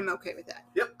 I am okay with that.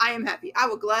 Yep. I am happy. I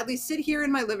will gladly sit here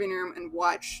in my living room and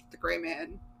watch The Gray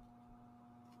Man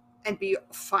and be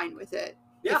fine with it.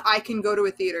 Yeah. If I can go to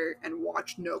a theater and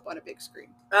watch Nope on a big screen.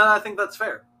 And I think that's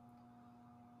fair.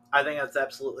 I think that's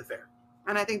absolutely fair.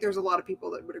 And I think there's a lot of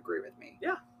people that would agree with me.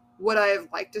 Yeah. Would I have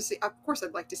liked to see... Of course,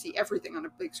 I'd like to see everything on a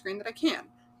big screen that I can.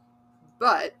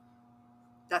 But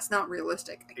that's not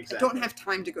realistic. Exactly. I don't have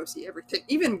time to go see everything.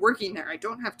 Even working there, I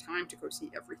don't have time to go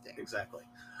see everything. Exactly.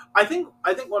 I think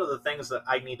one of the things that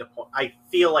I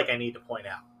feel like I need to point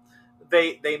out.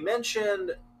 They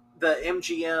mentioned the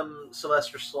MGM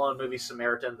Sylvester Stallone movie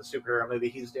Samaritan, the superhero movie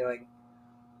he's doing,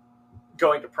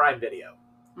 going to Prime Video.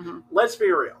 Mm-hmm. Let's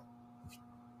be real.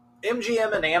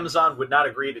 MGM and Amazon would not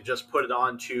agree to just put it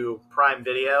on to Prime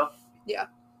Video. Yeah.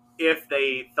 If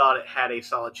they thought it had a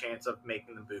solid chance of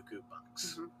making the buku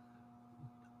bucks. Mm-hmm.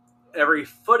 Every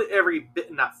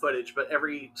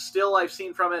still I've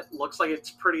seen from it looks like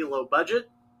it's pretty low budget.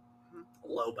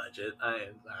 Low budget.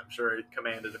 I'm sure it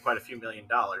commanded quite a few $1 million,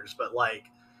 but like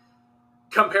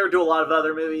compared to a lot of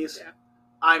other movies, yeah.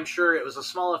 I'm sure it was a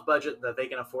small enough budget that they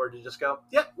can afford to just go,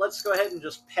 yep, let's go ahead and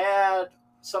just pad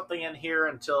something in here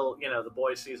until, The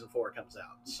Boys season 4 comes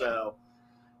out. So,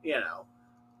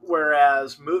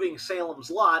 whereas moving Salem's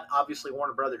Lot, obviously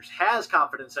Warner Brothers has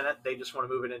confidence in it. They just want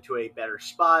to move it into a better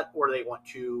spot, or they want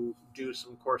to do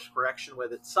some course correction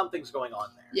with it. Something's going on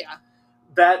there. Yeah.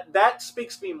 That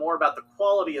speaks to me more about the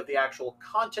quality of the actual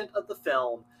content of the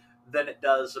film than it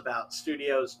does about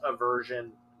studios'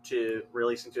 aversion to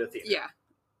releasing to a theater. Yeah.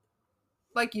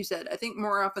 Like you said, I think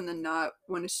more often than not,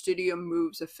 when a studio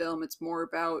moves a film, it's more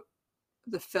about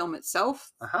the film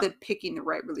itself than picking the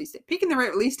right release date. Picking the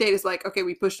right release date is like, okay,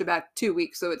 we pushed it back 2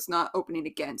 weeks, so it's not opening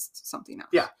against something else.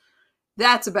 Yeah.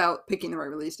 That's about picking the right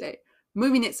release date.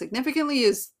 Moving it significantly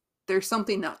is there's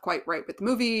something not quite right with the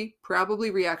movie,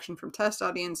 probably reaction from test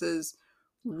audiences.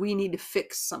 We need to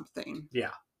fix something.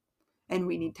 Yeah. And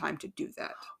we need time to do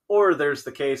that. Or there's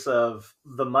the case of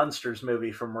the Munsters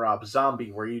movie from Rob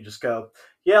Zombie, where you just go,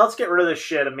 yeah, let's get rid of this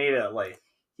shit immediately.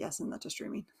 Yes, and not to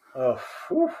streaming. Oh,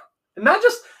 whew. And not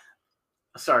just.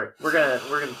 Sorry, we're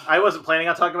gonna. I wasn't planning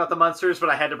on talking about the Munsters, but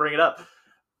I had to bring it up.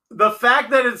 The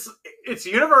fact that it's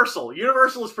Universal.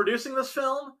 Universal is producing this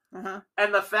film,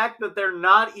 and the fact that they're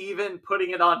not even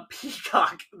putting it on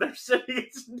Peacock. They're sending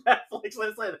it to Netflix.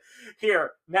 Listen,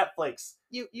 here, Netflix.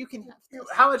 You can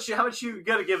have this. How much you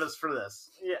gonna give us for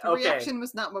this? Yeah, the okay. reaction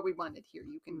was not what we wanted here.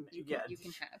 You can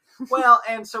have. Well,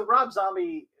 and so Rob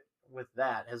Zombie with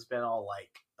that has been all like,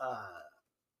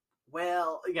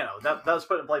 well, that was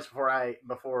put in place before I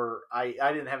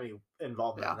didn't have any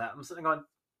involvement in that. I'm sitting going,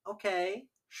 okay,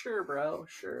 sure, bro,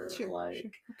 sure.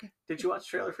 Okay. Did you watch the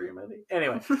trailer for your movie?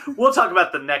 Anyway, we'll talk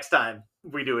about the next time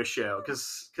we do a show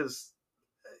because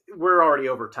we're already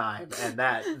over time, and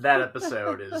that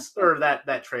episode is, or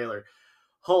that trailer,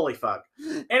 holy fuck.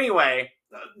 Anyway,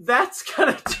 that's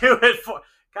gonna do it for.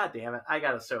 God damn it! I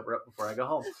gotta sober up before I go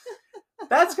home.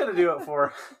 That's gonna do it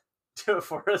for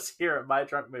us here at My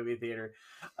Drunk Movie Theater.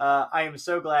 I am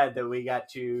so glad that we got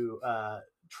to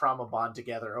trauma bond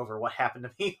together over what happened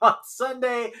to me on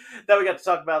Sunday, that we got to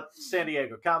talk about San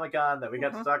Diego Comic-Con, that we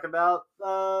got to talk about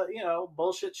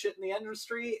bullshit shit in the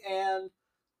industry, and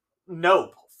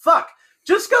Nope. Fuck.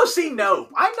 Just go see Nope.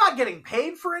 I'm not getting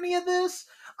paid for any of this.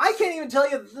 I can't even tell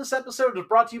you that this episode was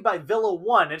brought to you by Villa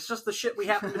One. It's just the shit we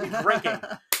happen to be drinking.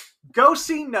 Go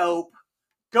see Nope.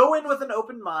 Go in with an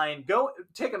open mind. Go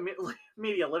take a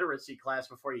media literacy class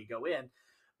before you go in.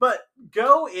 But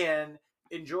go in,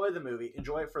 enjoy the movie,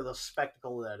 enjoy it for the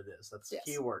spectacle that it is. That's the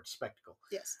key word, spectacle.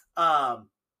 Yes.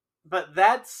 But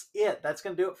that's it. That's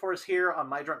going to do it for us here on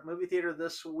My Drunk Movie Theater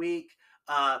this week.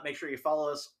 Make sure you follow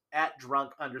us at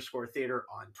drunk_theater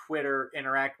on Twitter.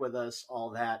 Interact with us, all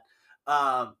that.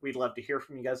 We'd love to hear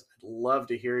from you guys. I'd love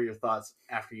to hear your thoughts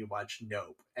after you watch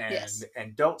Nope.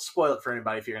 And don't spoil it for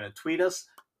anybody. If you're going to tweet us,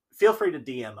 feel free to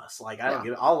DM us. Like, I don't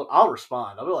give it. I'll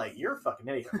respond. I'll be like, you're a fucking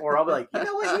idiot. Or I'll be like, you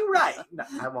know what? You're right. No,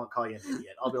 I won't call you an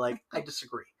idiot. I'll be like, I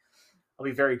disagree. I'll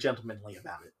be very gentlemanly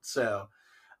about it. So,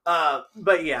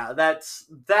 but yeah, that's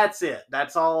it.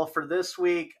 That's all for this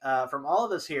week. From all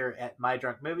of us here at My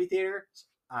Drunk Movie Theater,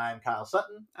 I'm Kyle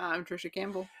Sutton. I'm Trisha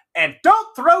Campbell. And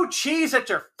don't throw cheese at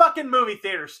your fucking movie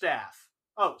theater staff.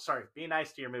 Oh, sorry. Be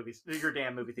nice to your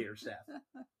damn movie theater staff.